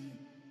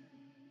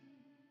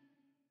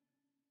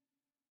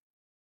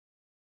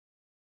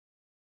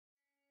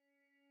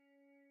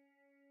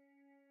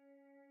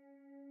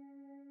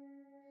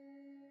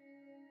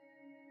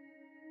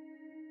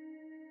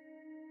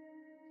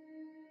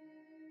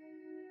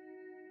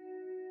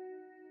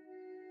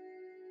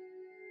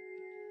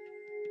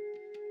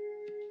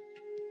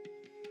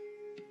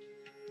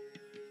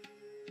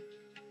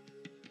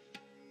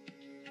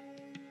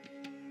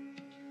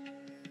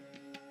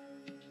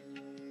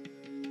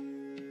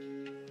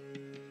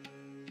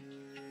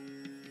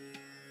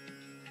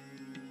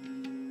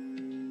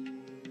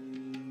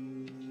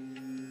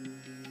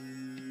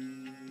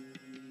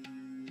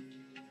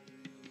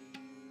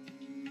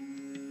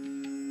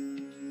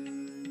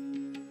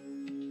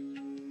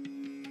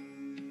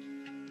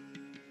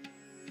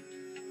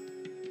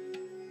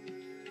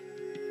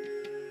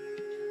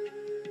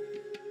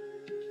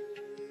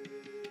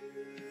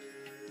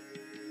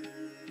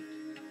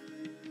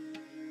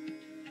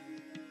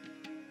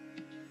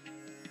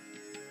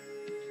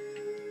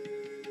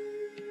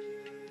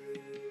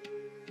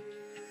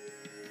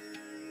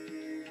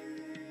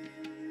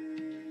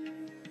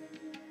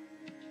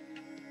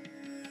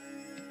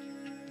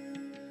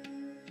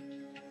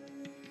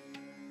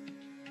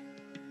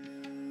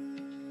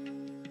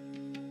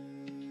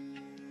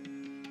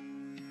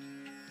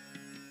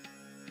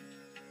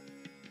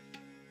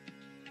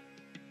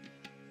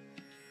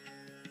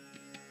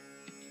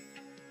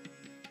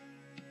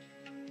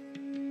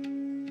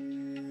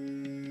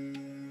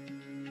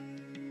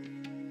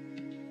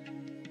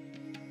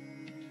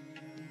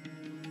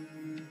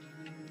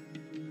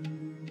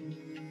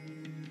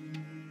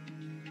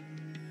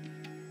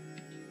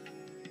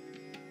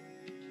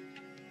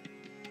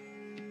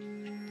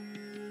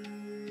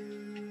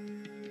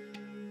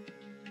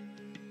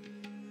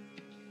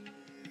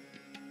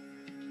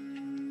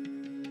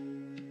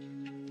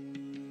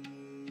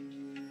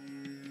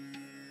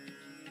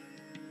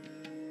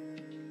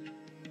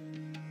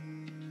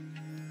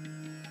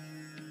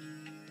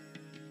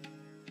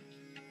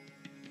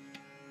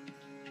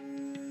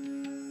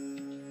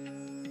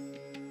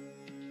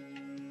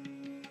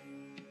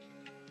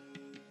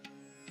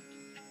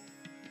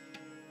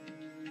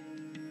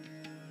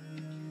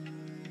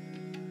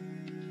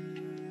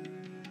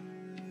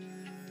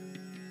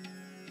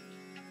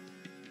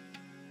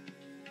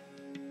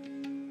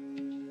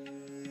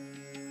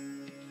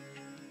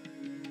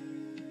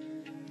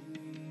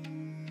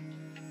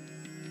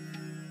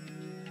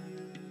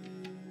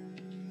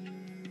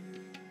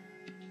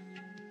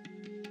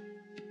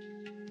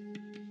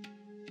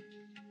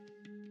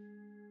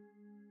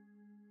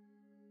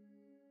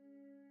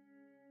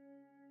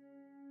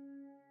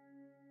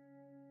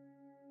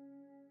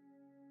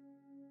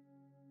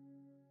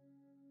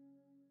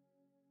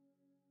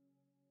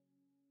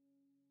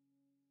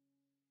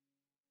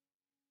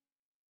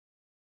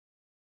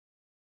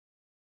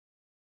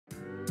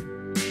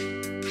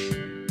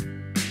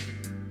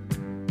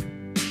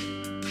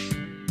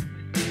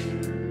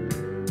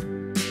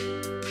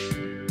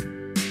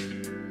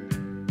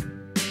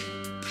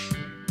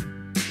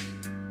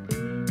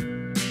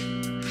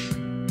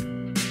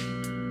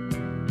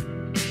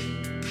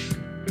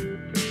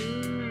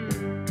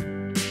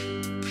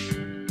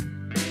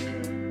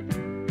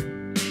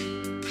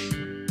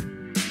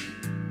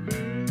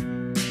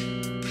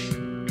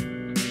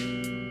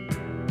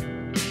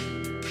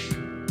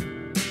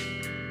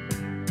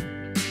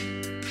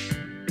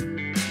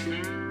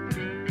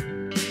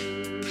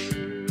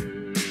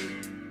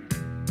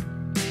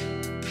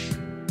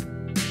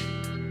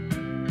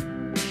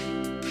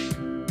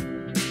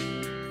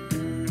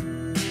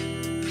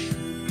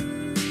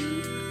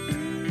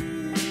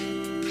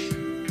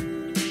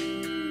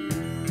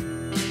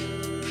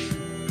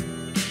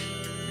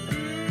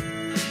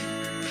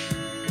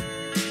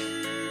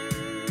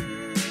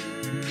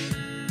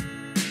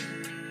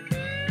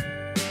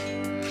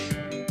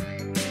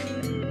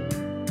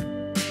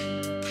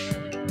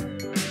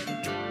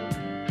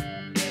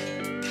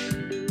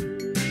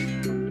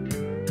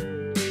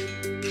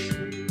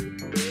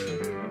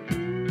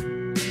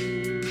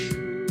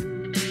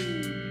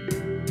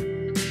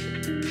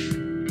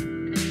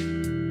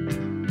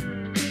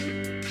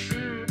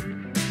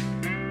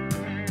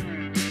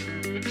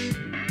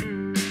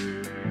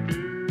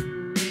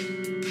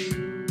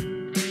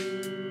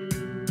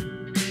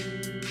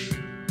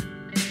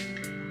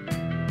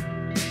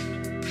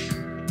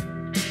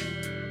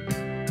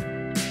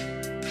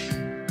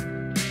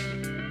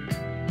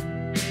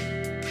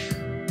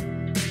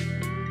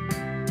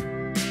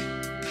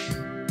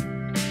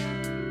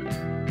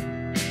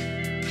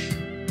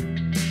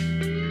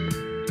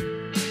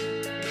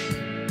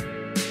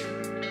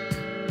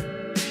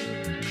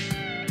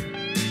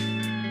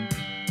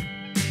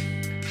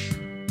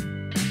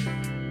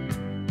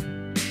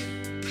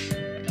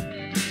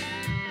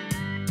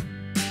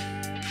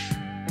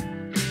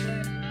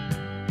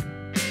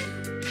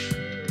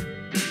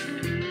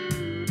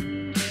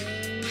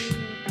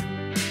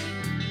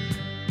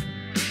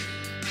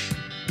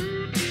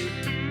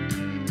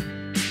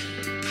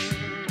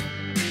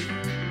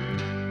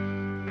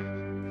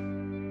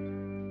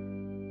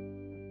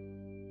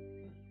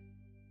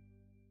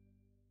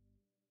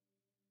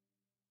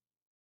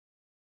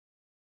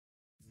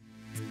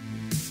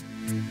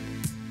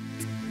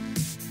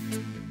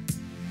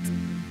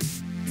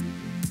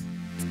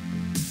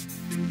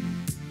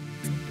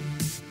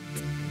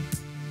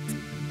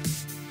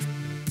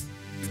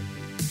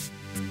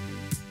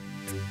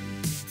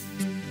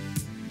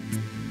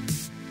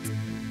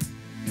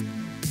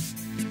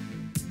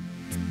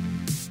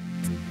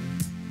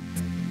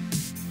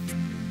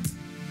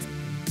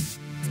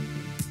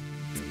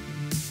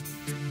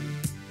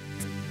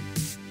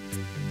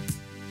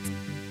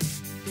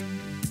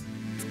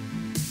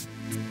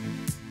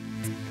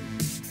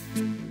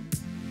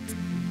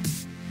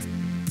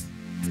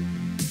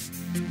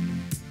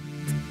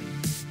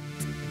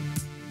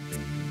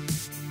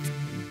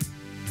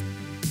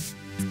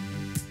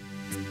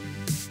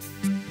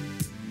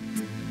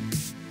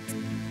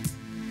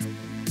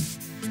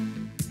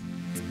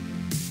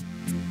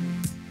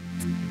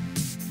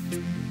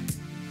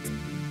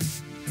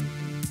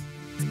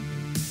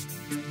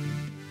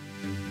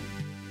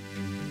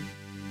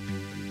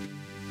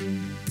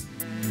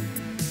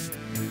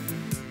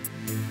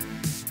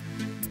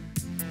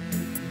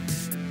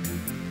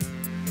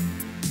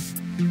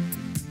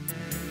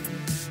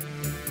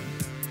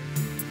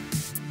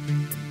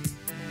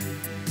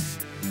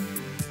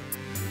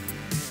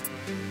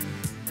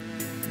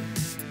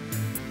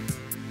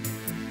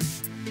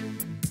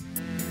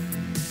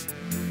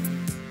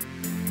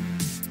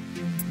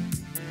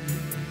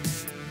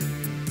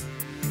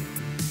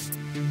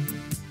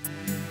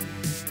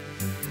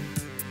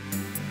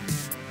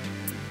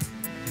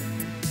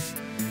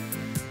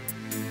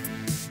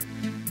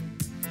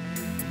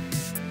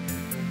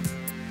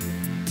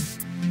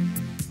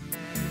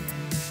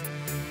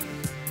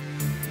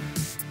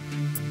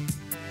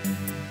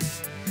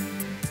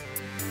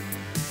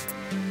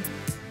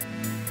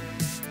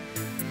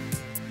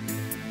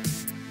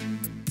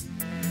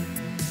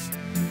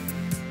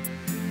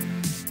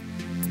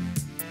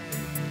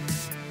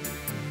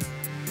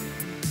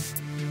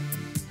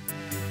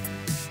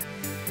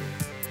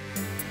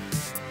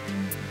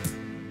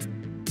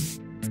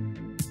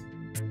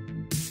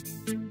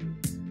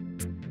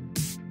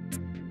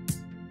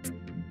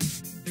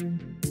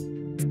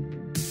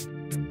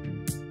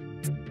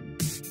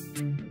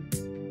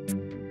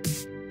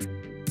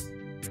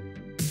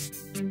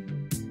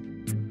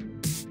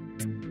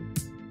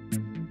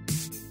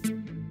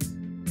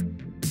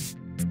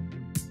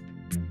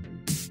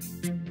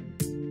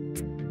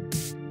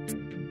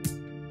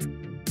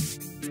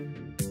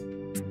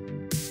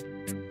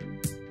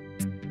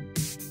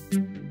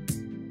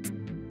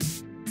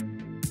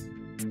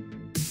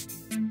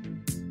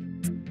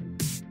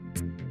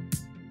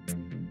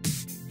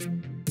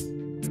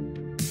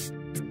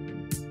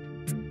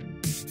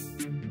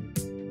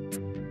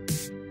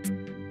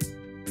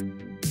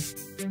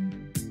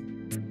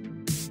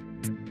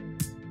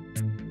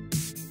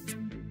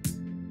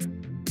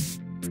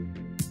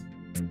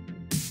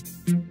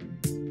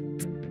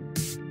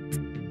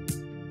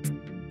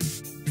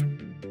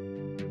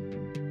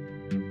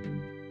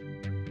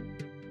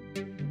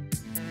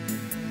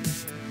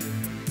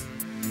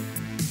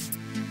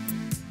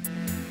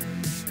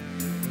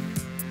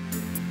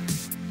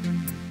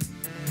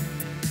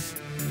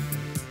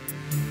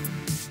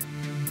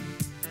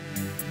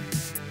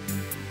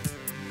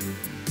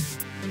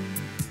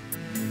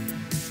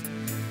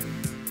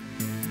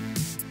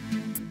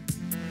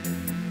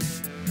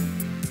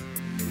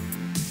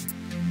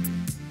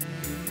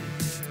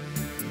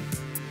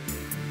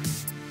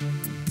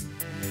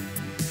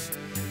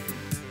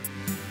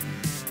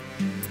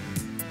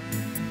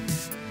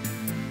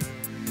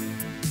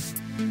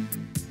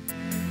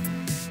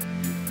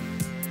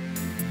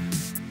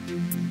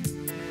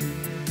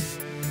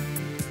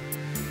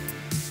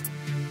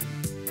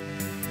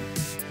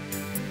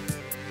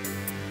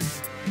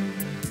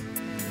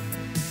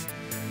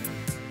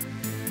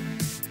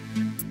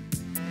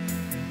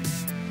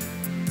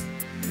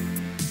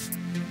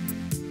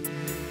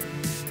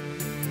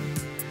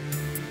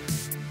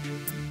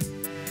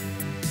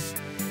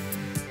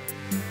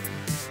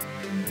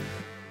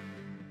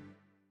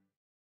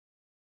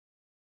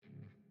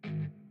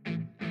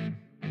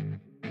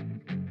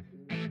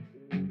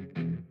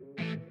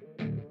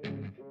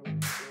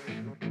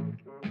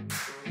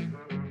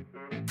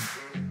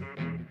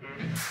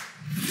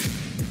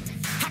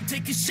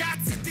 taking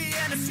shots at the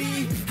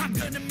enemy. I'm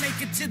gonna make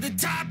it to the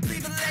top,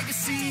 leave a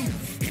legacy.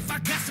 If I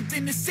got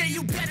something to say,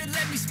 you better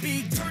let me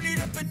speak. Turn it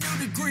up a new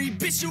degree,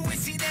 bitch, you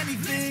ain't seen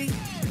anything.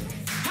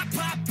 I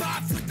pop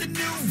off with the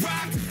new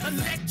rock,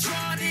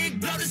 electronic,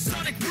 blow the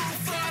sonic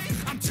roof up.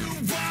 I'm too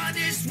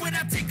honest when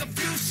I take a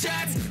few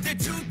shots. They're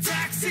too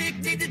toxic,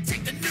 need to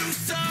take the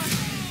noose off.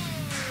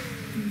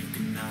 And you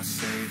cannot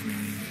save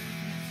me,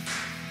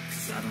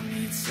 'cause I don't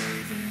need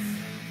saving.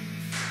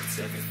 It's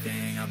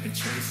everything I've been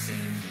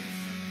chasing,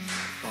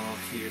 all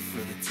here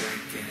for the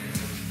taking.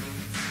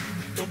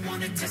 Don't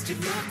wanna test your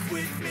luck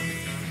with me,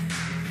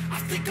 I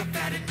think I've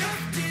had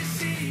enough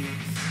disease.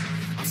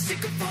 I'm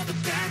sick of all the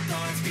bad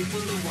thoughts,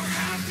 people who are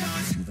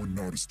half-nots. You were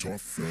not as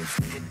tough as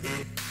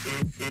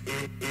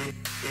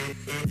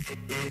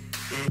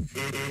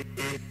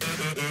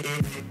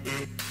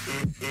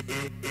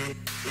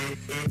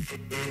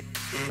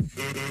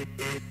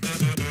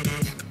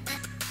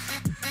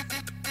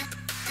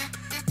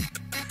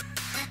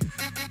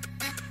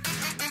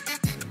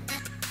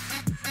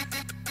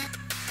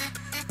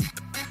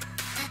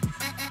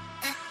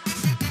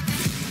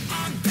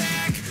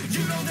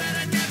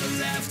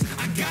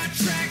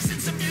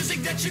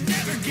that you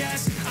never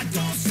guess. I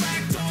don't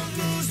slack, don't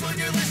lose, learn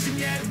your lesson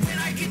yet. When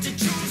I get to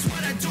choose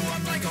what I do,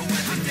 I'm like a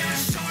weapon now.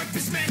 Sharp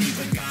as many,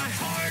 but got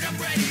hard, I'm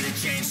ready to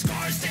change.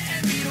 Scars to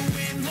envy, to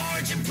win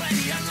large and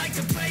plenty. I like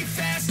to play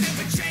fast,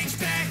 never change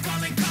back.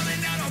 Calling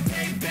out, I'll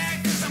pay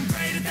back, 'cause I'm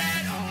great at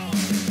that. Oh,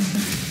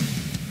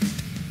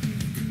 you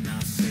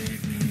cannot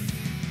save me,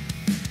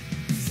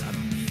 'cause I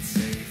don't need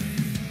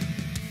saving.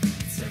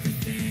 It's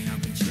everything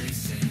I've been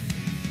chasing,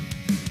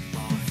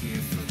 all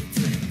here for the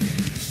taking.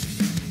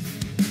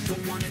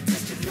 Don't wanna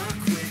test your luck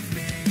with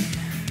me,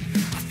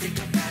 I think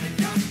I've had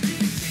enough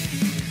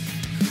disease.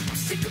 I'm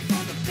sick of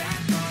all the bad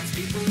thoughts,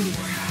 people who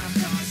are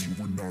half-nots. you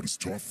were not as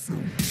tough as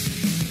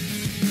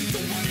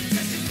Don't wanna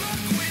test your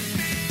luck with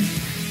me,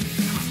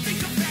 I think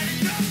I've had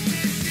enough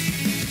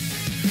disease.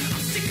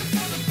 I'm sick of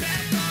all the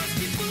bad thoughts,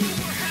 people who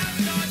are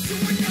half-nots, who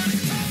are not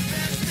as tough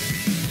as me.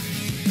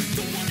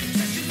 Don't wanna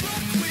test your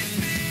luck with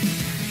me,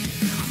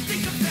 I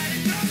think I've had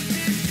enough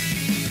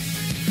disease.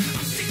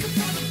 I'm sick of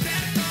all the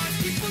bad thoughts,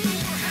 people who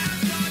are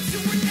half-nots, who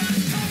are not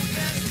as tough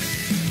as me.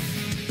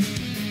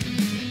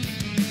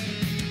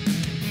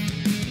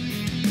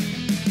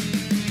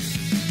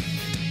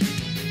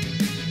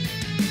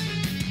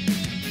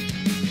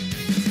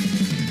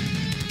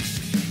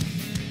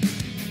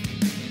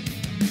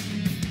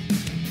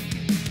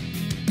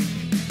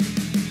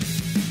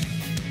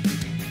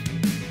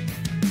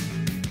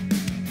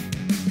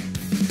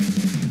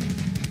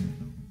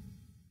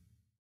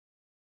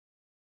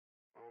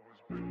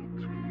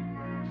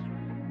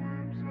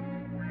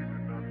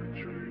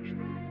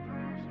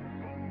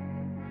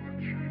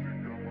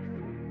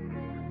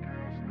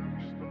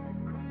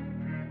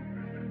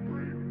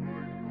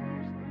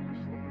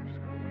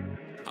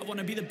 I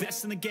wanna be the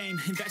best in the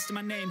game, invest in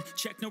my name.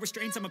 Check no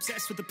restraints, I'm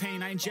obsessed with the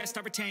pain. I ingest,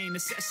 I retain,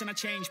 assess and I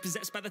change.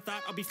 Possessed by the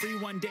thought I'll be free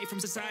one day from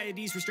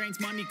society's restraints.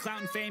 Money,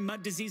 clout and fame,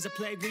 mud, disease, a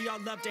plague. We all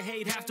love to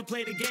hate, have to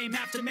play the game,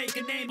 have to make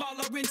a name. All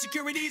our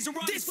insecurities are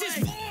on display. This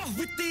is war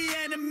with the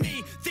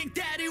enemy, think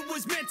that it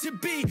was meant to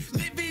be.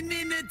 Living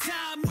in a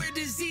time where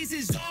disease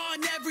is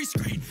on every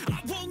screen.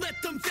 I won't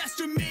let them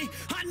fester me,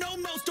 I know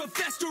most are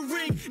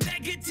festering.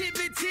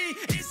 Negativity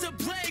is a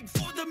plague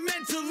for the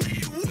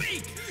mentally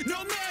weak.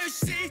 No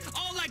mercy,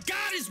 all I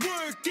got is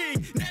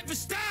working. Never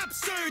stop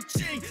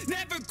searching,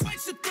 never quite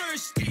so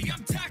thirsty.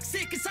 I'm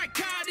toxic and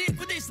psychotic,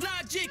 with this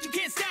logic, you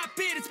can't stop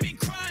it. It's been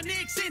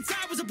chronic since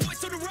I was a boy,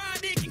 so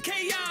neurotic and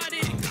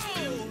chaotic.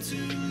 Built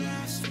to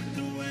last with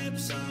the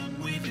webs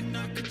I'm weaving.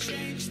 I could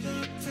change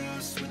the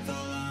past with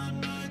all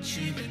I'm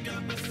achieving.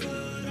 Got my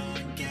foot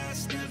on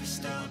gas, never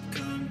stop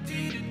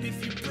competing.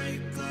 If you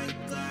break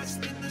like glass,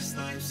 then this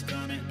life's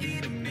gonna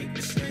eat 'em. Make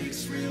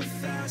mistakes real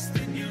fast,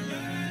 then you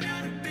learn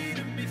how to beat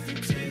 'em. If you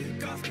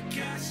take off the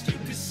cast, you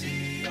can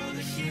see all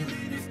the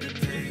healing. If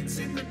the pain's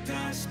in the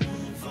past,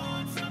 move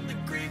on from the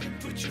grave and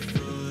put your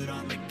foot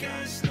on the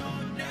gas. No,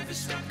 never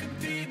stop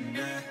competing,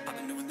 yeah. I've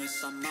been doing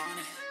this, I'm on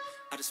it.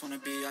 I just wanna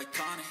be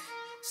iconic.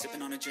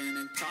 Sipping on a gin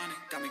and tonic,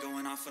 got me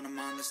going off when I'm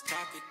on this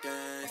topic,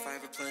 yeah. If I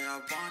ever play, I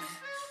want it.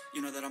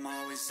 You know that I'm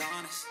always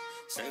honest.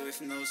 Stay away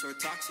from those who are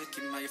toxic.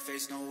 Keep them out your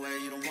face, no way,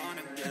 you don't want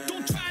it, yeah.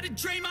 Don't try to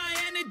drain my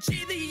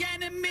energy, the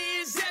enemy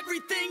is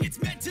everything. It's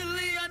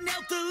mentally,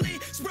 unhealthily,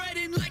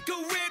 spreading like a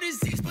rare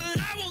disease. But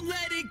I won't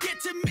let it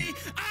get to me,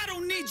 I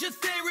don't need your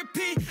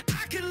therapy.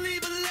 I can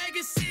leave a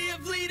legacy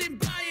of leading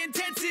by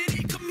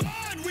intensity. Come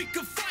on, we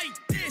can fight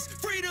this,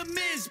 freedom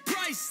is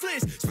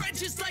priceless. Spread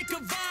just like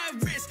a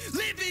virus,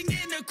 living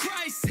in a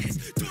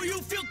crisis. Do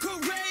you feel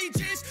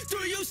courageous? Do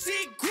you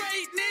see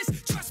greatness?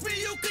 Trust me,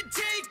 you can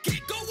take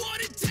it, go on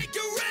and take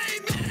your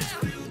aim, yeah.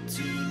 Built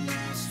to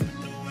last with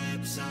the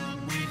webs I'm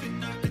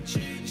weaving. I could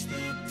change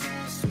the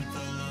past with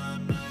all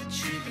I'm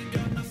achieving.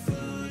 Got my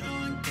foot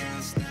on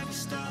gas, never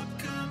stop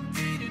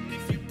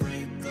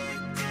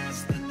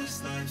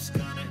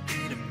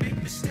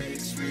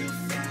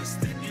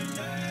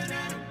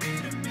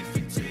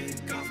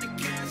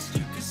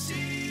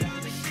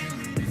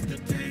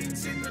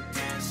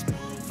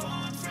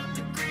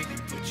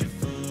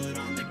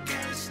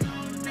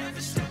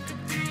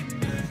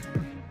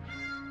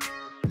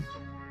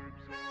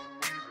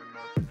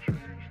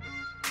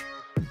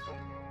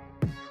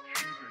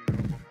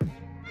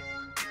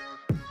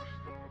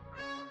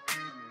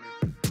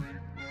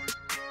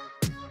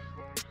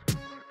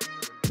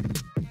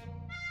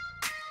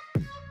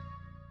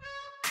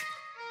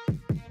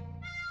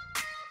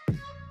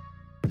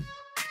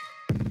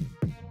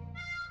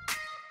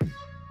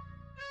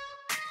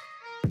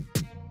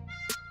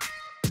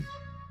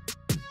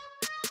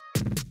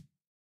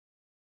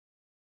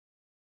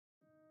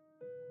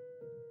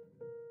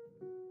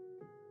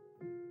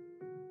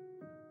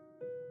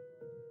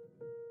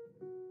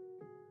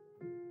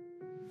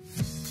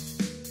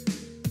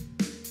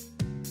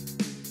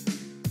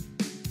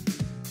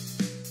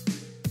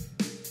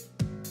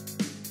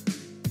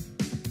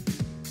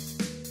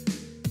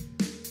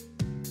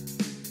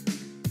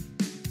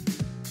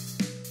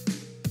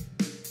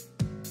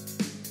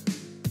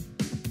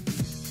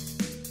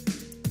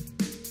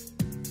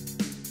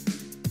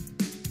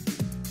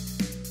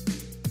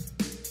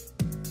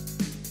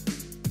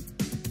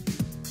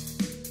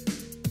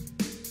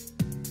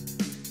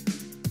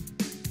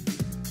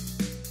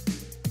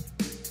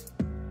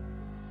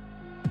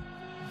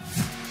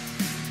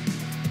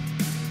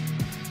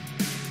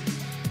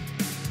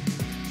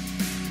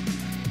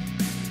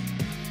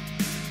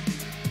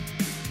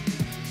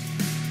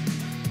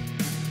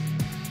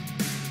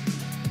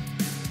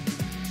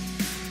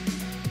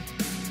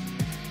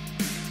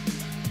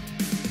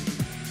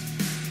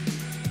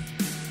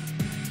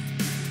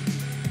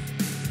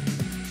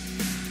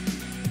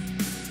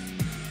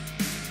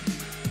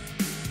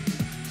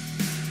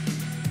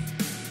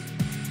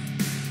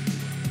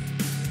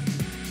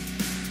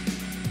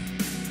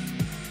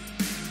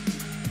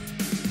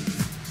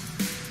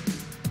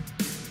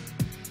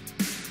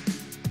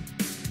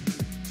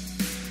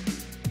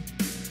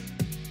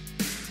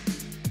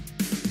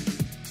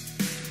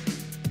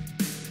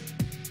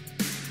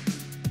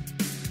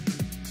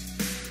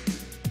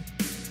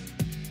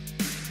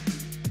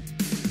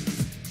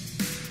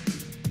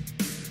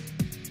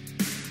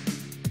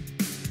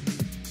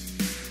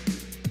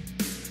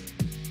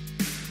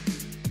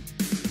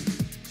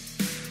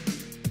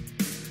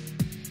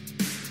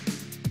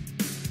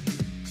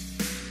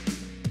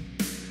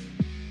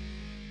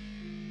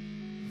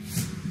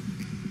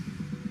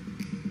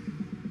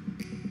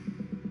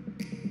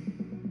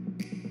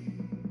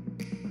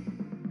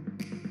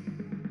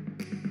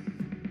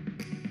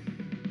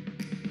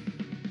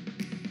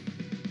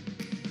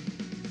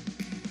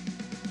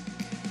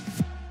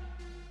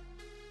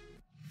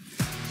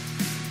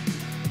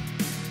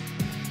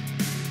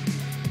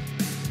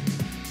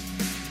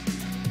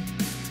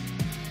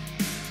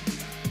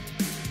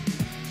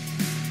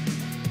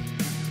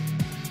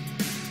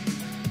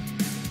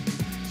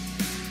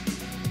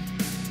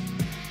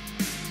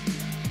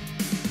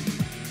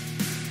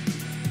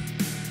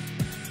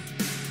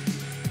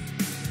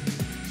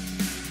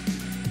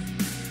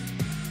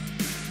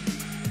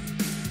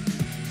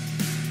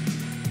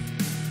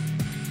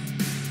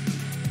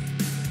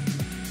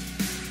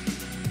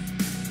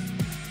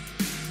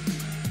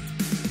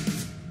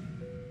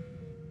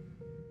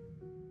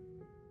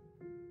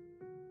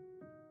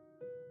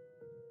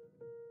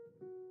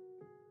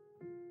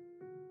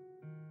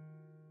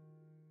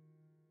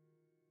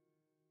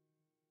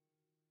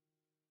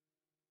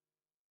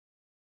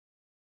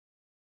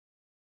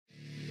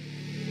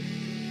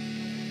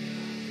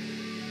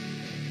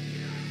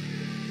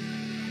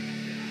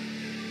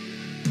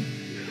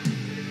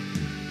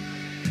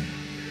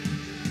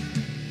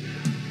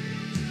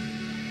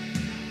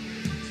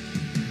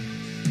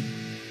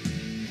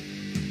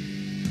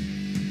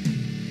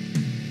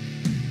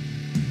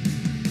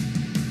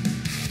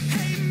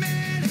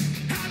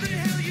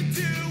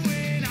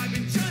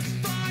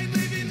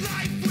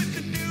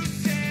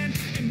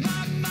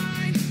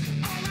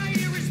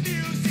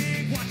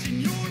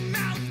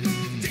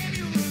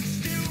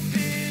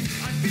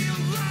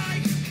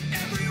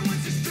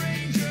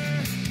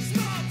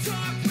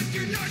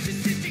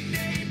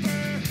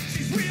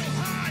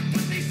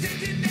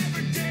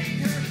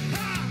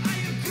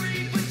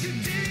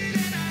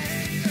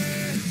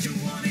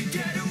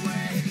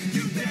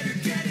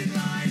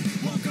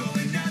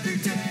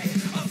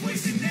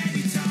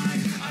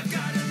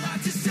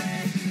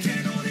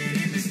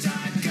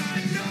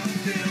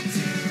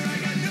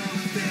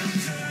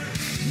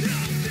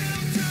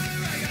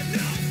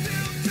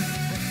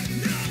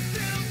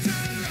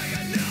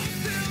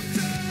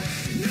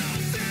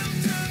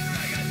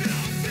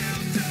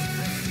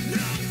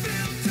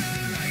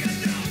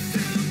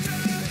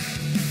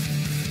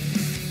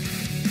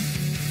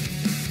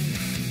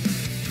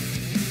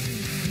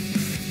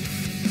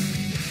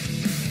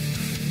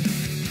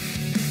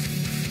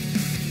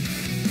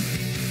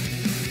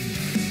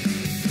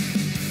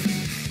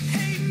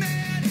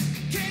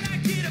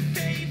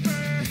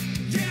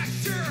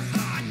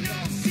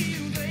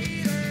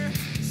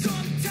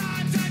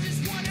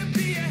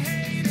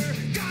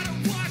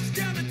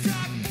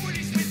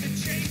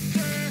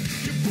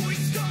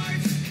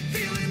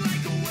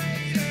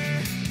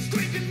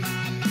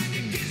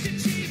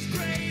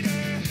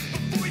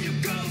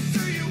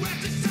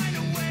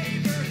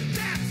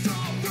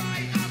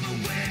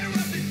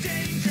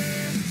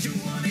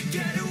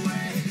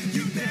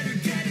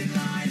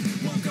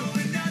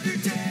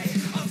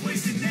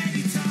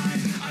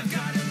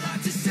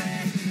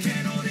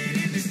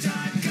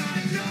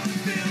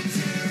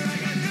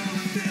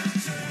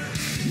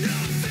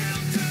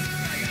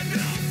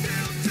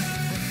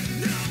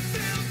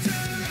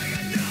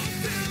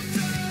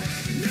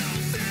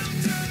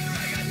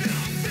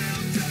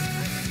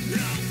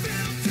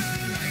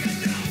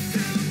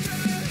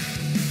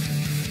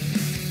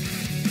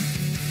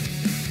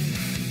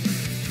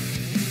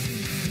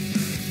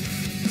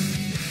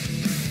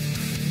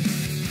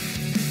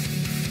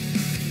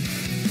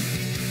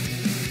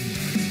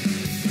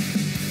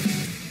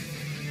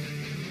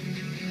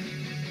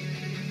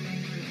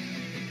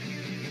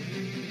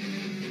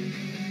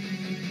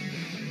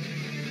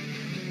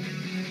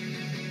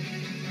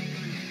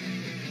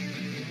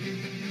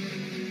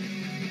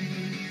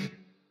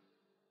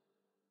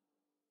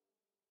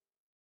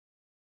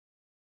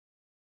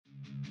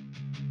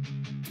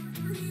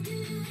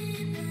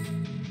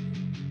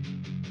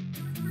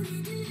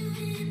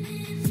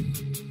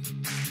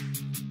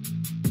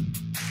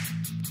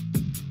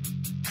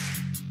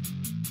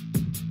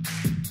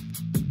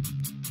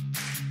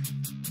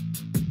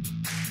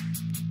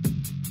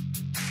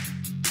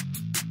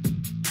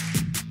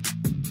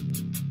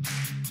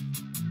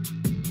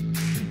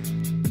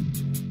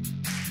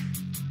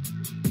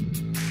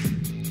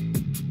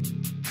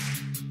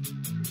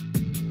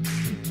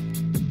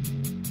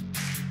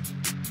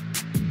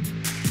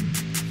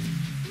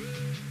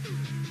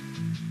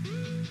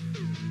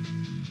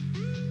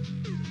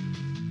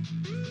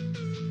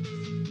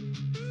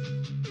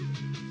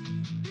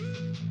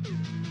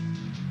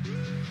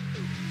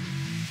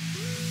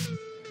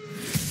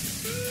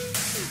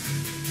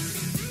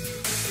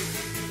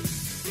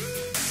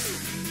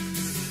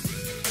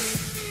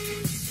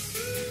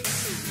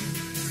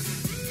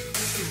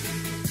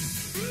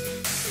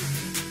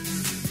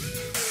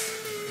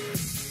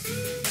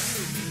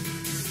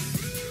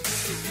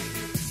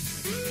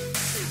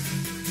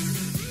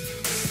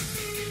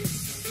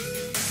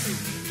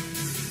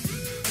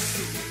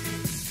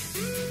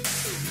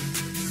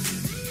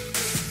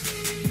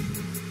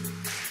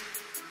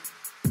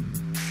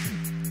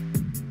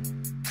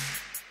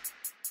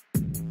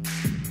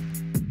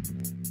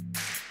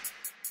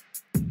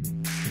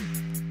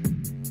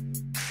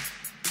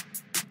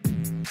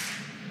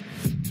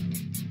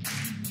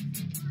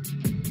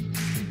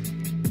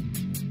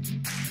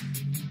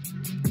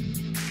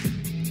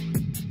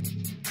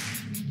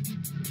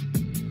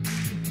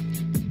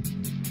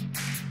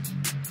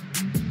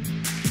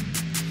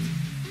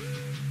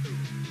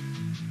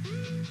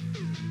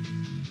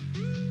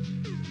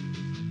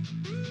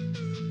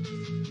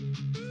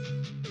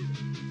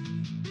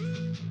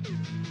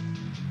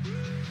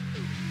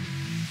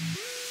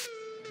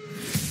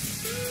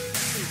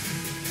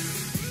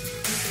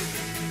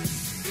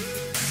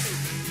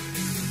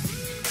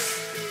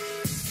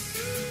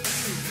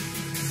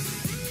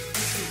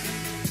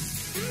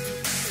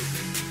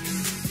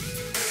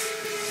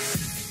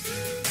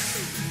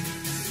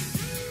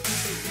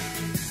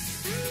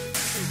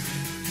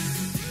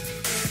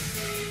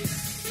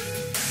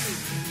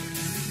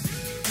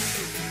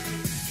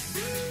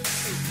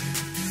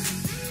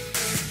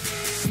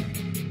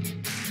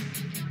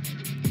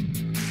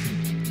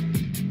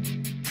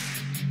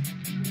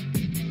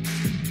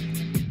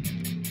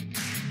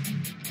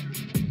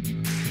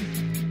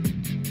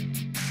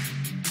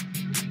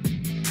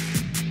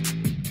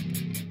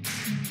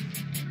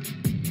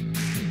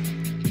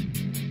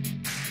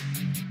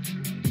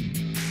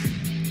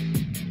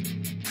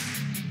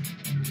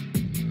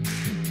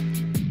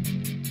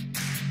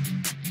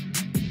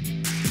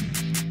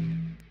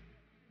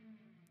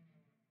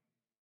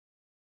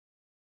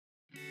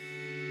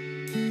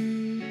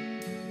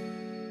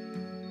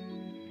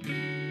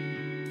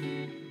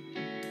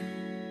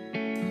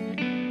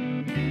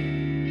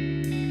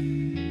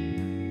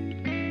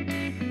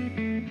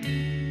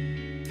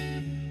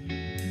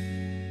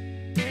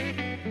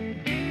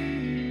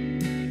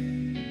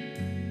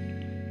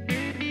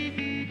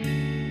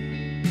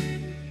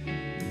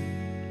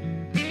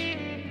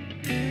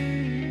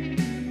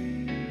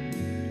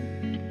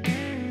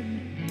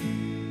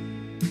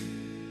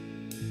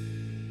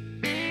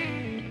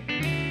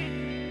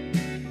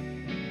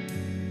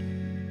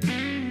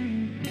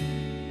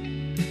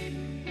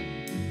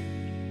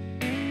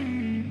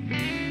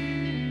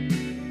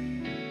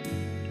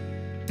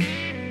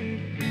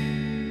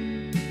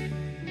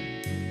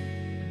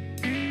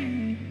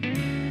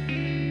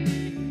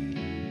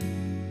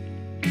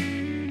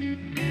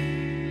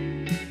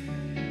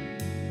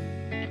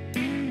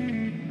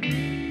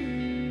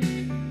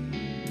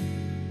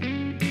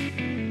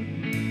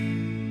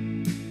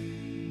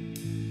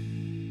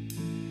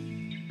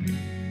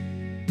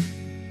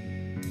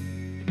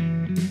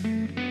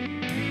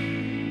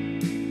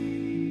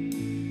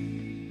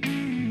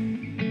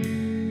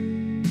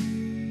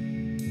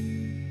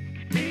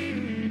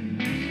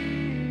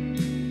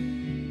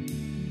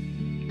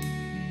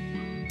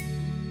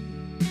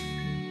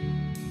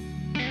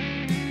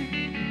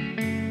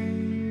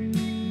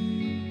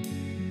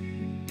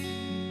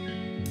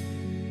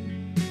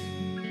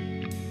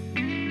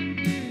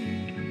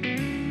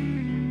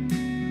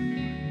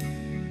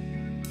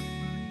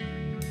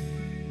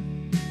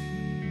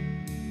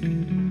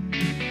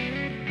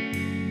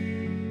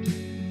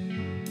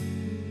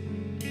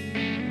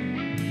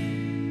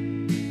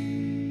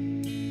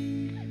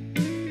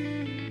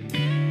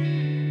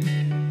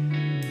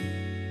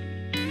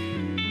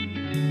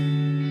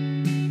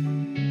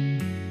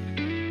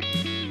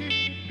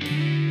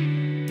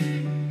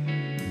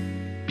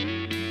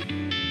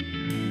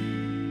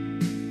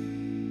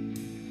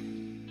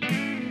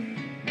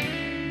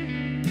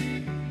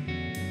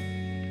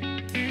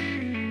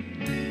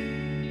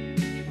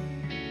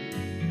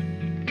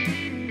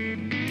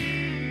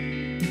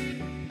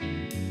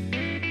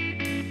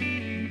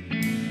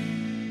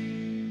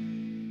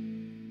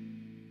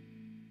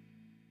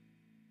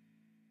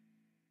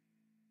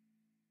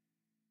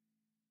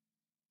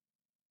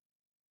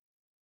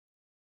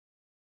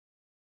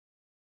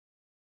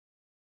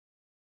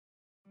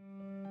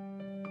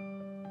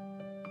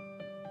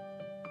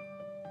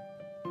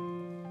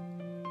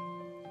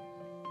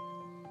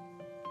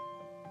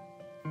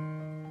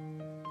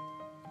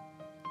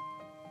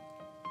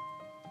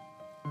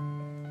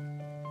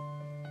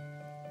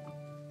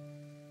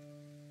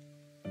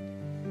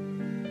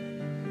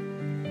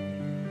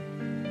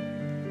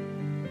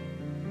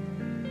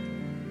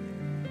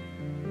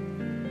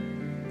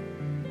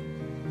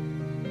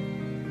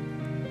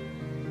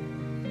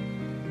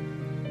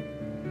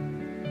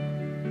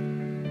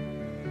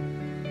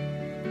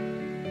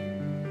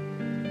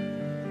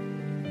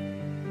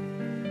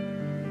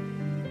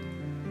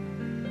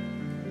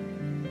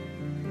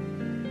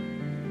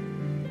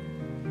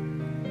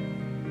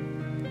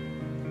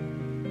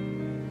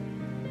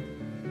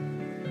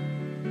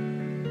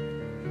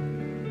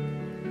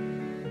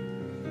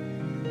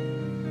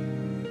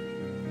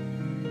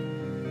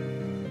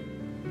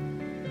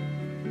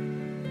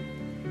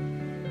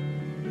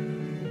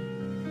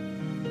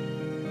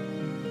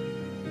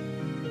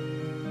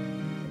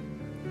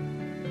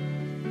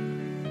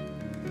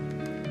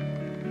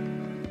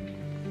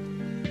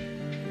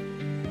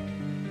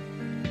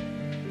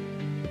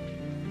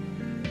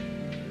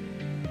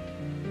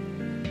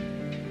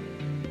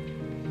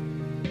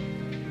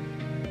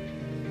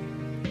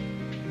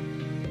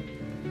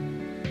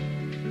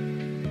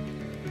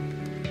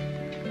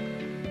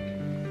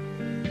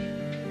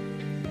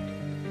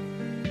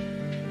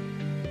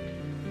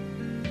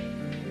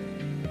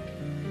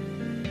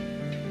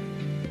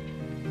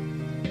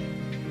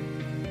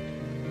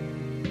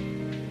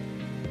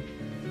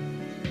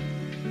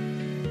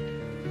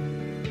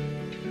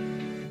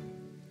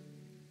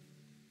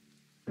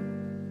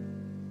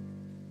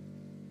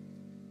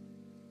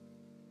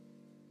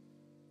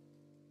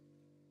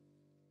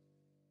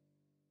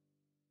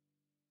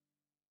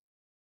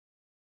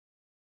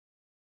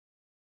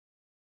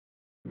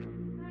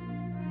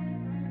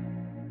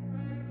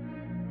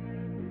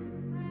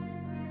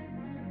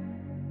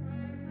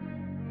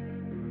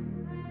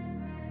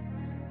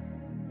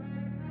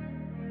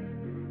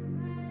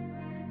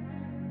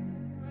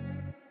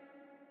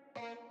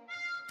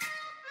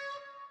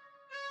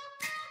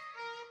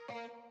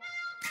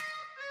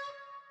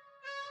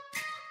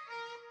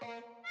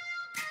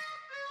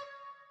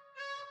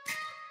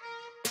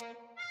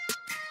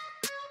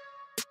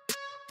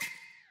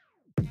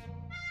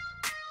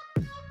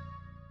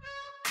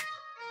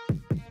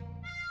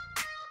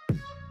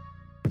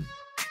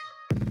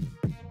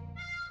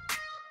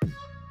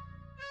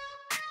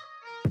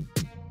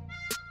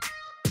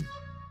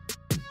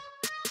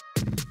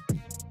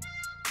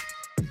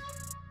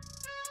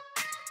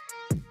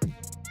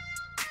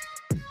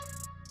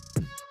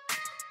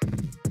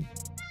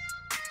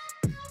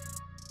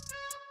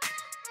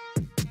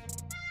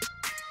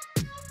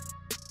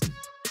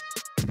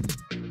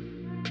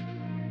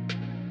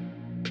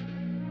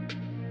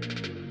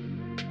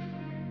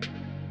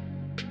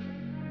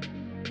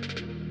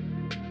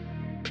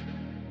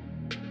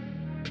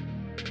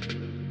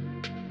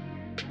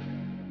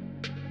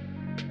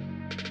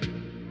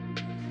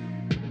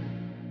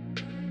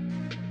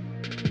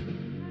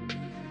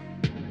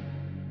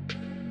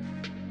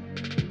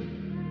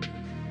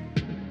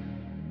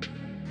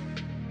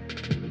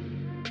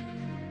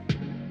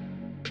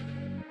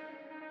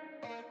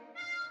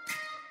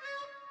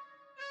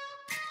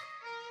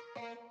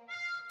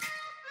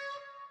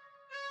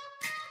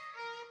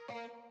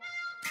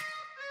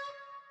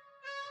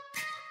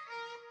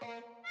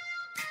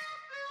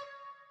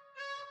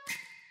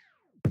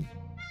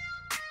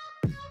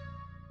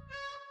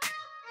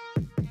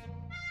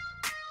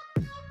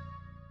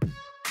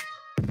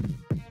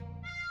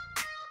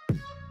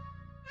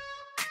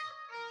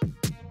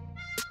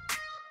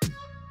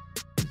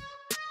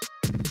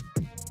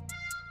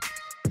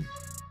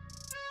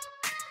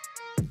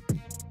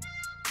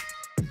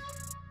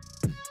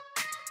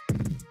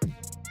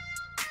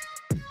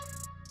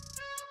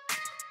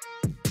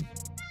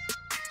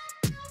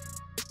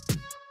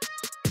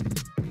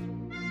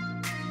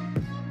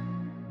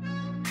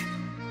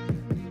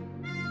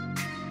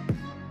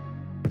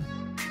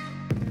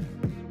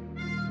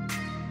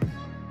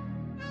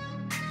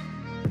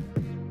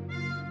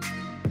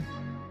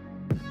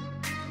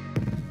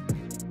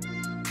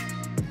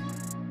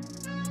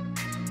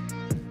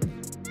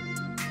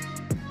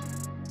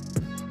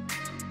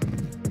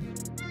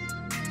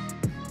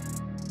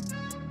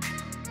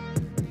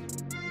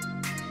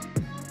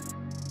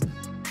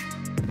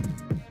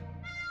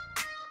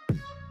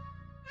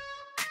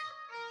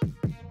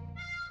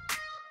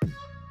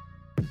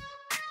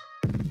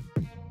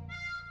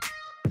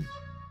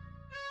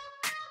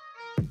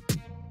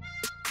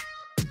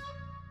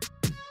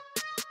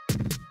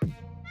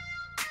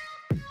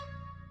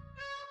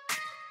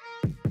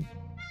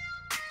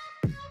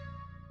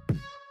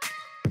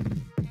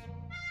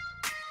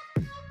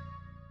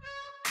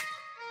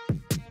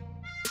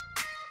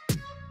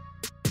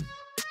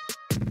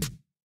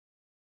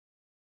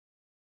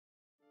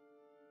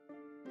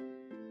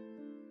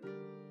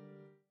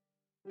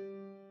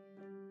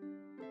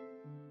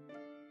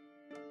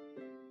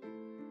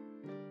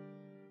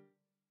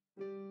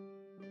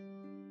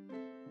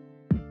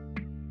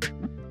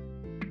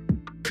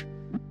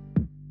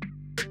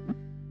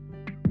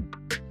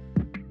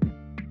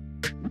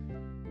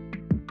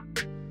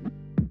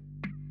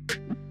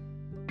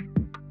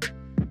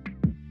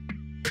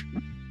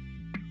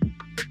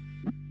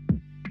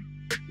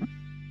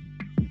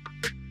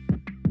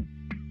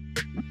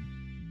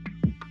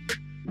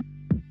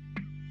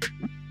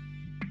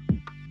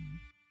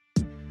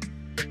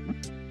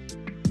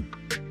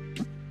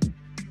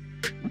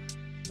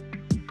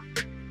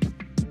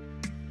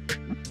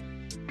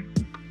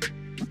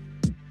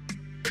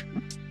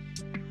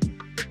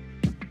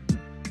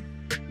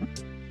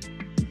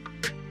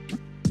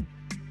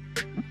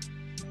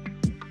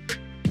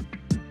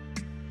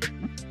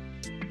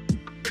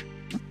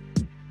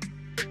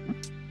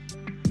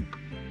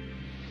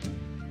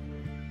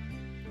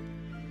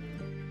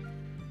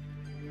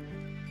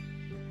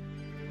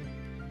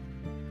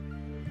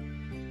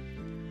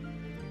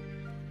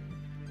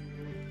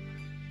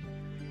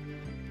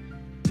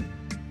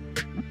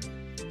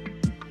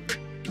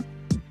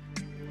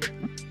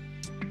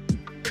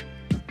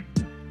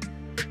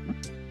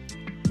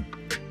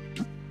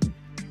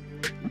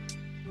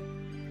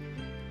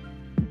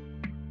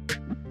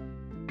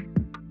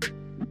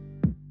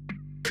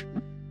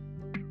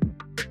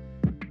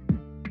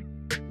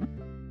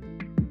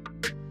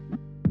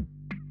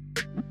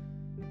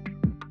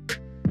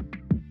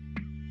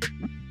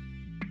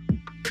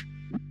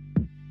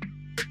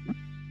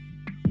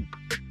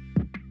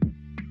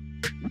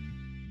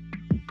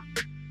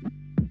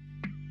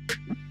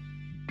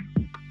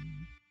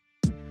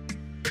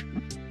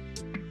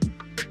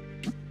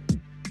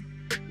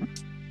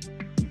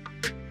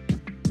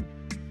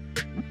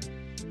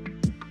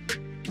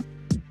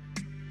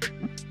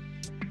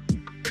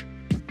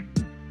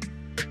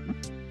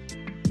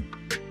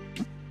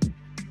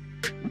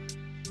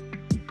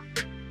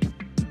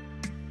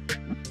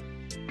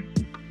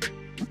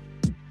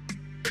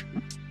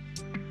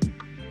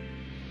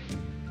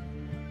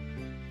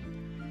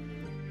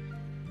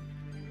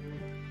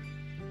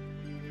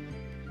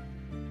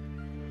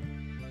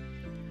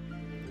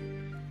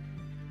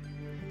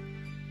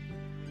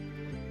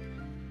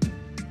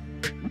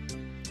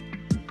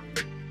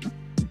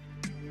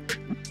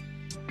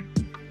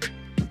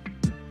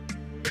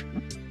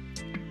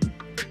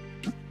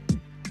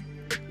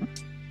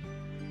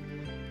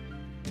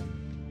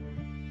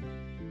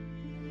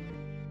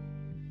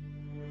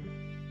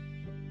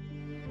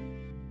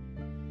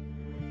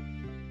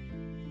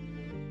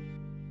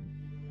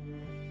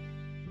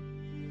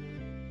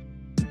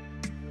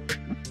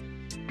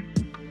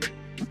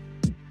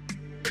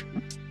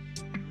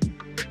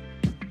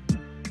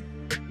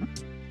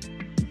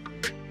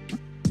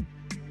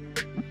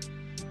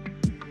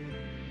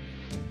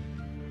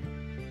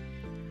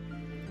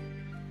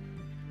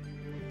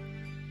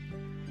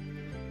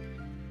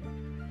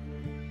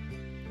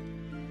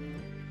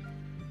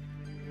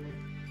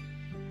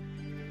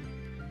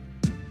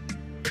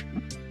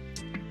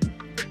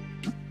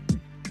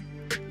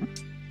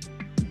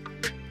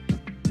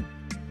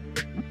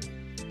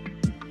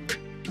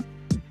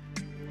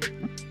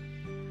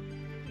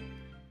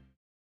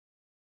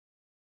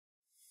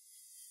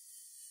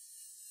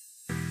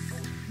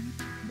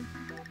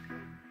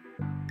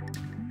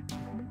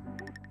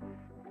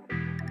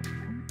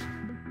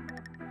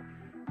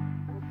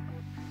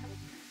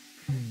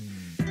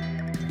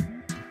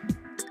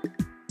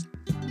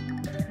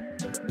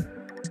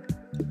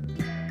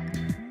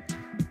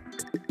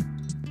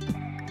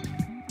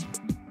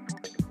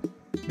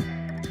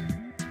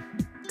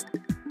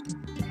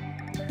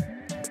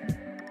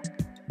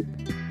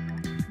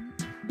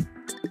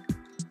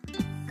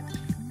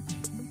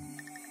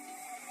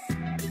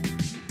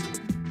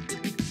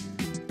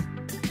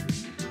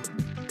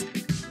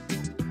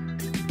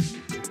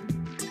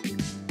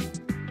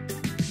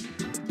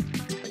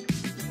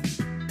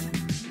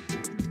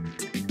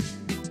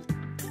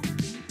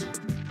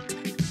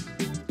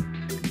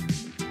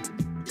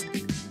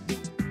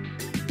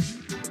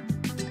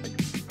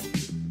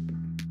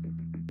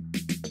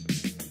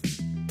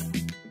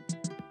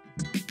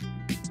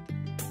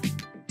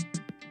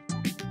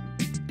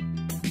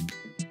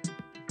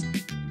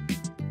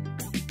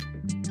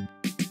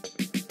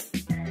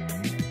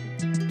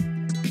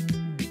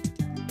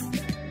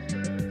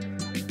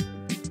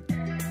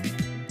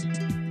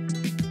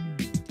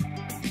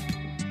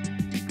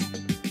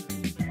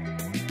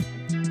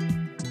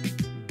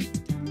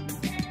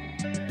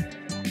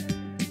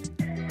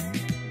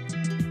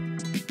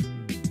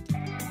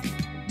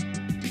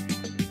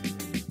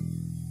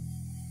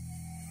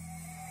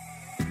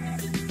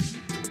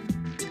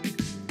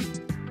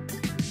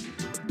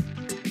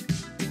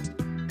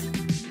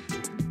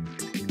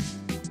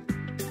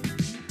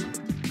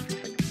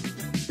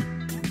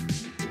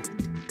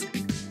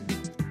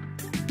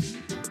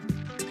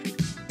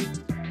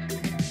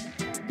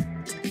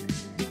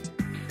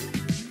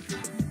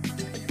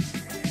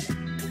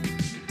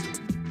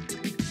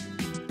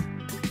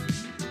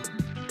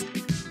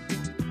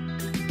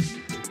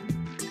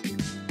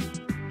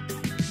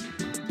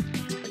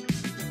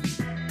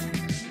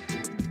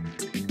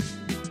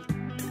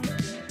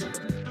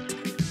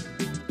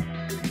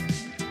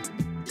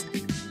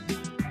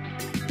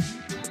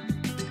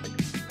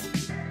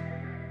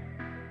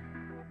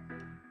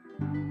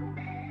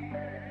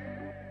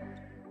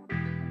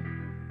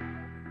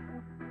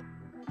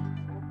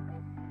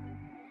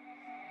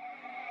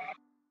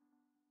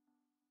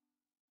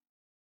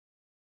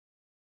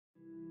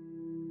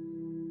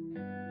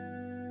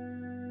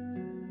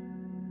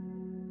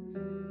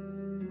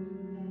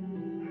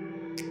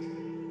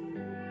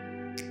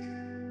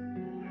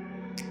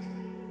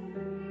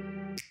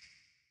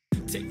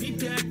Take me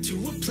back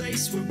to a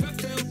place where I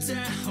felt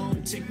at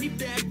home. Take me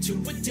back to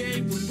a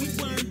day when we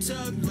weren't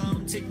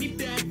alone. Take me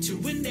back to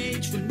an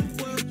age when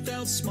the world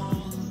felt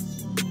small.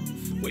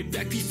 Way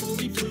back before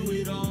we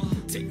blew it all.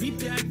 Take me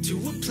back to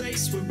a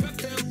place where I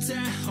felt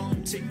at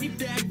home. Take me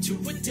back to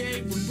a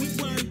day when we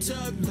weren't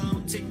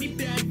alone. Take me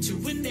back to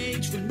an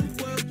age when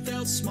the world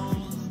felt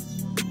small.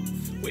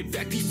 Way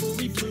back before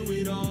we blew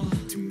it all.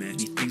 Too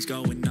many things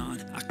going on,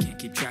 I can't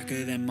keep track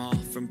of them all.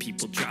 From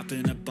people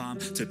dropping a bomb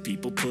to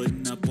people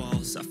putting up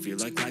walls. I feel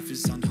like life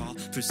is on hold,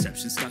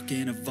 perception stuck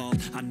in a vault.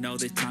 I know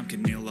that time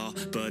can heal all,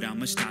 but how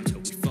much time till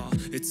we fall?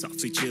 It's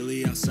awfully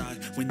chilly outside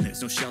when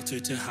there's no shelter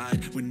to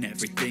hide. When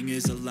everything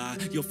is a lie,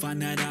 you'll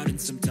find that out in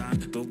some time.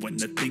 But when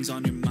the things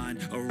on your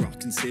mind are all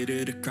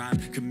considered a crime,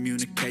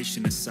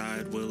 communication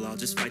aside, we'll all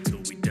just fight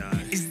till we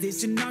die. Is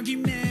this an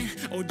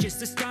argument or just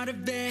the start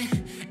of it?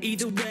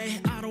 Either way,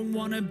 I don't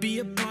wanna be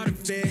a part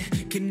of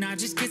it. Can I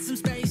just get some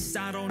space?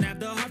 I don't have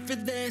the heart for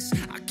this.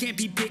 I can't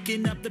be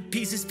picking up the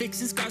pieces,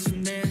 fixing scars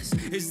from this.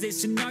 Is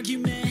this an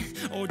argument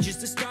or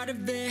just the start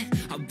of it?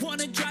 I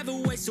wanna drive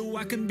away so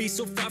I can be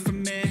so far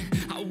from it.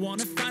 I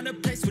wanna find a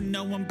place where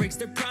no one breaks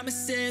their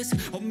promises,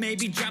 or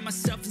maybe drown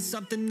myself in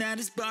something that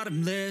is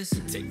bottomless.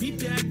 Take me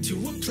back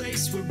to a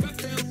place where I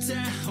felt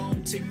at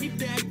home. Take me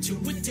back to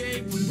a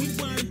day when we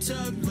weren't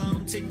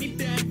alone. Take me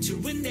back to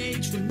an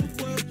age when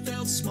the world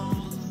felt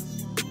small.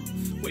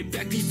 Way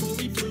back before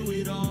we blew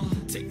it all.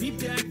 Take me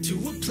back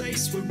to a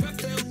place where I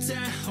felt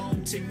at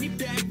home. Take me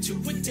back to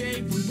a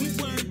day when we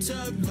weren't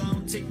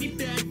alone. Take me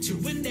back to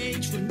an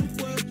age when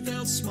the world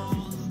felt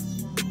small.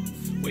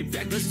 Way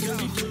back before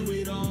we blew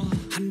it all.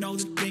 I know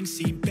that things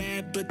seem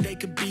bad, but they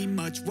could be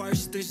much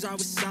worse. There's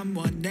always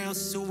someone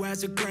else who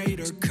has a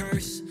greater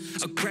curse,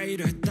 a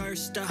greater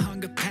thirst, a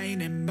hunger,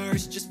 pain, and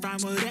mercy. Just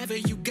find whatever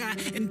you got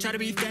and try to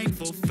be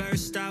thankful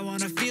first. I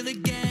wanna feel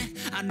again,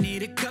 I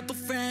need a couple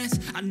friends.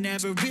 I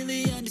never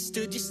really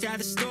understood just how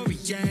the story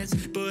ends,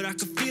 but I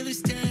can feel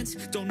it's tense,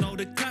 don't know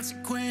the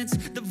consequence.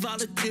 The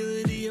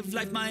volatility of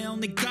life, my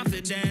only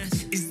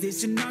confidence. Is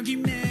this an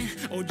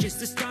argument or just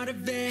the start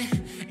of it?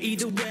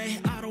 Either way,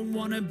 I don't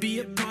wanna be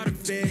a part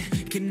of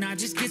it. Can I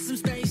just get some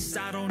space?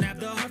 I don't have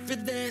the heart for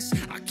this.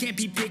 I can't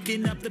be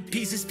picking up the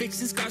pieces,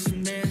 fixing scars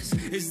from this.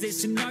 Is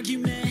this an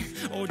argument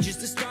or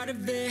just the start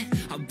of it?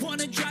 I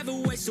wanna drive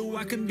away so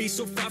I can be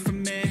so far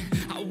from it.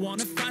 I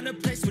wanna find a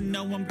place where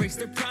no one breaks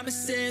their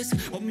promises,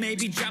 or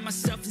maybe drown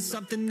myself in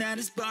something that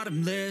is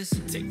bottomless.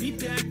 Take me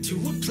back to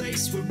a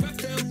place where I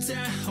felt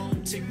at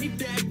home. Take me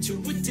back to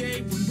a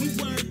day when we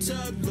weren't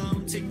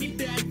alone. Take me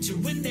back to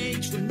an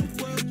age when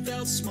the world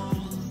felt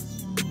small,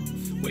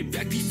 way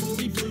back before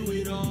we blew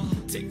it all.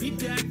 Take me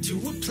back to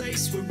a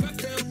place where I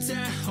felt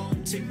at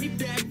home. Take me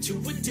back to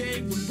a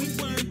day when we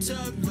weren't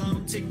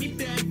alone. Take me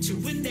back to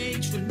an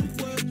age when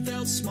the world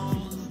felt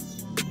small,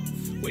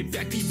 way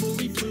back before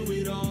we blew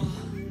it all.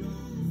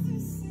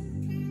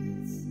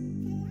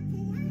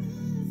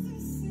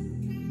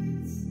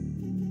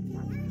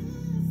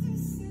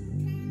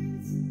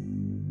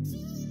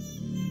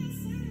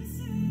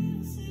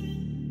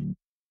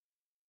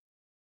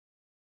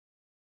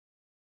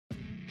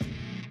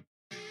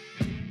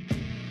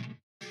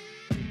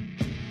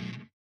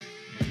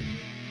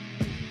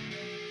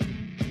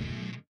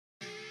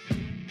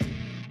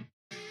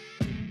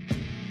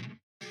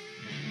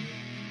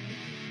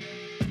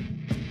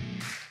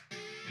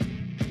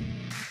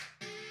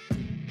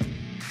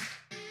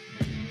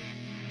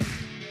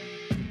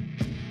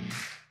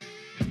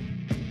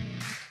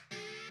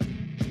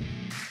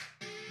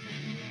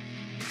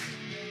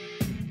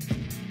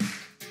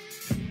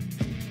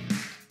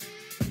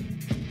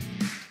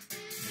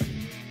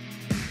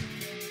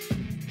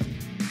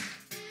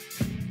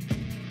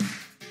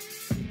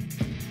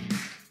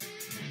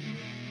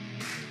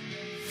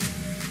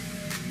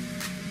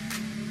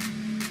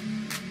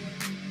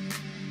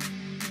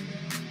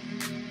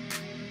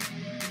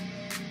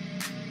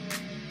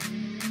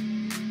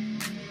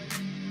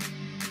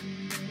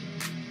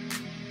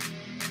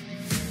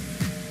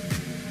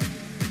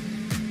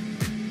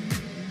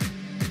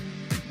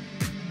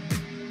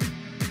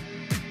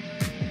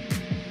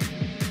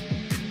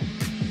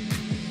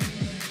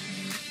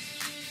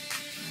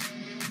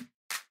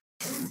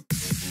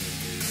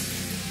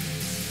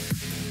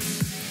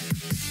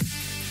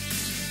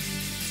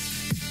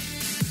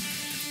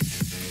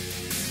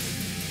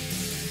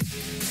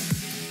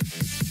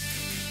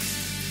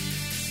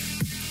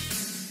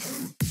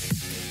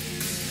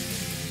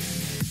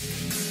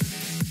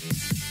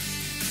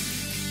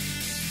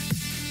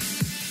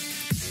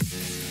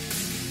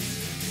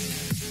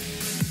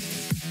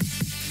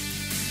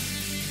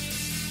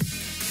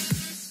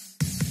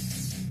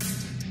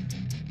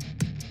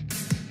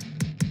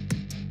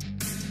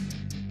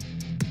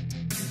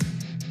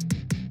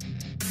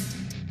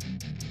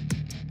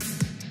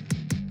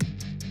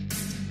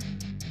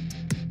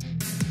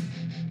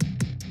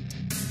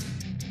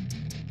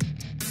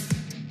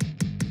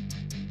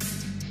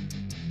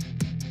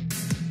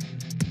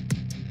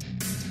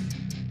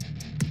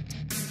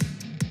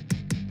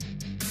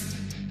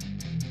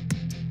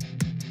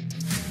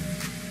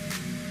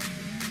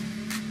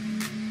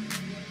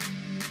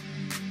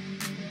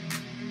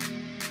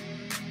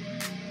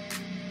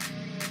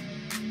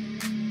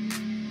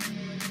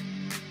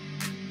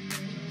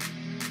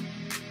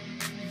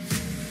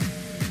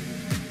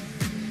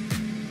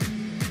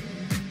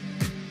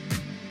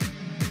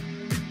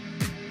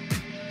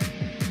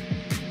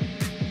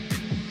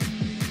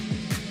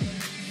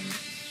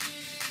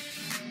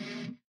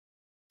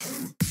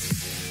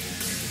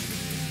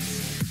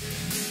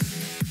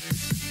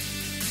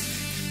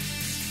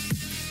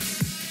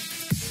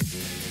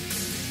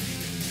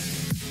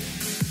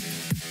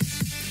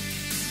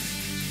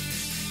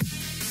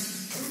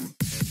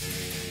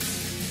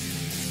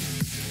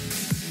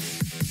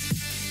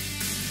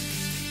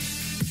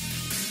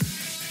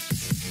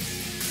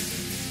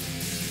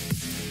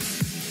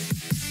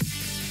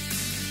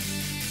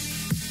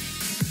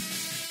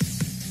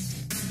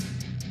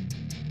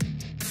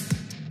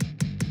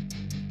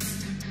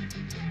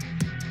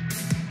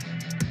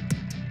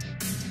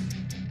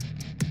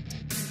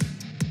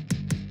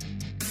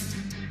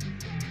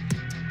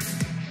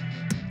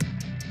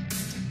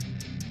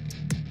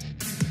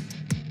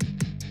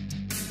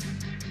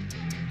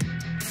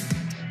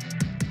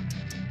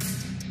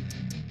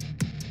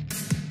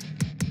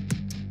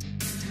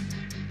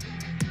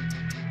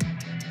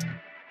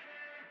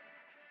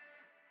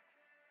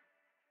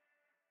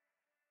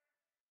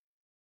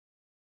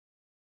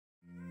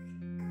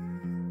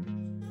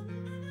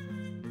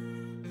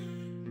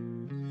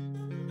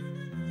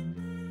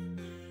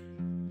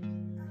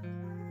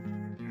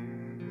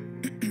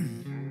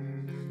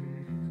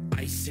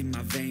 Ice in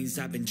my veins,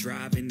 I've been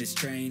driving this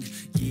train.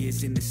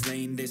 Years in this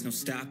lane, there's no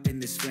stopping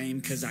this flame.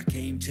 Cause I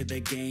came to the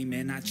game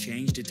and I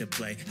changed it to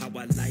play how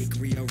I like,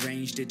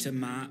 rearranged it to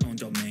my own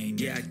domain.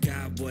 Yeah, I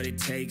got what it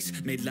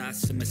takes, made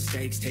lots of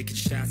mistakes, taking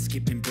shots,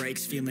 skipping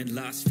breaks, feeling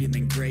lost,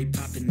 feeling great,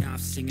 popping off,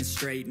 singing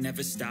straight,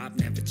 never stopped,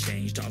 never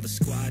changed. All the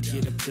squad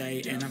here to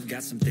play, and I've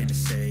got something to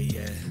say,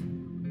 yeah.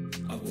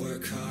 I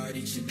work hard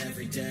each and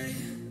every day,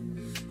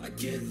 I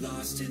get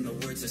lost in the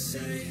words I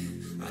say.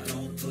 I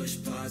don't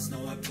push pause,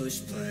 no I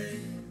push play.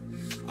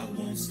 I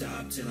won't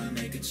stop till I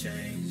make a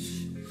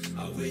change.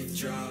 I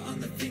withdraw on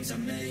the things I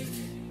make.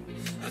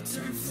 I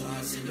turn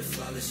flaws into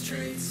flawless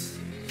traits.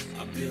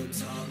 I build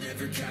tall,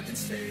 never capped in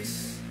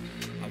space.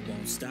 I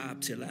won't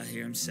stop till I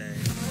hear him say,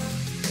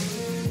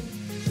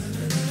 na,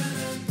 na, na,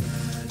 na, na.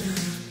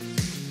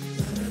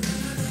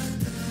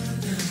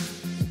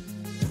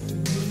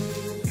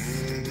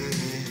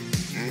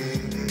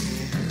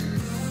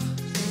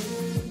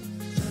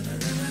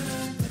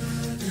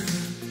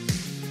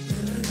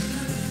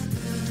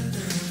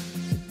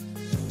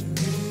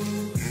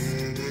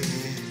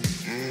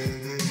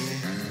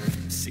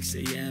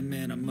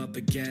 up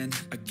again.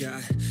 I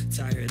got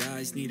tired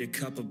eyes, need a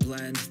cup of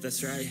blend.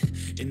 That's right,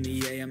 in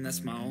the AM,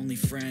 that's my only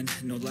friend.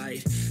 No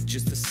light,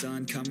 just the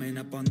sun coming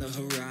up on the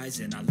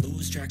horizon. I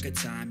lose track of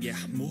time, yeah,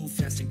 I move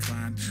fast and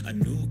climb a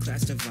new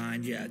class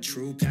divine, yeah,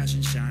 true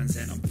passion shines.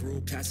 And I'm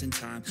through passing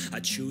time, I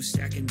choose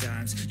stacking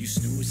dimes. You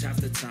snooze half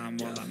the time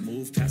while I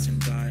move passing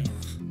by.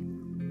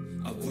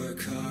 I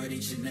work hard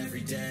each and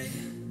every day,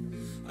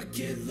 I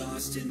get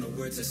lost in the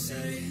words I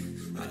say.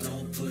 I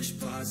don't push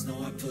pause,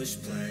 no, I push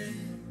play.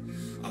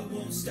 I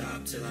won't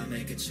stop till I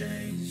make a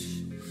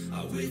change.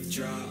 I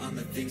withdraw on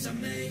the things I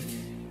make.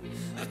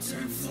 I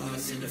turn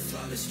flaws into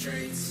flawless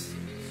traits.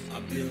 I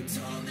build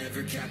tall,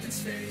 never capped in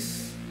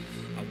space.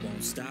 I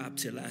won't stop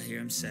till I hear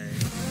him say,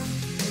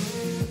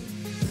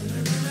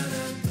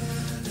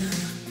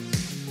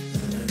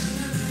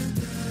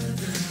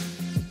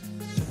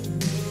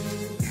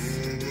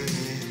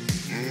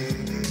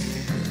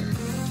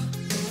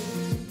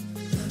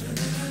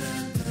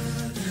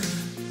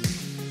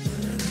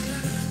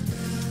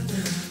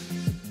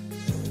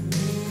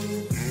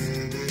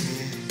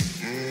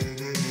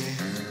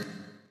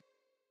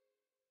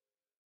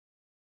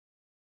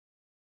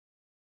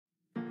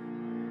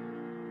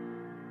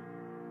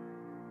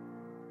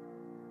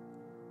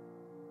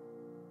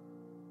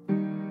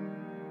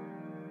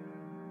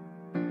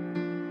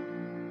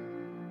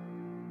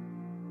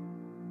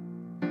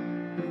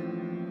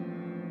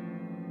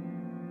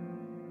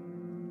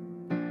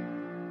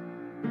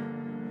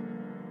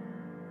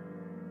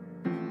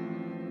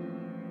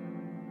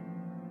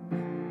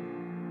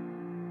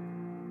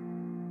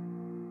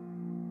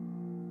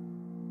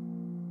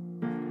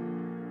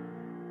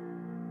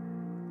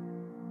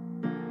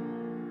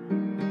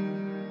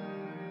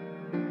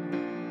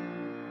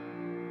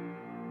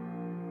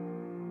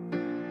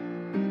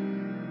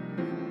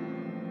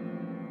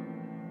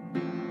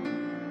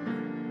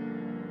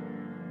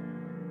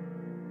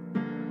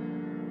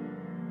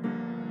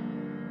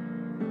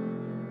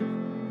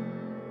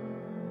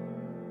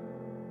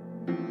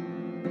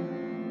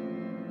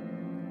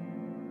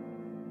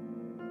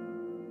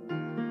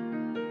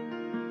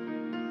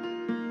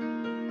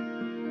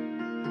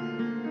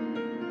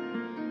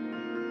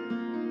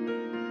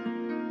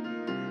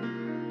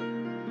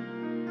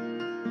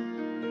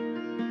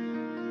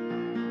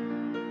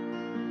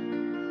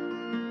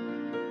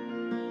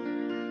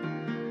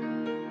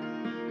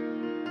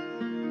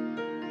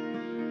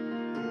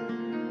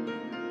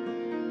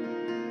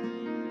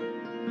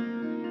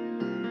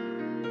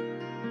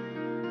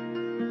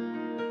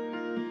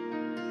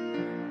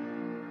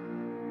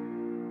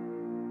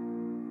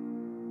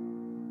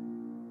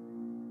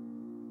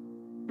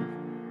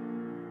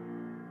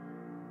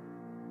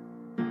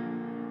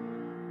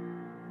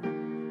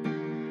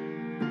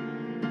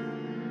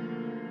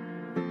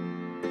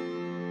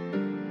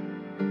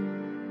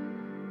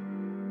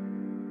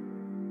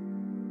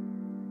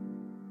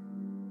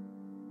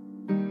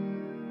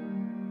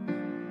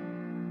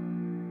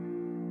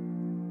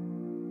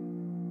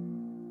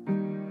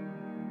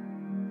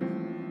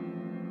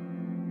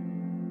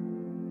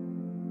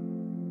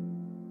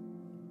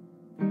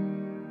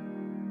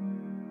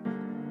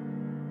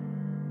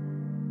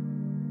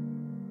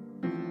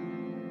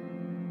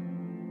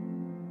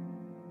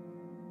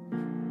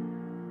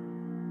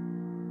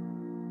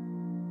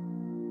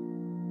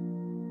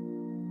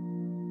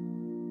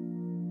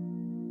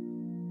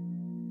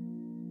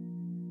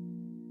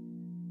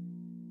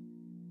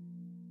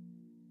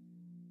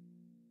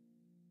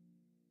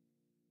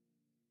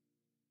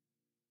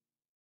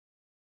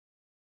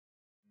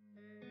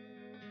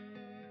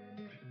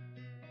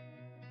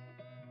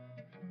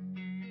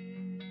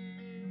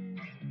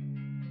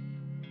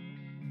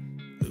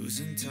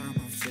 losing time,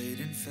 I'm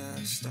fading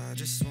fast. I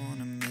just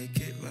wanna make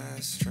it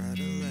last. Try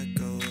to let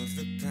go of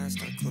the past.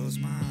 I close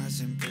my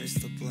eyes, embrace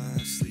the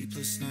blast.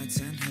 Sleepless nights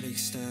and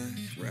headaches stack.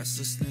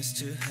 Restlessness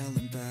to hell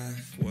and back.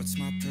 What's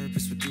my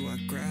purpose? What do I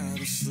grab?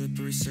 A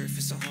slippery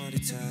surface, a heart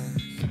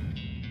attack.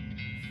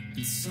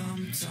 And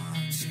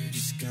sometimes you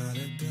just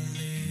gotta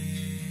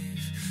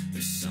believe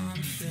there's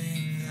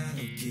something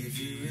that'll give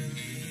you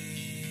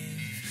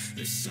relief.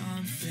 There's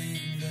something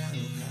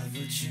that'll have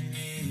what you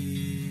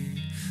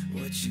need,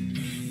 what you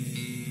need.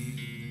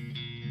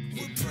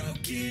 We're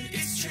broken,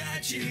 it's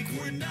tragic,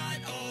 we're not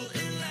all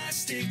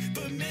elastic,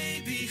 but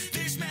maybe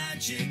there's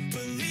magic.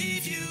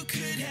 Believe you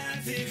could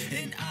have it.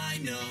 And I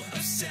know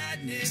of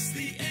sadness,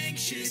 the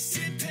anxious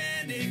and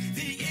panic,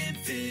 the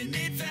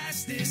infinite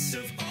vastness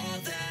of all